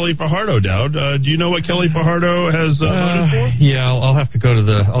about Kelly Fajardo, Dowd. Do you know what Kelly Fajardo has voted for? Yeah, I'll have to go to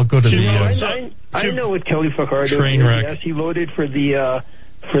the. I'll go to I know what Kelly Fajardo train wreck. Yes, she voted for the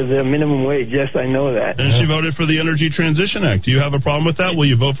minimum wage. Yes, I know that. And she voted for the Energy Transition Act. Do you have a problem with that? Will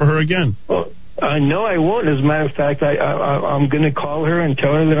you vote for her again? Well, no, I won't. As a matter of fact, I'm going to call her and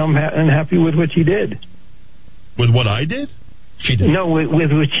tell her that I'm unhappy with what she did. With what I did? She did. No,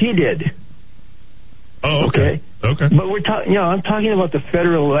 with what she did. Oh, okay. Okay. But we're talking, I'm talking about the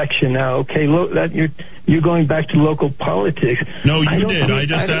federal election now. Okay, you're going back to local politics. No, you did. I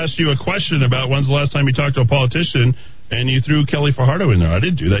just asked you a question about when's the last time you talked to a politician, and you threw Kelly Fajardo in there. I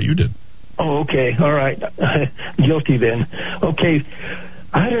didn't do that. You did. Oh, okay. All right. Guilty then. Okay.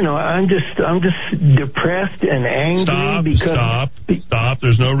 I don't know. I'm just depressed and angry Stop.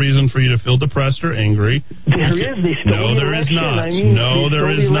 There's no reason for you to feel depressed or angry. There is. They stole the election. No,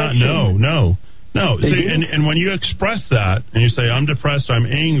 there is not. No. See, and when you express that and you say, I'm depressed, I'm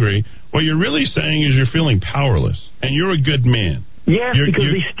angry, what you're really saying is you're feeling powerless. And you're a good man. Yes,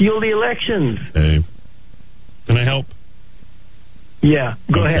 because they steal the elections. Hey. Can I help? Yeah,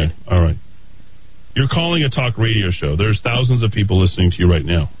 go ahead. All right. You're calling a talk radio show. There's thousands of people listening to you right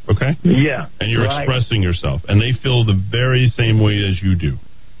now, okay? Yeah. And you're expressing yourself, and they feel the very same way as you do.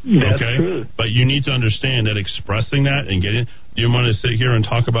 That's okay? true. But you need to understand that expressing that and getting... Do you want to sit here and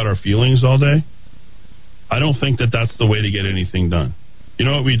talk about our feelings all day? I don't think that that's the way to get anything done. You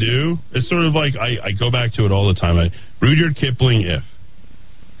know what we do? It's sort of like, I go back to it all the time. Rudyard Kipling,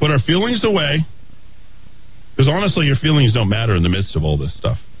 put our feelings away, because honestly, your feelings don't matter in the midst of all this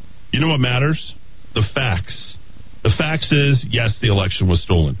stuff. You know what matters? The facts. The facts is, yes, the election was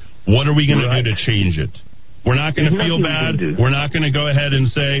stolen. What are we going to do to change it? We're not going to feel bad. We're not going to go ahead and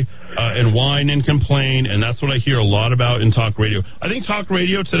say and whine and complain, and that's what I hear a lot about in talk radio. I think talk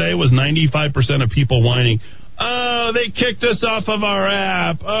radio today was 95% of people whining, oh, they kicked us off of our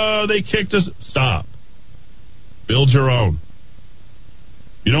app. Oh, they kicked us. Stop. Build your own.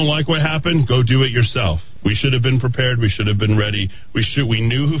 You don't like what happened? Go do it yourself. We should have been prepared. We should have been ready. We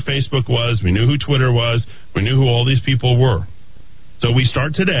knew who Facebook was. We knew who Twitter was. We knew who all these people were. So we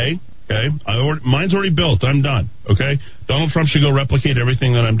start today. Okay, mine's already built. I'm done. Okay, Donald Trump should go replicate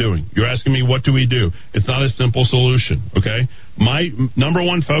everything that I'm doing. You're asking me what do we do? It's not a simple solution. Okay, my number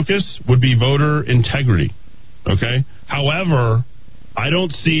one focus would be voter integrity. Okay, however, I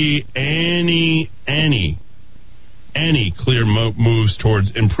don't see any clear moves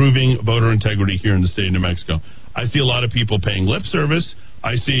towards improving voter integrity here in the state of New Mexico. I see a lot of people paying lip service.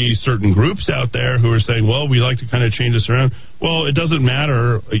 I see certain groups out there who are saying, well, we like to kind of change this around. Well, it doesn't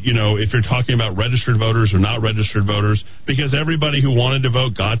matter, if you're talking about registered voters or not registered voters, because everybody who wanted to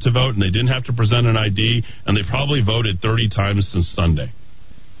vote got to vote, and they didn't have to present an ID, and they probably voted 30 times since Sunday.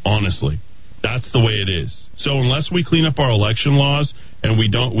 Honestly, that's the way it is. So unless we clean up our election laws and we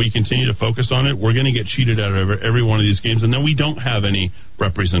continue to focus on it, we're going to get cheated out of every one of these games, and then we don't have any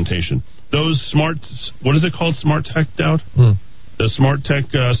representation. Those what is it called, smart tech, Dowd? The smart tech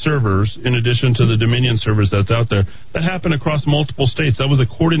servers, in addition to the Dominion servers that's out there, that happened across multiple states. That was a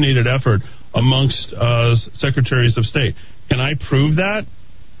coordinated effort amongst secretaries of state. Can I prove that?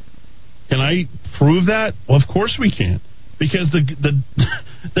 Well, of course we can. Because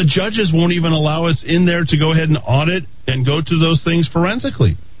the judges won't even allow us in there to go ahead and audit and go through those things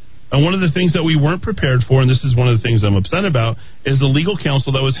forensically. And one of the things that we weren't prepared for, and this is one of the things I'm upset about, is the legal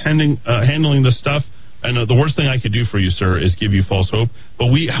counsel that was handling the stuff. And the worst thing I could do for you, sir, is give you false hope. But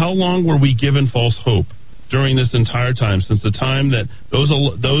how long were we given false hope during this entire time? Since the time that those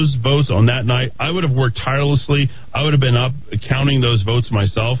votes on that night, I would have worked tirelessly. I would have been up counting those votes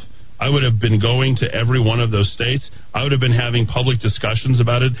myself. I would have been going to every one of those states. I would have been having public discussions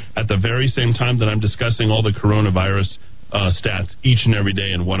about it at the very same time that I'm discussing all the coronavirus stats each and every day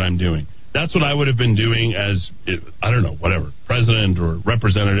and what I'm doing. That's what I would have been doing as, president or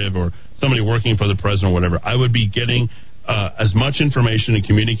representative or somebody working for the president or whatever. I would be getting as much information and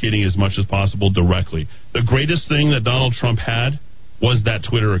communicating as much as possible directly. The greatest thing that Donald Trump had was that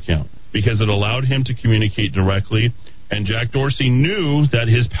Twitter account, because it allowed him to communicate directly. And Jack Dorsey knew that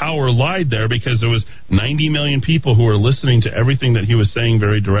his power lied there, because there was 90 million people who were listening to everything that he was saying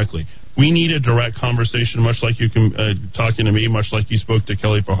very directly. We need a direct conversation, much like you can talking to me, much like you spoke to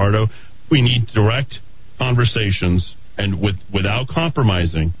Kelly Fajardo. We need direct conversations and without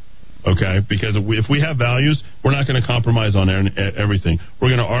compromising. Okay, because if we have values, we're not going to compromise on everything. We're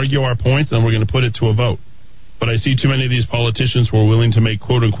going to argue our points, and we're going to put it to a vote. But I see too many of these politicians who are willing to make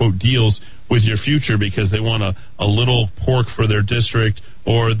quote-unquote deals with your future because they want a little pork for their district,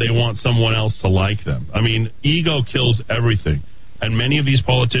 or they want someone else to like them. I mean, ego kills everything. And many of these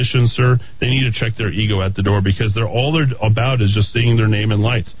politicians, sir, they need to check their ego at the door, because all they're about is just seeing their name in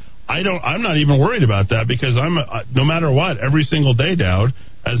lights. I'm not even worried about that, because no matter what, every single day, Dowd,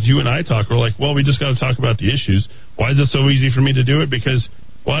 as you and I talk, we're like, well, we just got to talk about the issues. Why is it so easy for me to do it? Because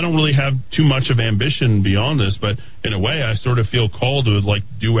well, I don't really have too much of ambition beyond this, but in a way, I sort of feel called to like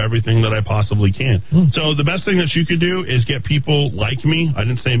do everything that I possibly can. So the best thing that you could do is get people like me. I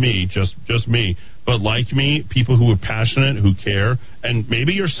didn't say me, just me, but like me, people who are passionate, who care, and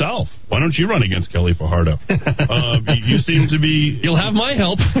maybe yourself. Why don't you run against Kelly Fajardo? You seem to be. You'll have my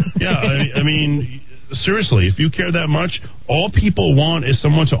help. Yeah, I mean, seriously, if you care that much, all people want is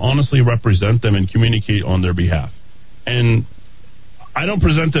someone to honestly represent them and communicate on their behalf. And I don't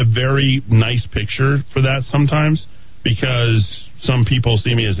present a very nice picture for that sometimes because some people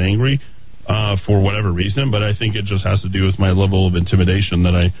see me as angry for whatever reason, but I think it just has to do with my level of intimidation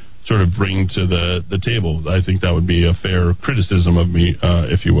that I sort of bring to the table. I think that would be a fair criticism of me,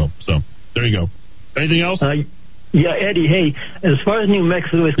 if you will. So there you go. Anything else? Yeah, Eddie, hey, as far as New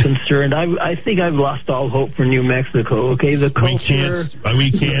Mexico is concerned, I think I've lost all hope for New Mexico, okay? The culture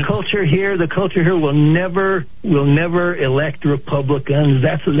the culture here will never elect Republicans.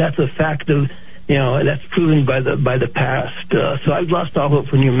 That's a fact of, that's proven by the past. So I've lost all hope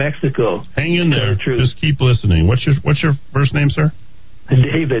for New Mexico. Hang in there. Just keep listening. What's your first name, sir?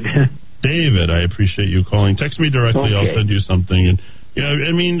 David. David, I appreciate you calling. Text me directly. Okay. I'll send you something. And,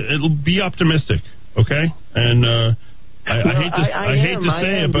 it'll be optimistic. Okay, and I hate to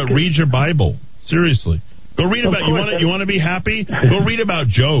say it, but read your Bible. Seriously, go read about. You want to be happy? Go read about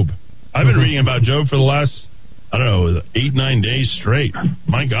Job. I've been reading about Job for the last 8-9 days straight.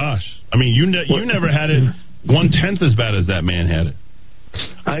 My gosh, I mean, you never had it 1/10 as bad as that man had it.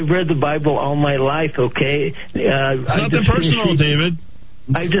 I've read the Bible all my life. Okay, it's nothing personal, David.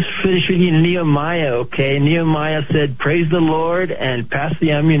 I just finished reading Nehemiah. Okay, Nehemiah said, "Praise the Lord and pass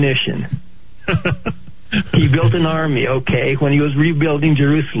the ammunition." He built an army, okay, when he was rebuilding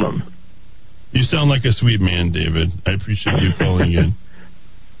Jerusalem. You sound like a sweet man, David. I appreciate you calling in.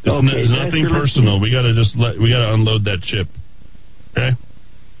 It's nothing personal. We gotta unload that chip. Okay?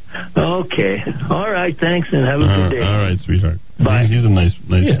 Okay. All right, thanks, and have a good day. All right, sweetheart. Bye. He's a nice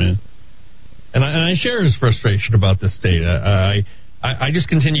man. And I share his frustration about this state. I just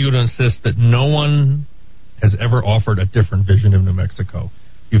continue to insist that no one has ever offered a different vision of New Mexico.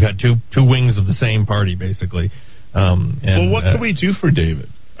 You've had two wings of the same party, basically. Well, what can we do for David?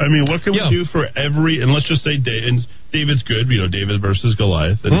 I mean, what can we do for and let's just say David's good, David versus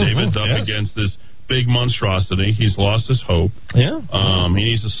Goliath, and David's up against this big monstrosity. He's lost his hope. Yeah. He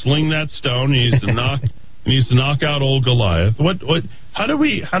needs to sling that stone. He needs to knock out old Goliath. How do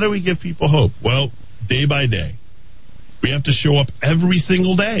we give people hope? Well, day by day. We have to show up every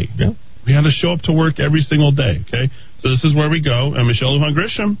single day. Yeah. We have to show up to work every single day, okay? So this is where we go. And Michelle Lujan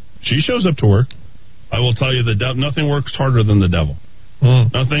Grisham, she shows up to work. I will tell you that nothing works harder than the devil.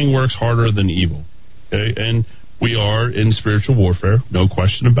 Nothing works harder than evil, okay? And we are in spiritual warfare, no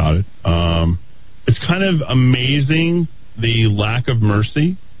question about it. It's kind of amazing, the lack of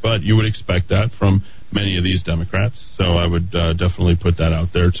mercy, but you would expect that from many of these Democrats. So I would definitely put that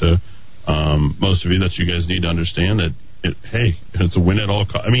out there to most of you, that you guys need to understand that, it's a win at all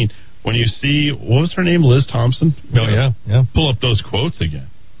costs. I mean, when you see, what was her name, Liz Thompson? Oh, yeah. Pull up those quotes again.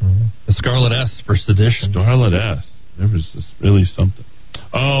 The Scarlet S for sedition. Scarlet S. There was just really something.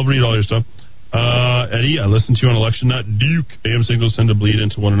 I'll read all your stuff. Eddie, I listened to you on Election Nut. Duke. AM signals tend to bleed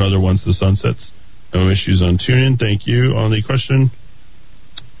into one another once the sun sets. No issues on TuneIn. Thank you. On the question,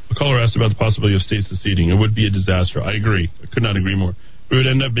 a caller asked about the possibility of states seceding. It would be a disaster. I agree. I could not agree more. We would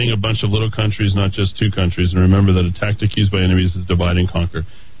end up being a bunch of little countries, not just two countries. And remember that a tactic used by enemies is divide and conquer.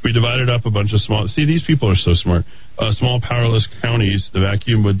 We divided up a bunch of small... See, these people are so smart. Small, powerless counties. The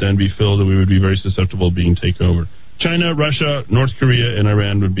vacuum would then be filled, and we would be very susceptible to being taken over. China, Russia, North Korea, and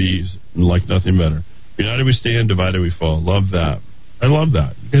Iran would be like nothing better. United we stand, divided we fall. Love that. I love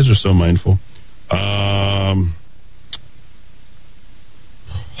that. You guys are so mindful. Hi,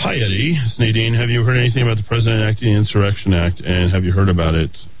 Eddie. It's Nadine. Have you heard anything about the President enacting the Insurrection Act, and have you heard about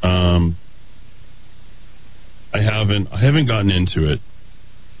it? I haven't gotten into it.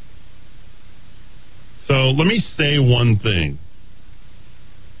 So let me say one thing.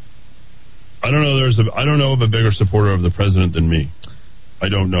 I don't know of a bigger supporter of the president than me. I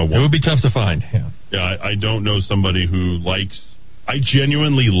don't know one. It would be tough to find. Yeah, I don't know somebody who I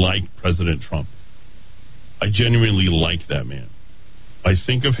genuinely like President Trump. I genuinely like that man. I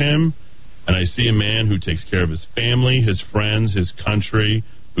think of him, and I see a man who takes care of his family, his friends, his country,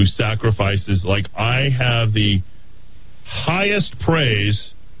 who sacrifices. I have the highest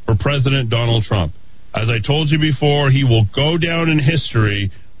praise for President Donald Trump. As I told you before, he will go down in history,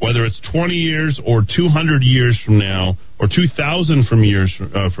 whether it's 20 years or 200 years from now, or 2,000 years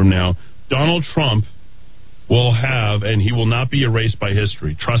from now. Donald Trump will have, and he will not be erased by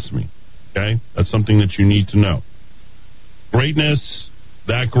history. Trust me. Okay? That's something that you need to know. Greatness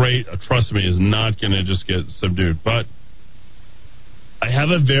that great, trust me, is not going to just get subdued. But I have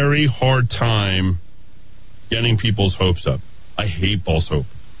a very hard time getting people's hopes up. I hate false hope.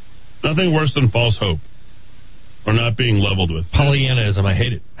 Nothing worse than false hope or not being leveled with. Pollyannaism, I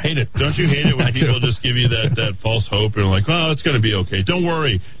hate it. Hate it. Don't you hate it when people just give you that false hope and like, oh, it's going to be okay. Don't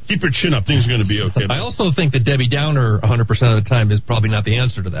worry. Keep your chin up. Things are going to be okay. I also think that Debbie Downer 100% of the time is probably not the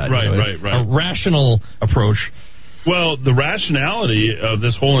answer to that. Right. A rational approach. Well, the rationality of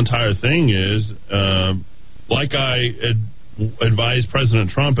this whole entire thing is, like I advised President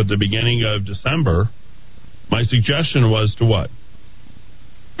Trump at the beginning of December, my suggestion was to what?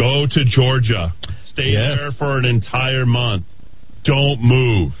 Go to Georgia. Stay there for an entire month. Don't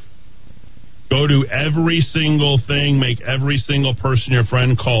move. Go to every single thing. Make every single person your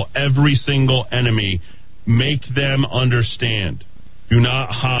friend. Call every single enemy. Make them understand. Do not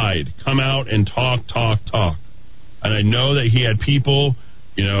hide. Come out and talk. And I know that he had people,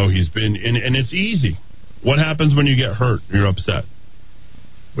 he's been, and it's easy. What happens when you get hurt and you're upset?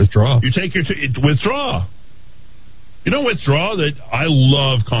 Withdraw. You take withdraw. Withdraw. That I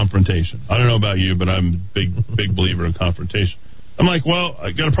love confrontation. I don't know about you, but I'm a big believer in confrontation. I'm like, well,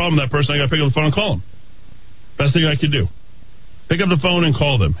 I got a problem with that person. I got to pick up the phone and call him. Best thing I could do. Pick up the phone and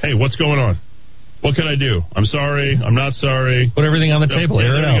call them. Hey, what's going on? What can I do? I'm sorry. I'm not sorry. Put everything on the table.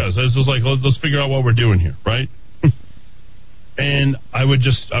 There it goes. So it's just like, let's figure out what we're doing here, right? And I would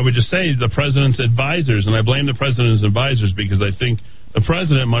just say the president's advisors, and I blame the president's advisors because I think the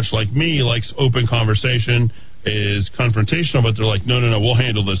president, much like me, likes open conversation, is confrontational, but they're like, no, we'll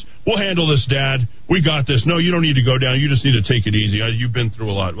handle this. We'll handle this, Dad. We got this. No, you don't need to go down. You just need to take it easy. You've been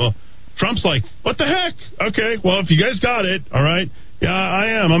through a lot. Well, Trump's like, what the heck? Okay, well, if you guys got it, all right. Yeah,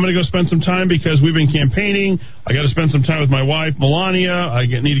 I am. I'm going to go spend some time because we've been campaigning. I got to spend some time with my wife, Melania. I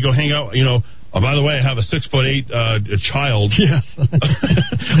need to go hang out, Oh, by the way, I have a 6'8" child. Yes,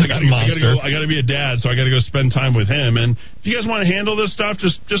 I got to be a dad, so I got to go spend time with him. And if you guys want to handle this stuff,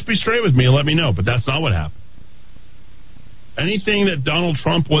 just be straight with me and let me know. But that's not what happened. Anything that Donald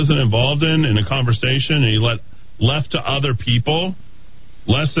Trump wasn't involved in a conversation, and he left to other people,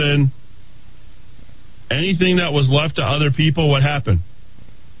 lesson. Anything that was left to other people, what happened?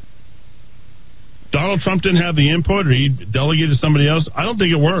 Donald Trump didn't have the input, or he delegated to somebody else. I don't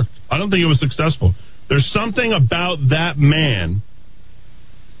think it worked. I don't think it was successful. There's something about that man.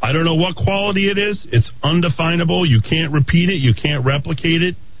 I don't know what quality it is. It's undefinable. You can't repeat it. You can't replicate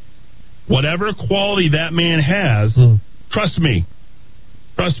it. Whatever quality that man has, trust me,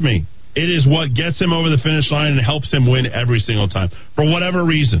 it is what gets him over the finish line and helps him win every single time. For whatever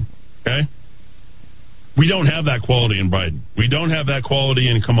reason, okay? We don't have that quality in Biden. We don't have that quality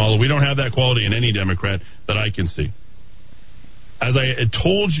in Kamala. We don't have that quality in any Democrat that I can see. As I had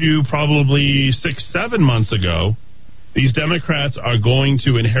told you probably 6-7 months ago, these Democrats are going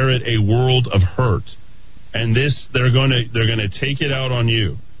to inherit a world of hurt, and they're going to take it out on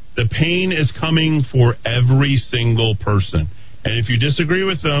you. The pain is coming for every single person, and if you disagree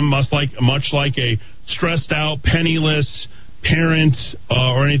with them, much like a stressed out, penniless parent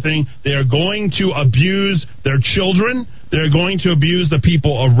or anything, they are going to abuse their children. They're going to abuse the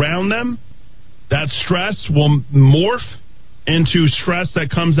people around them. That stress will morph into stress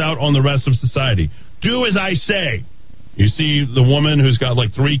that comes out on the rest of society. Do as I say. You see the woman who's got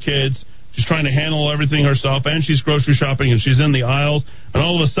like 3 kids. She's trying to handle everything herself, and she's grocery shopping, and she's in the aisles, and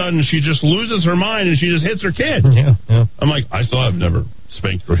all of a sudden she just loses her mind and she just hits her kid. Yeah. I'm like, I still have never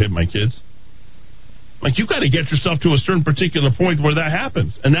spanked or hit my kids. Like, you got to get yourself to a certain particular point where that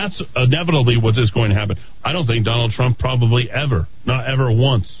happens. And that's inevitably what is going to happen. I don't think Donald Trump probably ever, not ever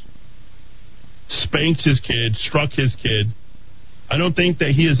once, spanked his kid, struck his kid. I don't think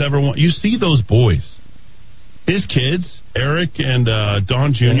that he has ever... You see those boys. His kids, Eric and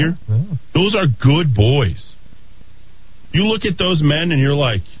Don Jr., those are good boys. You look at those men and you're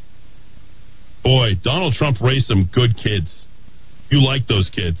like, boy, Donald Trump raised some good kids. You like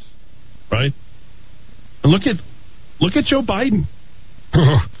those kids, right? And look at Joe Biden.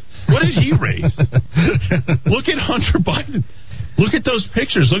 What did he raise? Look at Hunter Biden. Look at those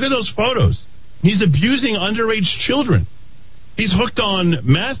pictures. Look at those photos. He's abusing underage children. He's hooked on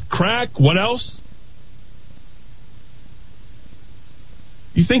meth, crack, what else?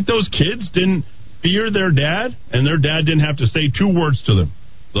 You think those kids didn't fear their dad, and their dad didn't have to say 2 words to them?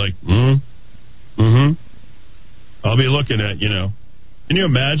 Like, I'll be looking at, Can you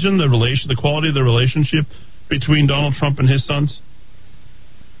imagine the quality of the relationship between Donald Trump and his sons?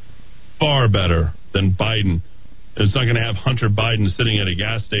 Far better than Biden. It's not going to have Hunter Biden sitting at a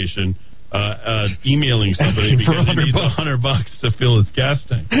gas station emailing somebody because he needs $100 to fill his gas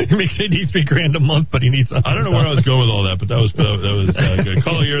tank. He makes $83,000 a month, but he needs $100. I don't know where I was going with all that, but that was good.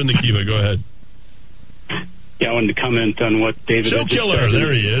 Caller, you're in the Kiva. Go ahead. Yeah, I wanted to comment on what David... Show Killer,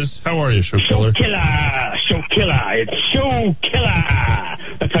 there he is. How are you, Show Killer? Show Killer. It's Show Killer.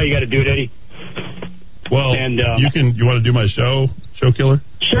 That's how you got to do it, Eddie. Well, and, you want to do my show, Show Killer?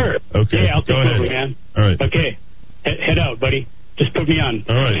 Sure. Okay. Yeah, I'll take over, man. All right. Okay. Head out, buddy. Just put me on.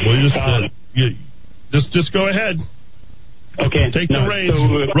 All right. Well, just go ahead. Okay. Take the reins.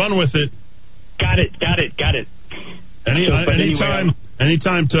 So, run with it. Got it. Anytime,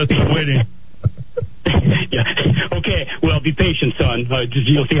 Toots. I'm waiting. Yeah. Okay. Well, be patient, son.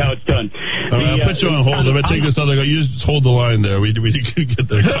 You'll see how it's done. All right, I'll put you on hold. I'm going to take this other guy. You just hold the line there. We can get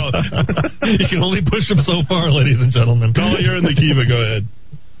there. You can only push him so far, ladies and gentlemen. Caller, you're in the Kiva. Go ahead.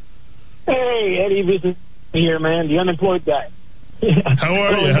 Hey, Eddie, this is here, man. The unemployed guy. How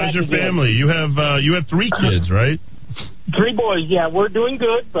are you? How's your family? You have 3 kids, right? 3 boys. Yeah, we're doing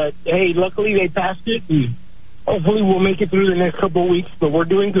good, but hey, luckily they passed it, and hopefully we'll make it through the next couple of weeks. But we're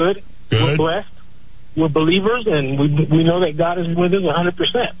doing good. We're blessed. We're believers, and we know that God is with us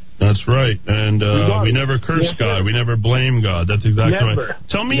 100%. That's right, and we never curse God. Sir. We never blame God. That's exactly never. right.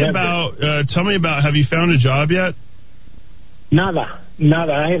 Tell me about. Have you found a job yet? Nada.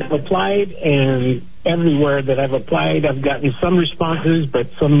 I have applied, and everywhere that I've applied, I've gotten some responses, but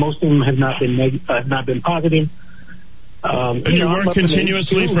most of them have not been positive. And you worked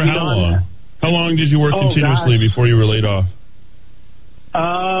continuously for how long? How long did you work continuously before you were laid off?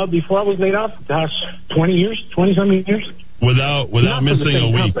 Before I was laid off, 20-something years. Without missing a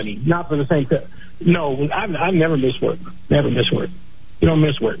week. Company, not for the same company. No, I've never missed work. Never missed work. You don't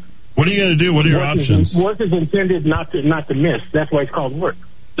miss work. What are you going to do? What are your options? Work is intended not to miss. That's why it's called work.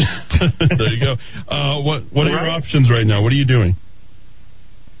 There you go. What are your options right now? What are you doing?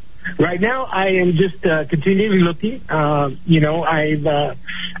 Right now, I am just continually looking. I'm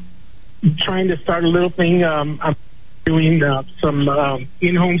trying to start a little thing. I'm doing some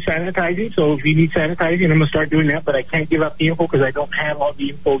in-home sanitizing. So if you need sanitizing, I'm going to start doing that. But I can't give up the info because I don't have all the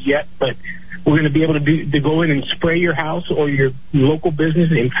info yet. But we're going to be able to go in and spray your house or your local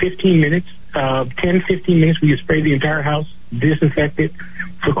business in 15 minutes. 10, 15 minutes, we can spray the entire house, disinfect it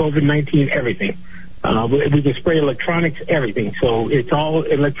for COVID-19, everything. We can spray electronics, everything. So it's all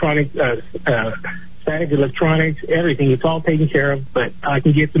electronic, static electronics, everything. It's all taken care of. But I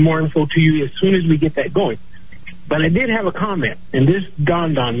can get some more info to you as soon as we get that going. But I did have a comment, and this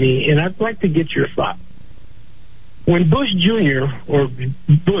dawned on me, and I'd like to get your thought. When Bush Jr. or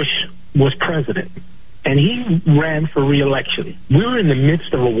Bush was president, and he ran for re-election, we were in the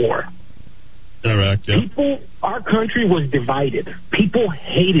midst of a war. Iraq, yeah. Our country was divided. People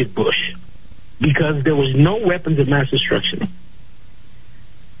hated Bush because there was no weapons of mass destruction.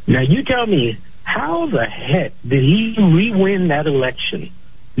 Now, you tell me, how the heck did he re-win that election,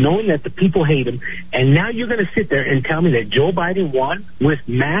 knowing that the people hate him, and now you're going to sit there and tell me that Joe Biden won with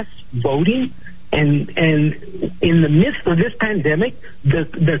mass voting? And in the midst of this pandemic,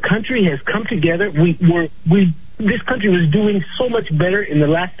 the country has come together. This country was doing so much better in the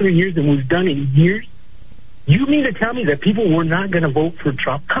last 3 years than we've done in years. You mean to tell me that people were not going to vote for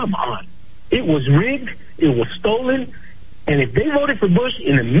Trump? Come on. It was rigged. It was stolen. And if they voted for Bush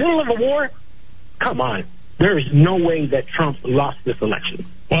in the middle of a war, come on. There is no way that Trump lost this election.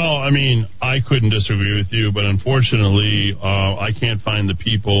 Well, I mean, I couldn't disagree with you, but unfortunately, I can't find the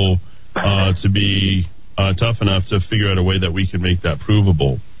people to be tough enough to figure out a way that we can make that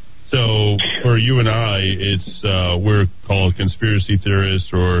provable. So for you and I, it's we're called conspiracy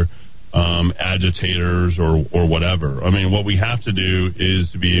theorists or agitators or whatever. I mean, what we have to do is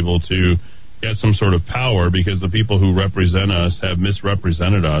to be able to get some sort of power because the people who represent us have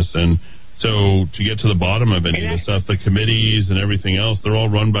misrepresented us. And so to get to the bottom of any of the stuff, the committees and everything else, they're all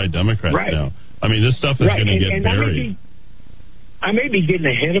run by Democrats now. I mean, this stuff is going to get buried. I may be getting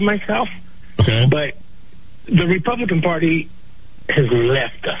ahead of myself, but the Republican Party has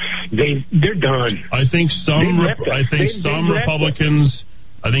left us. They're done. I think some Republicans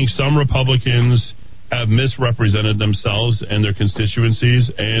have misrepresented themselves and their constituencies,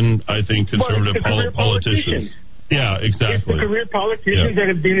 and I think conservative politicians. Yeah, exactly. It's the career politicians that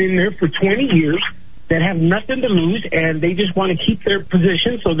have been in there for 20 years that have nothing to lose, and they just want to keep their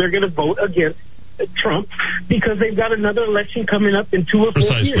position, so they're going to vote against Trump because they've got another election coming up in 2 or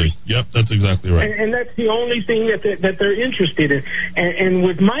 4 years. Yep, that's exactly right. And that's the only thing that they're interested in. And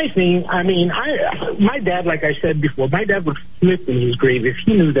with my thing, I mean, my dad, like I said before, my dad would flip in his grave if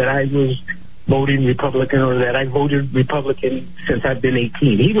he knew that I was voting Republican or that I voted Republican since I've been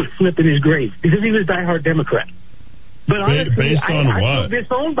 18. He would flip in his grave because he was a diehard Democrat. But honestly, based on I what? feel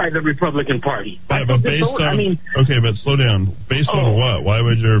disowned by the Republican Party. Yeah, but based on, okay, but slow down. Based on what? Why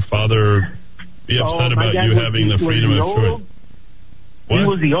would your father be upset about you having the freedom of choice? He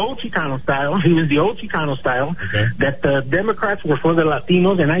was the old Chicano style. Okay. That the Democrats were for the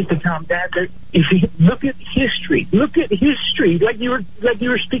Latinos, and I used to tell him, Dad, that if you look at history, like you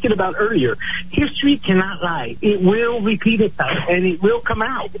were speaking about earlier. History cannot lie. It will repeat itself, and it will come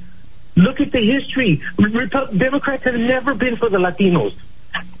out. Look at the history. Democrats have never been for the Latinos.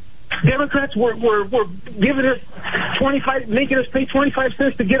 Democrats were giving us making us pay 25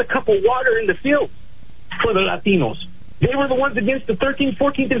 cents to get a cup of water in the field for the Latinos. They were the ones against the 13th,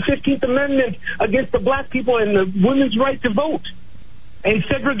 14th, and 15th Amendment, against the black people and the women's right to vote and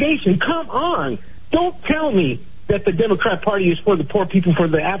segregation. Come on. Don't tell me that the Democrat Party is for the poor people, for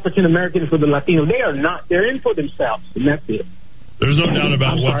the African Americans, for the Latinos. They are not. They're in for themselves, and that's it. There's no doubt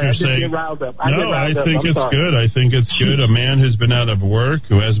about what you're saying. I think it's good. I think it's good. A man who's been out of work,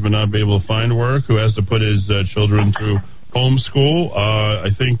 who hasn't been able to find work, who has to put his children through homeschool, I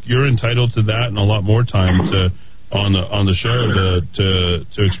think you're entitled to that and a lot more time on the show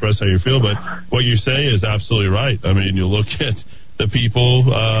to express how you feel. But what you say is absolutely right. I mean, you look at the people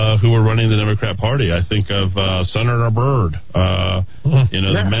who were running the Democrat Party. I think of Senator Byrd,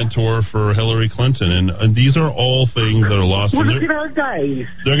 the mentor for Hillary Clinton, and these are all things that are lost. Well, look at our guys.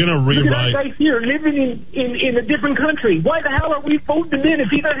 They're going to rewrite. Look at our guys here living in a different country. Why the hell are we voting him in if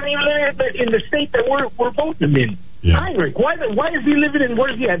he doesn't even live in the state that we're voting him in? Yeah. Heinrich, why is he living in,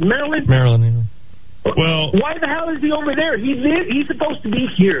 where is he at, Maryland? Maryland, yeah. Well, why the hell is he over there? He's supposed to be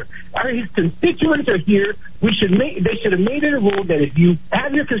here. His constituents are here. They should have made it a rule that if you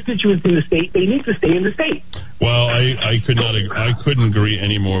have your constituents in the state, they need to stay in the state. Well, I couldn't agree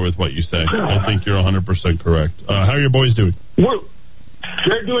any more with what you say. I think you're 100% correct. How are your boys doing?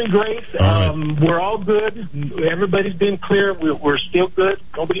 They're doing great. All right. We're all good. Everybody's been clear. We're still good.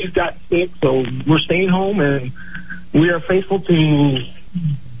 Nobody's got sick, so we're staying home, and we are faithful to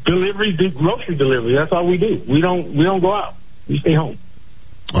grocery delivery. That's all we do. We don't go out. We stay home.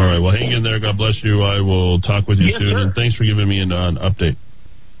 All right. Well, hang in there. God bless you. I will talk with you soon. Sir. And thanks for giving me an update.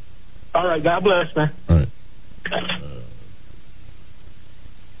 All right. God bless, man. All right.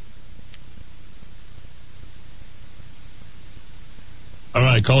 All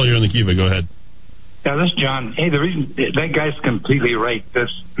right. Caller, you're on the Kiva. Go ahead. Yeah, this is John. Hey, the reason that guy's completely right. The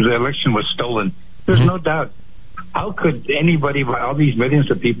election was stolen. There's no doubt. How could anybody, all these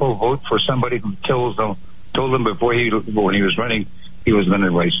millions of people, vote for somebody who told them before when he was running, he was going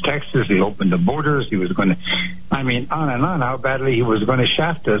to raise taxes, he opened the borders, he was going to, on and on, how badly he was going to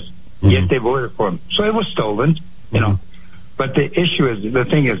shaft us, yet they voted for him. So it was stolen, you know. But the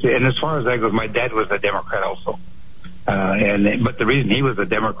thing is, and as far as that goes, my dad was a Democrat also. But the reason he was a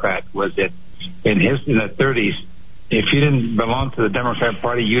Democrat was that in the 30s, if you didn't belong to the Democrat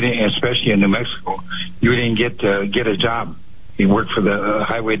Party, you didn't, especially in New Mexico, you didn't get a job. He worked for the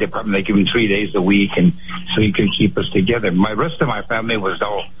highway department. They give him 3 days a week, and so he could keep us together. My rest of my family was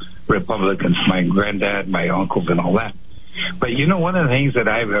all Republicans. My granddad, my uncles, and all that. But you know, one of the things that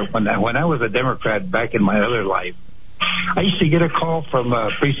when I was a Democrat back in my other life, I used to get a call from a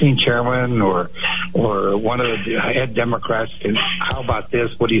precinct chairman or one of the head Democrats. And how about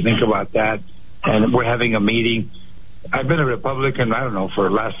this? What do you think about that? And we're having a meeting. I've been a Republican, I don't know, for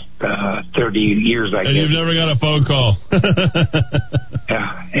the last 30 years, I guess. And you've never got a phone call.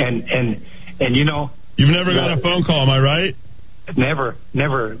 Yeah, and you know... You've never got a phone call, am I right? Never.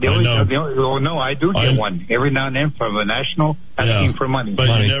 I do get one every now and then from a national asking for money.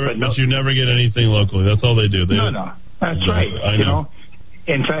 But you never get anything locally. That's all they do. No. That's right. I know.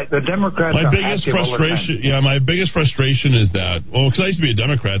 In fact, the Democrats my biggest frustration is that, because I used to be a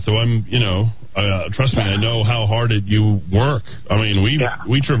Democrat, so I'm, trust me, I know how hard you work. I mean, we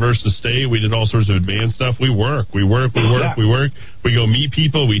traversed the state, we did all sorts of advanced stuff. We work. We go meet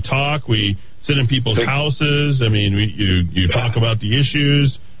people, we talk, we sit in people's houses. I mean, you talk about the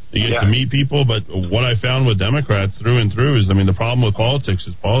issues, you get to meet people. But what I found with Democrats through and through is, the problem with politics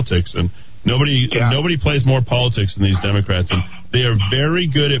is politics, and nobody plays more politics than these Democrats, and they are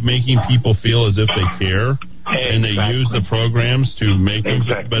very good at making people feel as if they care, and they use the programs to make them.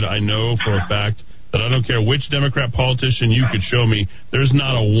 But I know for a fact that I don't care which Democrat politician you could show me, there's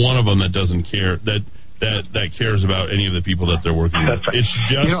not a one of them that doesn't care, that cares about any of the people that they're working with. Right.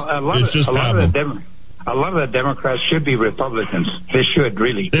 A lot of the Democrats should be Republicans. They should,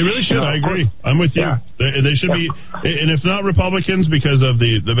 really. They really should. I agree. I'm with you. Yeah. They should be, and if not Republicans because of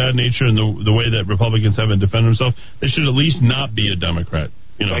the bad nature and the way that Republicans haven't defended themselves, they should at least not be a Democrat.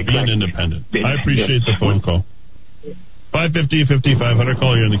 Be an independent. I appreciate the phone call. 550-5500.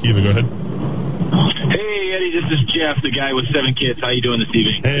 Call you on the Kiva. Go ahead. Hey, Eddie. this is Jeff, the guy with 7 kids. How you doing this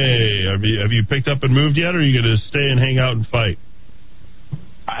evening? Hey, have you picked up and moved yet, or are you going to stay and hang out and fight?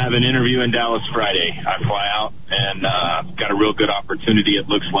 I have an interview in Dallas Friday. I fly out and got a real good opportunity, it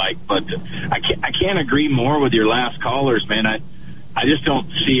looks like. But I can't agree more with your last callers, man. I just don't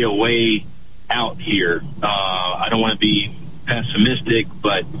see a way out here. I don't want to be pessimistic,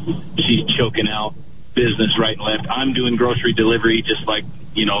 but she's choking out business right and left. I'm doing grocery delivery just like,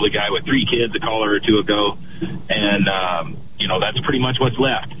 the guy with 3 kids a caller or 2 ago. And, that's pretty much what's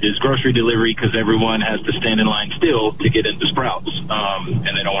left is grocery delivery because everyone has to stand in line still to get into Sprouts.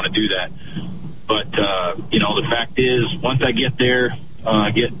 And they don't want to do that. But, the fact is, once I get there,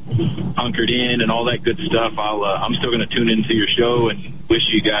 get hunkered in and all that good stuff, I'm still going to tune into your show and wish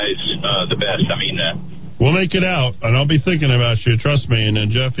you guys the best. I mean that. We'll make it out, and I'll be thinking about you. Trust me. And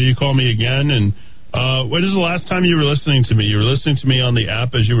Jeff, you call me again. And when is the last time you were listening to me? You were listening to me on the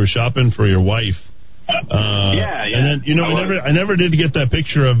app as you were shopping for your wife. Yeah. And then, I never did get that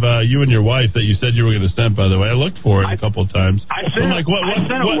picture of you and your wife that you said you were going to send, by the way. I looked for it a couple of times. I'm like,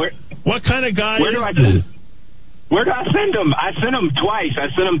 what kind of guy is this? Where do I send them? I sent them twice. I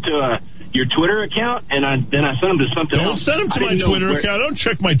sent them to your Twitter account, and then I sent them to something else. Don't send them to my Twitter account. Don't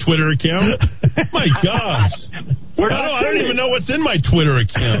check my Twitter account. My gosh. I don't even know what's in my Twitter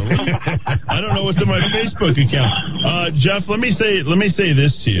account. I don't know what's in my Facebook account. Jeff, let me say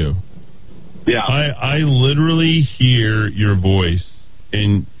this to you. Yeah. I literally hear your voice,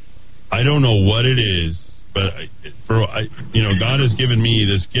 and I don't know what it is, but God has given me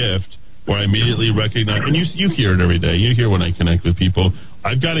this gift where I immediately recognize, and you hear it every day. You hear when I connect with people.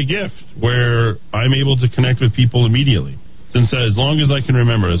 I've got a gift where I'm able to connect with people immediately. Since as long as I can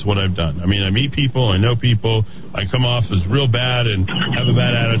remember is what I've done. I mean, I meet people, I know people, I come off as real bad and have a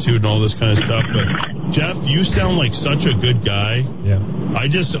bad attitude and all this kind of stuff. But Jeff, you sound like such a good guy. Yeah.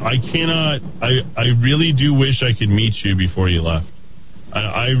 I really do wish I could meet you before you left.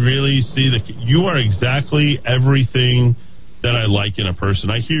 I really see that you are exactly everything that I like in a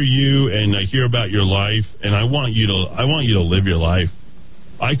person. I hear you and I hear about your life, and I want you to live your life.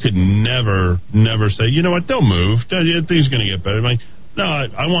 I could never say, you know what, don't move. Things are going to get better. I'm like, no,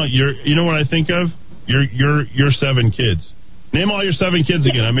 I want you know what I think of? Your 7 kids. Name all your 7 kids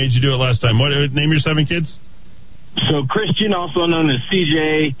again. I made you do it last time. Name your 7 kids? So Christian, also known as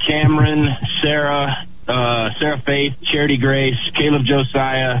CJ, Cameron, Sarah Faith, Charity Grace, Caleb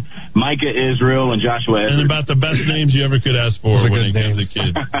Josiah, Micah Israel, and Joshua Edwards. And about the best names you ever could ask for when it comes to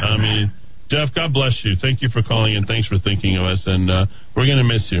kids. I mean, Jeff, God bless you. Thank you for calling in. Thanks for thinking of us. And we're going to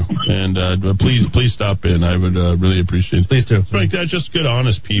miss you. And please stop in. I would really appreciate it. Please do. Like, that's just good,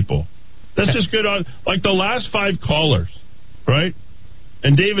 honest people. That's just good. Like the last 5 callers, right?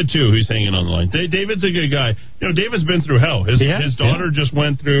 And David, too, who's hanging on the line. David's a good guy. David's been through hell. His daughter just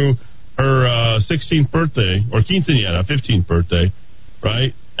went through her 16th birthday, or quinceañera, 15th birthday,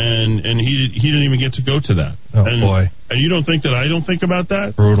 right? And he didn't even get to go to that. Oh, boy. And you don't think that I don't think about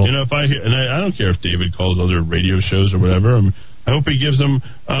that? Brutal. If I hear, and I don't care if David calls other radio shows or whatever. I hope he gives them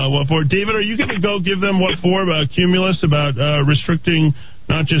what for. David, are you going to go give them what for about Cumulus, about restricting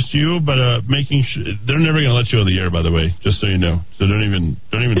not just you, but making sure they're never going to let you on the air, by the way, just so you know. So don't even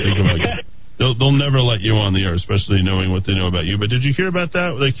think about it. They'll never let you on the air, especially knowing what they know about you. But did you hear about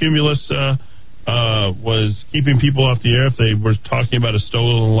that? That Cumulus was keeping people off the air if they were talking about a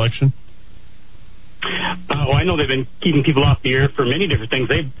stolen election? I know they've been keeping people off the air for many different things.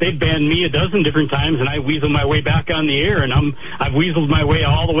 They've banned me a dozen different times, and I weaseled my way back on the air, and I've weaseled my way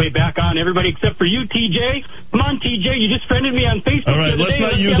all the way back on everybody except for you, TJ. Come on, TJ, you just friended me on Facebook. All right, let's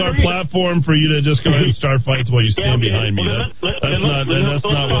not use our platform for you to just go ahead and start fights while you stand behind me. That's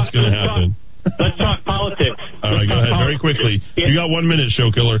not what's going to happen. Let's talk politics. All right, go ahead very quickly. You got 1 minute,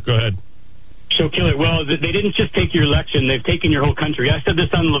 show killer. Go ahead. Show killer. Well, they didn't just take your election. They've taken your whole country. I said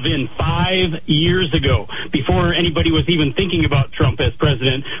this on Levin 5 years ago, before anybody was even thinking about Trump as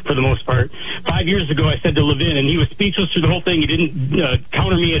president, for the most part. 5 years ago, I said to Levin, and he was speechless through the whole thing. He didn't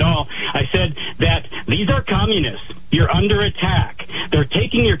counter me at all. I said that these are communists. You're under attack. They're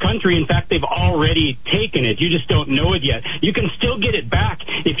taking your country. In fact, they've already taken it. You just don't know it yet. You can still get it back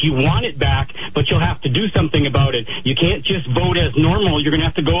if you want it back, but you'll have to do something about it. You can't just vote as normal. You're going to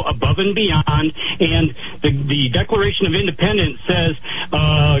have to go above and beyond. And the Declaration of Independence says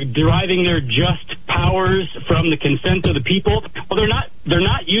deriving their just powers from the consent of the people. Well, they're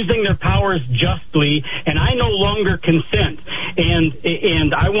not using their powers justly, and I no longer consent.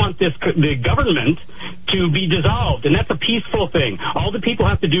 and I want the government to be dissolved, and that's a peaceful thing. All the people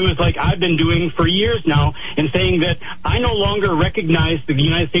have to do is like I've been doing for years now, and saying that I no longer recognize the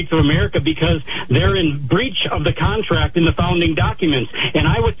United States of America because they're in breach of the contract in the founding documents, and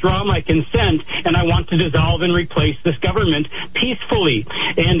I withdraw my consent, and I want to dissolve and replace this government peacefully.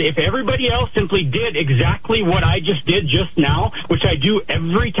 And if everybody else simply did exactly what I just did just now, which I do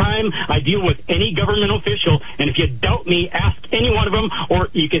every time I deal with any government official, and if you doubt me, ask any one of them, or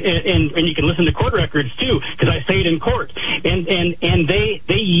you can and you can listen to court records too, because I say it in court. And they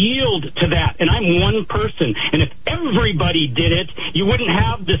yield to that, and I'm one person. And if everybody did it, you wouldn't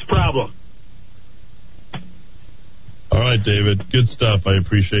have this problem. All right, David. Good stuff. I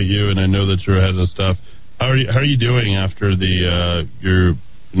appreciate you, and I know that you're ahead of stuff. How are you doing after your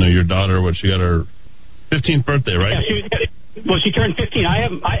daughter? What, she got her 15th birthday, right? Yeah, she turned 15.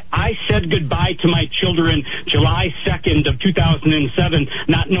 I said goodbye to my children July 2nd of 2007,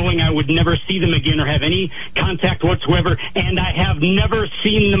 not knowing I would never see them again or have any contact whatsoever, and I have never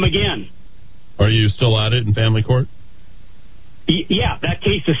seen them again. Are you still at it in family court? Yeah, that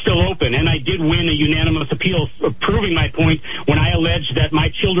case is still open, and I did win a unanimous appeal proving my point when I alleged that my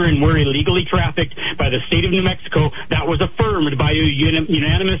children were illegally trafficked by the state of New Mexico. That was affirmed by a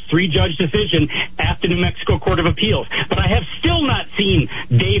unanimous 3-judge decision at the New Mexico Court of Appeals. But I have still not seen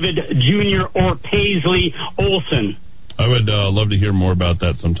David Jr. or Paisley Olsen. I would love to hear more about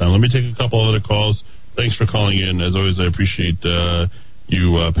that sometime. Let me take a couple other calls. Thanks for calling in. As always, I appreciate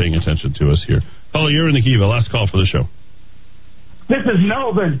you paying attention to us here. Caller, you're in the Kiva. Last call for the show. This is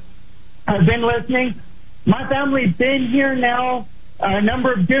Melvin. I've been listening. My family's been here now a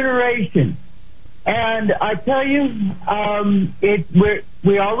number of generations. And I tell you,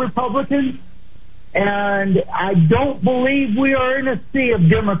 we are Republicans, and I don't believe we are in a sea of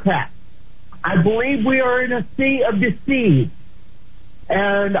Democrats. I believe we are in a sea of deceived.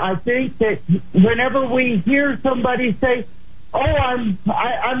 And I think that whenever we hear somebody say, oh,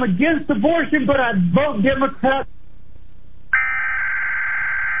 I'm against abortion, but I vote Democrat,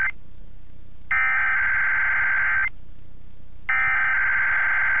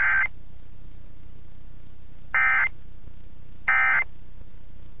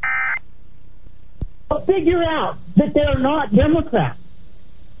 figure out that they're not Democrats.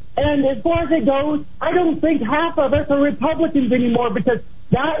 And as far as it goes, I don't think half of us are Republicans anymore, because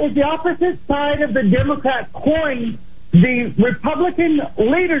that is the opposite side of the Democrat coin. The Republican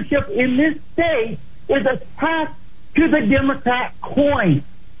leadership in this state is attached to the Democrat coin.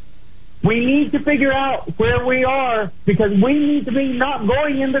 We need to figure out where we are, because we need to be not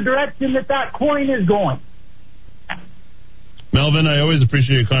going in the direction that coin is going. Melvin, I always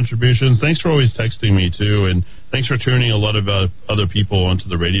appreciate your contributions. Thanks for always texting me, too, and thanks for turning a lot of other people onto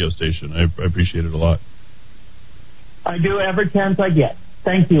the radio station. I appreciate it a lot. I do every chance I get.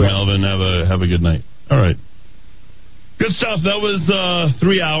 Thank you, Melvin. Have a good night. All right. Good stuff. That was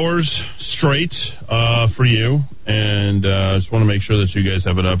 3 hours straight for you, and I just want to make sure that you guys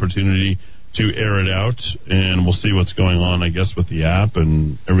have an opportunity to air it out, and we'll see what's going on, I guess, with the app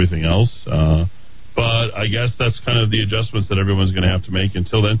and everything else. But I guess that's kind of the adjustments that everyone's going to have to make.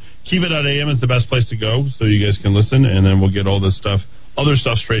 Until then, Kiva.am is the best place to go so you guys can listen, and then we'll get all this stuff, other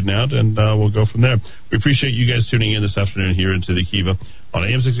stuff straightened out, and we'll go from there. We appreciate you guys tuning in this afternoon here into the Kiva on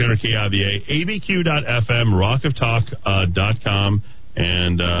AM 600 KIVA, ABQ.FM, rockoftalk.com,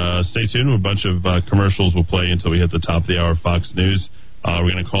 and stay tuned. A bunch of commercials will play until we hit the top of the hour of Fox News.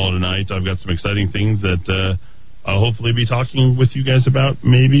 We're going to call it a night. I've got some exciting things that I'll hopefully be talking with you guys about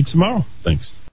maybe tomorrow. Thanks.